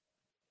just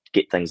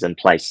get things in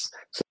place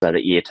so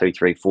that year 2,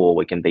 3, 4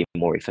 we can be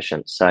more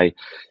efficient. So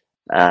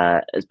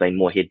it's been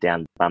more head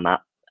down, bum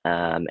up,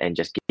 and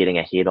just getting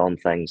ahead on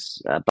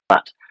things.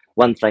 But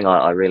one thing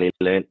I really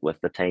learnt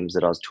with the teams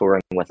that I was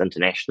touring with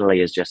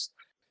internationally is just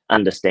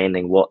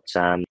understanding what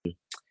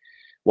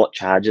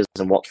charges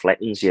and what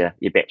flattens your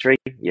battery,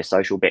 your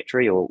social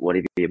battery, or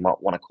whatever you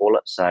might want to call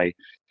it. So,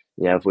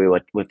 if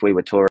we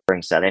were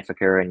touring South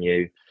Africa and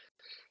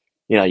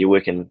you're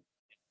working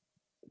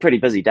pretty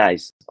busy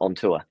days on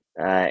tour,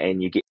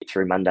 and you get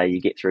through Monday,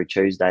 you get through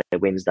Tuesday,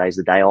 Wednesday's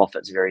the day off.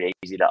 It's very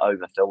easy to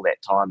overfill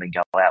that time and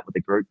go out with a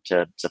group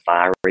to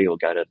safari or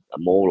go to a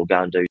mall or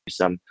go and do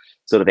some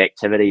sort of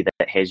activity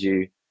that has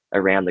you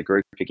around the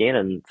group again.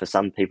 And for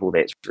some people,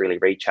 that's really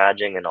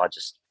recharging. And I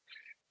just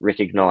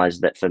recognise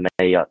that for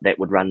me, that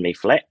would run me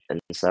flat. And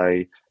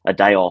so a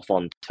day off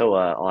on tour,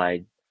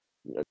 I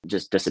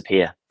just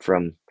disappear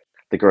from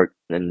the group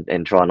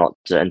and try not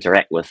to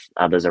interact with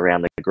others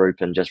around the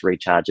group and just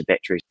recharge a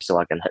battery so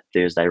I can hit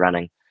Thursday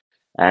running.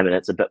 And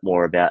it's a bit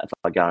more about if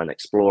I go and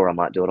explore, I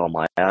might do it on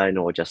my own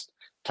or just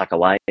tuck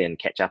away and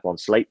catch up on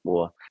sleep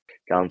or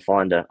go and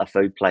find a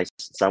food place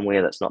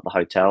somewhere that's not the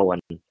hotel.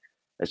 And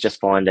it's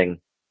just finding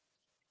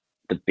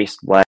the best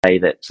way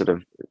that sort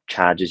of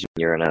charges you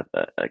when you're in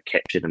a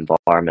captured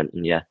environment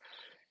and you're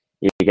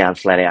going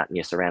flat out and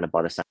you're surrounded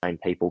by the same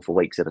people for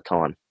weeks at a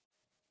time.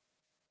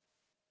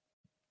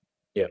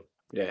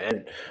 Yeah,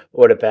 and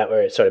what about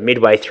we're sort of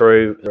midway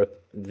through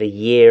the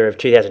year of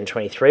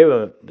 2023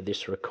 with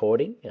this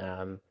recording?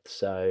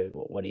 So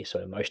what are you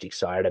sort of most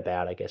excited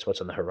about? I guess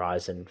what's on the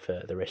horizon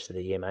for the rest of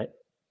the year, mate?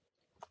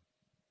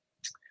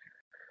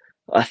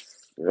 I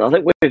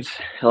think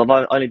I've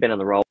only been in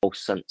the role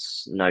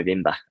since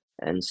November,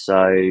 and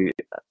so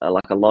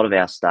like a lot of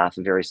our staff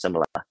are very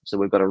similar. So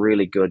we've got a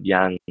really good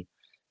young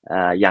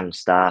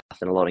staff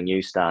and a lot of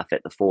new staff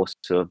at the force.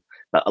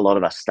 But a lot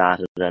of us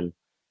started in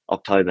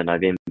October,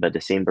 November,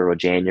 December or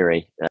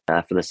January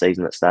for the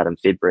season that started in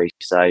February.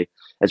 So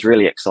it's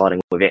really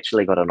exciting. We've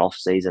actually got an off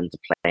season to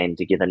plan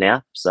together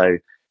now. So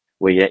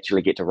we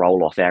actually get to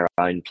roll off our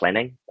own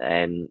planning.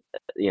 And,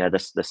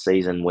 this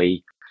season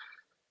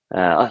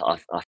I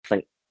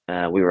think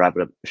we were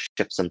able to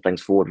shift some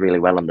things forward really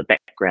well in the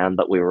background,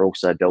 but we were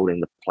also building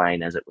the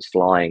plane as it was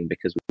flying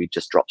because we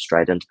just dropped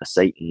straight into the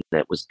seat and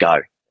it was go.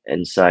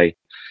 And so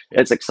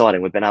it's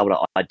exciting. We've been able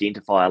to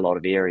identify a lot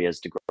of areas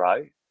to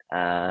grow.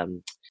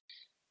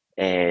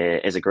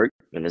 As a group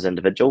and as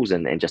individuals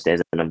and just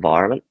as an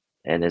environment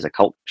and as a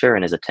culture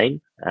and as a team.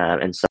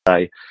 And so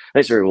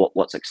that's really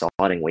what's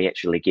exciting. We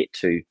actually get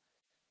to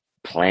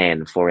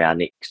plan for our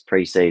next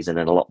pre-season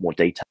in a lot more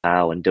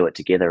detail and do it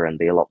together and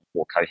be a lot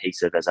more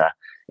cohesive as a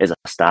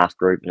staff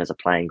group and as a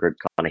playing group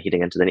kind of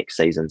heading into the next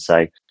season. So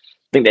I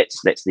think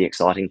that's the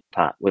exciting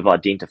part. We've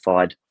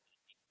identified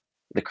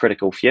the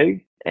critical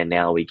few and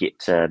now we get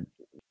to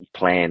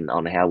plan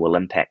on how we'll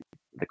impact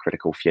the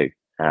critical few.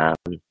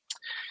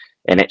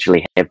 And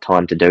actually have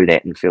time to do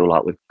that and feel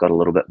like we've got a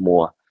little bit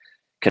more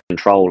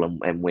control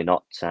and we're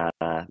not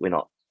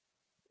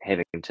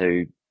having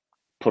to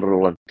put it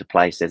all into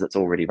place as it's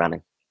already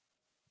running.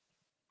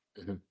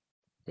 Mm-hmm.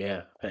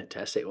 Yeah,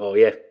 fantastic. Well,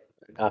 yeah,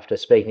 after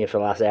speaking here for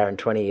the last hour and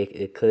 20,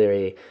 you're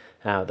clearly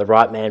the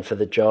right man for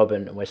the job,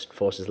 and Western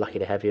Force is lucky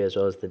to have you as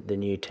well as the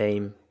new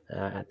team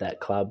at that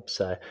club.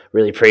 So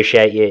really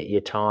appreciate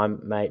your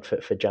time, mate,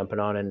 for jumping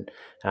on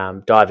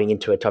and diving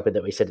into a topic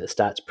that we said at the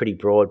start. It's pretty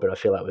broad, but I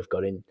feel like we've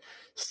got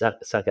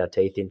stuck our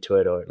teeth into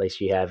it, or at least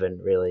you have,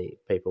 and really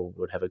people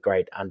would have a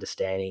great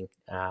understanding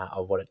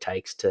of what it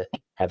takes to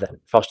have that,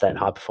 foster that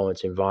high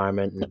performance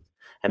environment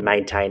and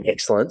maintain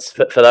excellence.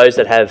 For those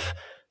that have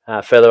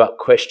further up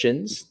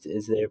questions,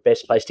 is there a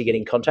best place to get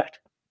in contact?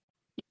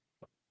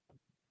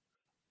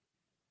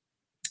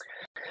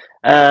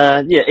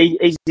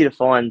 Easy to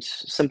find,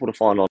 simple to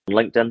find on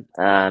LinkedIn,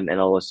 and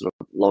I'll sort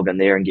of log in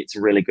there and get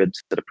some really good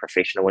sort of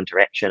professional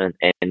interaction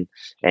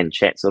and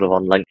chat sort of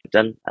on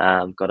LinkedIn.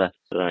 I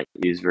don't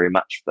use very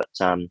much, but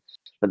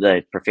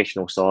the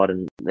professional side,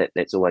 and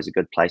that's always a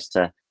good place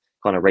to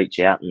kind of reach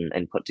out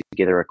and put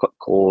together a quick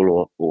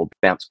call or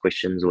bounce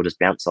questions or just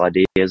bounce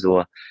ideas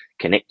or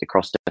connect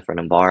across different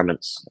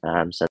environments.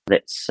 So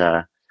that's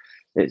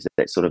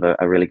sort of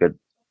a really good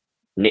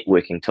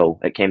networking tool.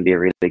 It can be a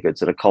really good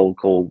sort of cold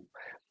call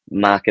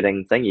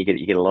marketing thing. You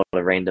get a lot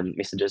of random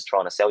messages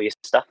trying to sell you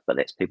stuff, but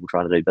that's people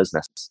trying to do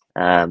business.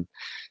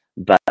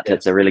 But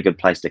it's a really good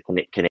place to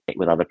connect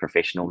with other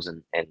professionals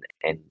and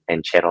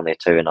chat on there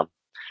too. And I'm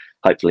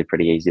hopefully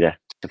pretty easy to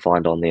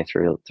find on there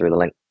through the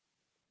link.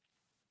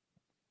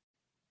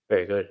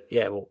 Very good.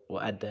 Yeah,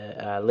 we'll add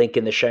the link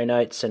in the show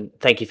notes. And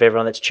thank you for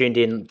everyone that's tuned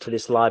in to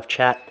this live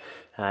chat.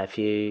 If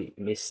you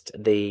missed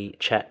the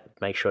chat,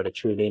 make sure to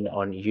tune in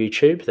on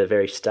YouTube at the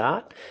very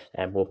start,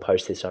 and we'll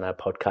post this on our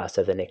podcast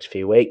over the next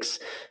few weeks.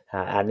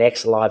 Our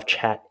next live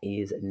chat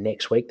is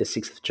next week, the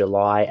 6th of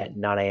July at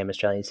 9 a.m.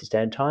 Australian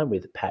Standard Time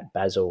with Pat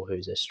Basil,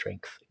 who's a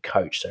strength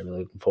coach. So really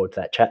looking forward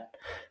to that chat.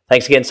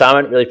 Thanks again,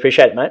 Simon. Really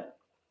appreciate it, mate.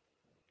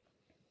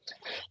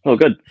 Well,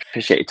 good.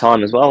 Appreciate your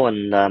time as well,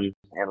 and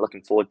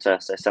looking forward to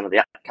some of the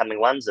upcoming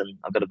ones. And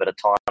I've got a bit of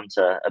time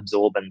to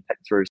absorb and pick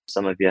through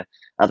some of your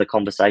other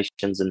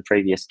conversations and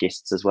previous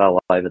guests as well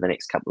over the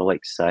next couple of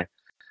weeks. So,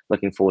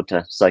 looking forward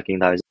to soaking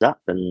those up,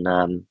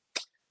 and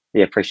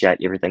appreciate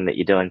everything that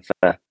you're doing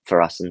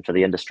for us and for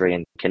the industry,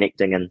 and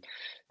connecting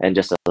and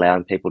just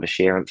allowing people to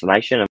share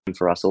information and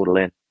for us all to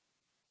learn.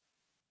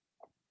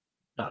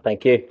 Oh,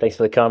 thank you. Thanks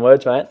for the kind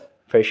words, mate.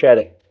 Appreciate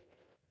it.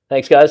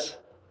 Thanks, guys.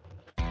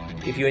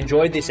 If you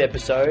enjoyed this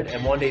episode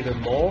and want even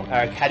more,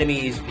 our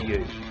Academy is for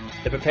you.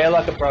 The Prepare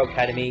Like a Pro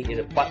Academy is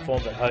a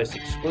platform that hosts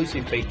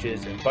exclusive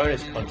features and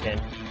bonus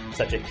content,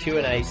 such as a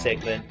Q&A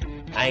segment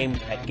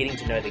aimed at getting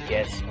to know the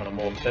guests on a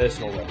more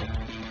personal level.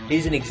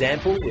 Here's an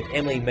example with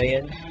Emily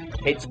Meehan,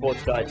 head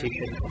sports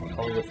dietitian at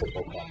Collingwood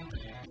Football Club.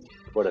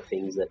 What are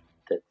things that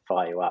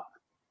fire you up?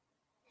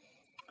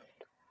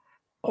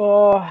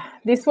 Oh,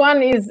 this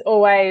one is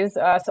always,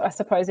 I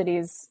suppose it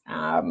is,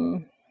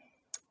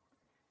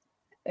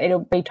 it'll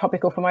be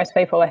topical for most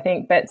people, I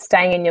think, but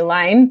staying in your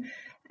lane.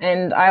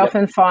 And I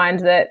often find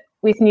that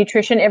with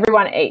nutrition,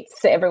 everyone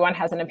eats, so everyone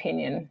has an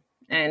opinion.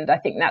 And I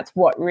think that's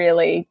what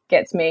really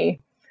gets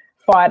me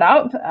fired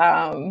up,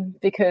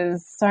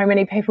 because so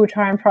many people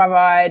try and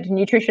provide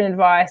nutrition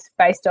advice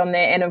based on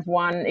their N of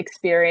 1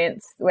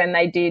 experience when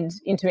they did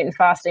intermittent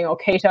fasting or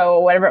keto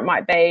or whatever it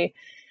might be.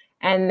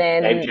 And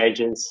then game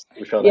changers,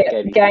 I'm sure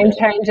game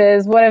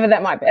changers, whatever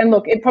that might be. And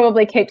look, it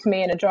probably keeps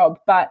me in a job,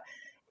 but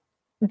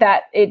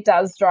that it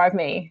does drive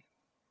me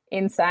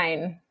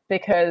insane,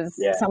 because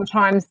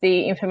sometimes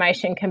the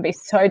information can be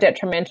so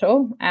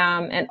detrimental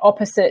and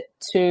opposite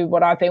to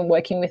what I've been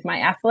working with my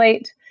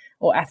athlete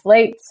or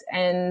athletes,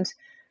 and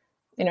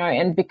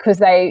and because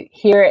they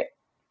hear it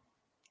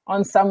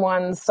on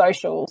someone's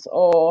socials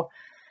or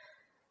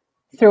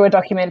through a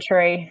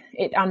documentary,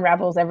 it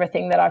unravels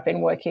everything that I've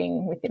been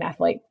working with an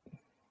athlete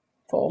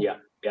for. Yeah.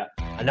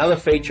 Another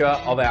feature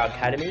of our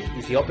Academy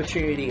is the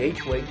opportunity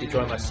each week to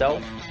join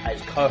myself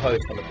as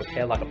co-host on the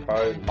Prepare Like a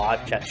Pro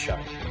live chat show.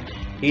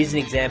 Here's an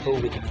example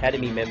with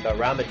Academy member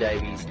Rama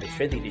Davies, a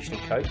strength and conditioning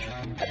coach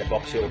at the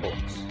Box Hill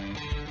Hawks.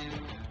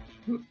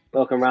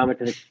 Welcome, Rama,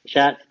 to the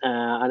chat.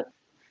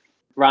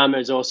 Rama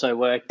has also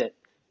worked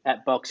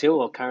at Box Hill,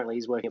 or currently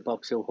he's working at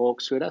Box Hill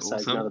Hawks with us, awesome.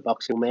 So he's another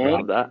Box Hill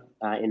man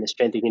in the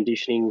strength and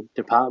conditioning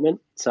department.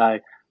 So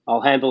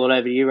I'll handle it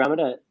over to you,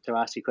 Rama, to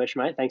ask your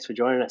question, mate. Thanks for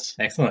joining us.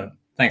 Excellent.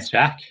 Thanks,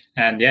 Jack.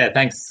 And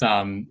thanks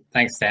Sam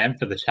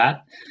for the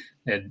chat.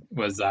 It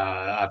was,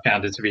 I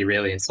found it to be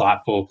really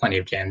insightful, plenty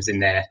of gems in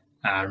there,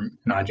 and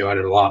I enjoyed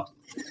it a lot.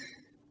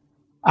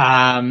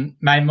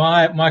 Mate,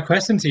 my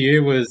question to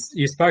you was,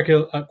 you spoke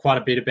quite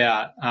a bit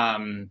about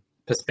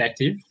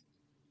perspective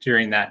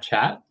during that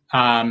chat.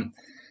 And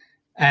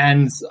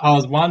I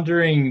was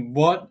wondering,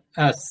 what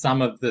are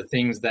some of the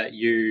things that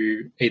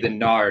you either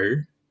know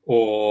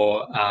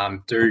or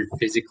do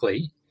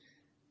physically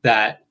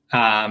that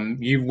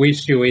you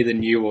wish you either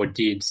knew or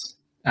did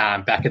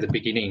back at the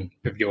beginning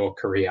of your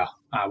career?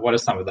 What are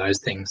some of those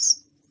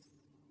things?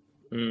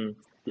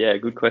 Yeah,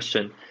 good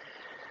question.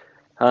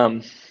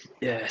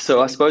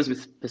 So I suppose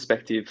with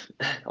perspective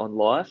on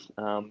life,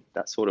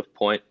 that sort of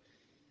point,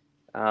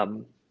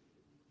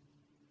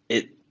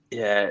 it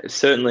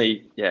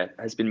certainly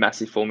has been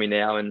massive for me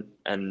now,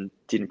 and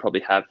didn't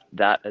probably have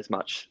that as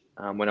much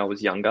when I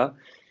was younger.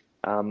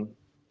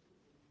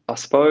 I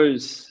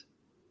suppose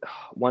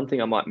one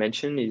thing I might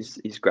mention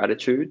is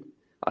gratitude.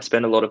 I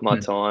spend a lot of my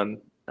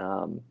time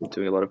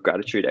doing a lot of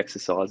gratitude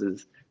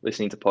exercises,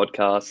 listening to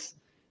podcasts,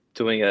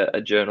 doing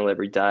a journal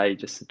every day,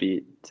 just a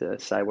bit to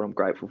say what I'm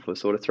grateful for,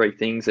 sort of 3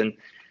 things. And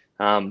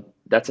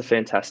that's a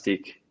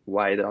fantastic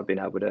way that I've been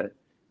able to,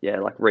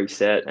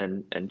 reset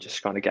and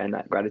just kind of gain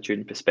that gratitude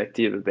and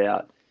perspective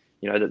about,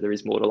 that there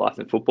is more to life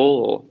than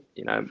football, or,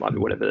 it might be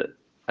whatever,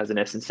 as an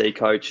S&C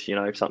coach,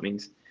 if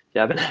something's,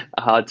 you're having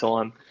a hard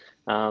time,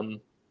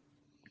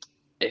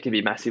 it can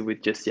be massive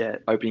with just,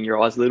 opening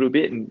your eyes a little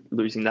bit and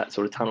losing that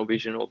sort of tunnel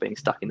vision, or being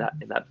stuck in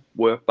that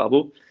work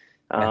bubble.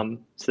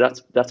 So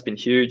that's been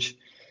huge.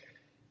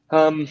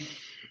 I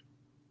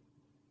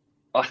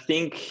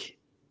think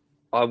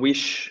I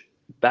wish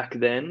back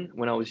then,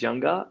 when I was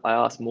younger, I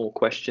asked more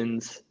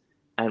questions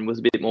and was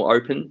a bit more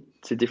open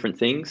to different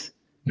things.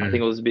 I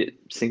think I was a bit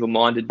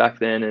single-minded back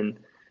then, and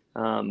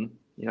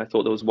I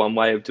thought there was one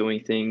way of doing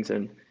things,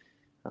 and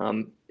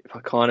if I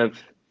kind of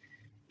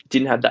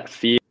didn't have that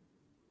fear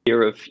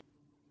of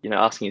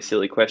asking a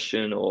silly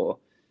question or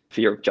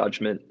fear of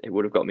judgment, it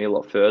would have got me a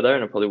lot further,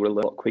 and I probably would have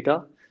learned a lot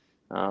quicker.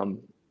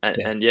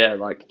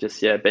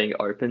 Being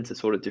open to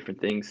sort of different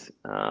things,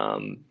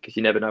 because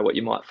you never know what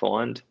you might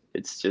find.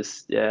 It's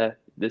just,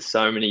 there's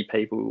so many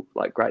people,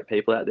 like great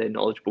people out there,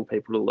 knowledgeable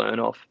people to learn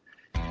off.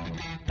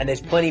 And there's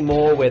plenty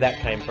more where that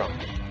came from.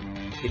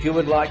 If you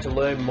would like to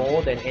learn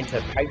more, then enter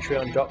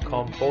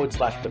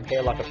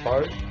patreon.com/Prepare Like a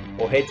Pro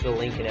or head to the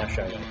link in our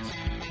show notes.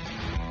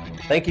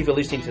 Thank you for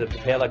listening to the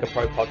Prepare Like a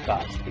Pro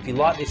podcast. If you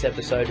like this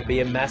episode, it'd be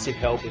a massive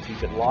help if you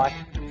could like,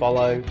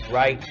 follow,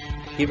 rate,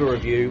 give a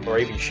review, or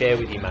even share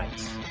with your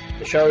mates.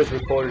 The show is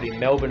recorded in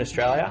Melbourne,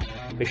 Australia.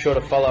 Be sure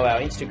to follow our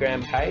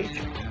Instagram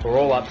page for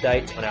all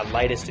updates on our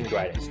latest and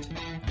greatest.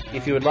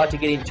 If you would like to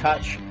get in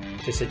touch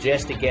to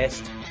suggest a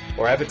guest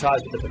or advertise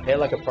with the Prepare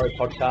Like a Pro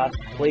podcast,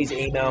 please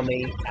email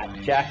me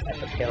at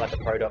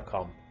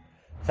jack@preparelikeapro.com.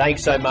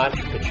 Thanks so much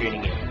for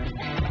tuning in.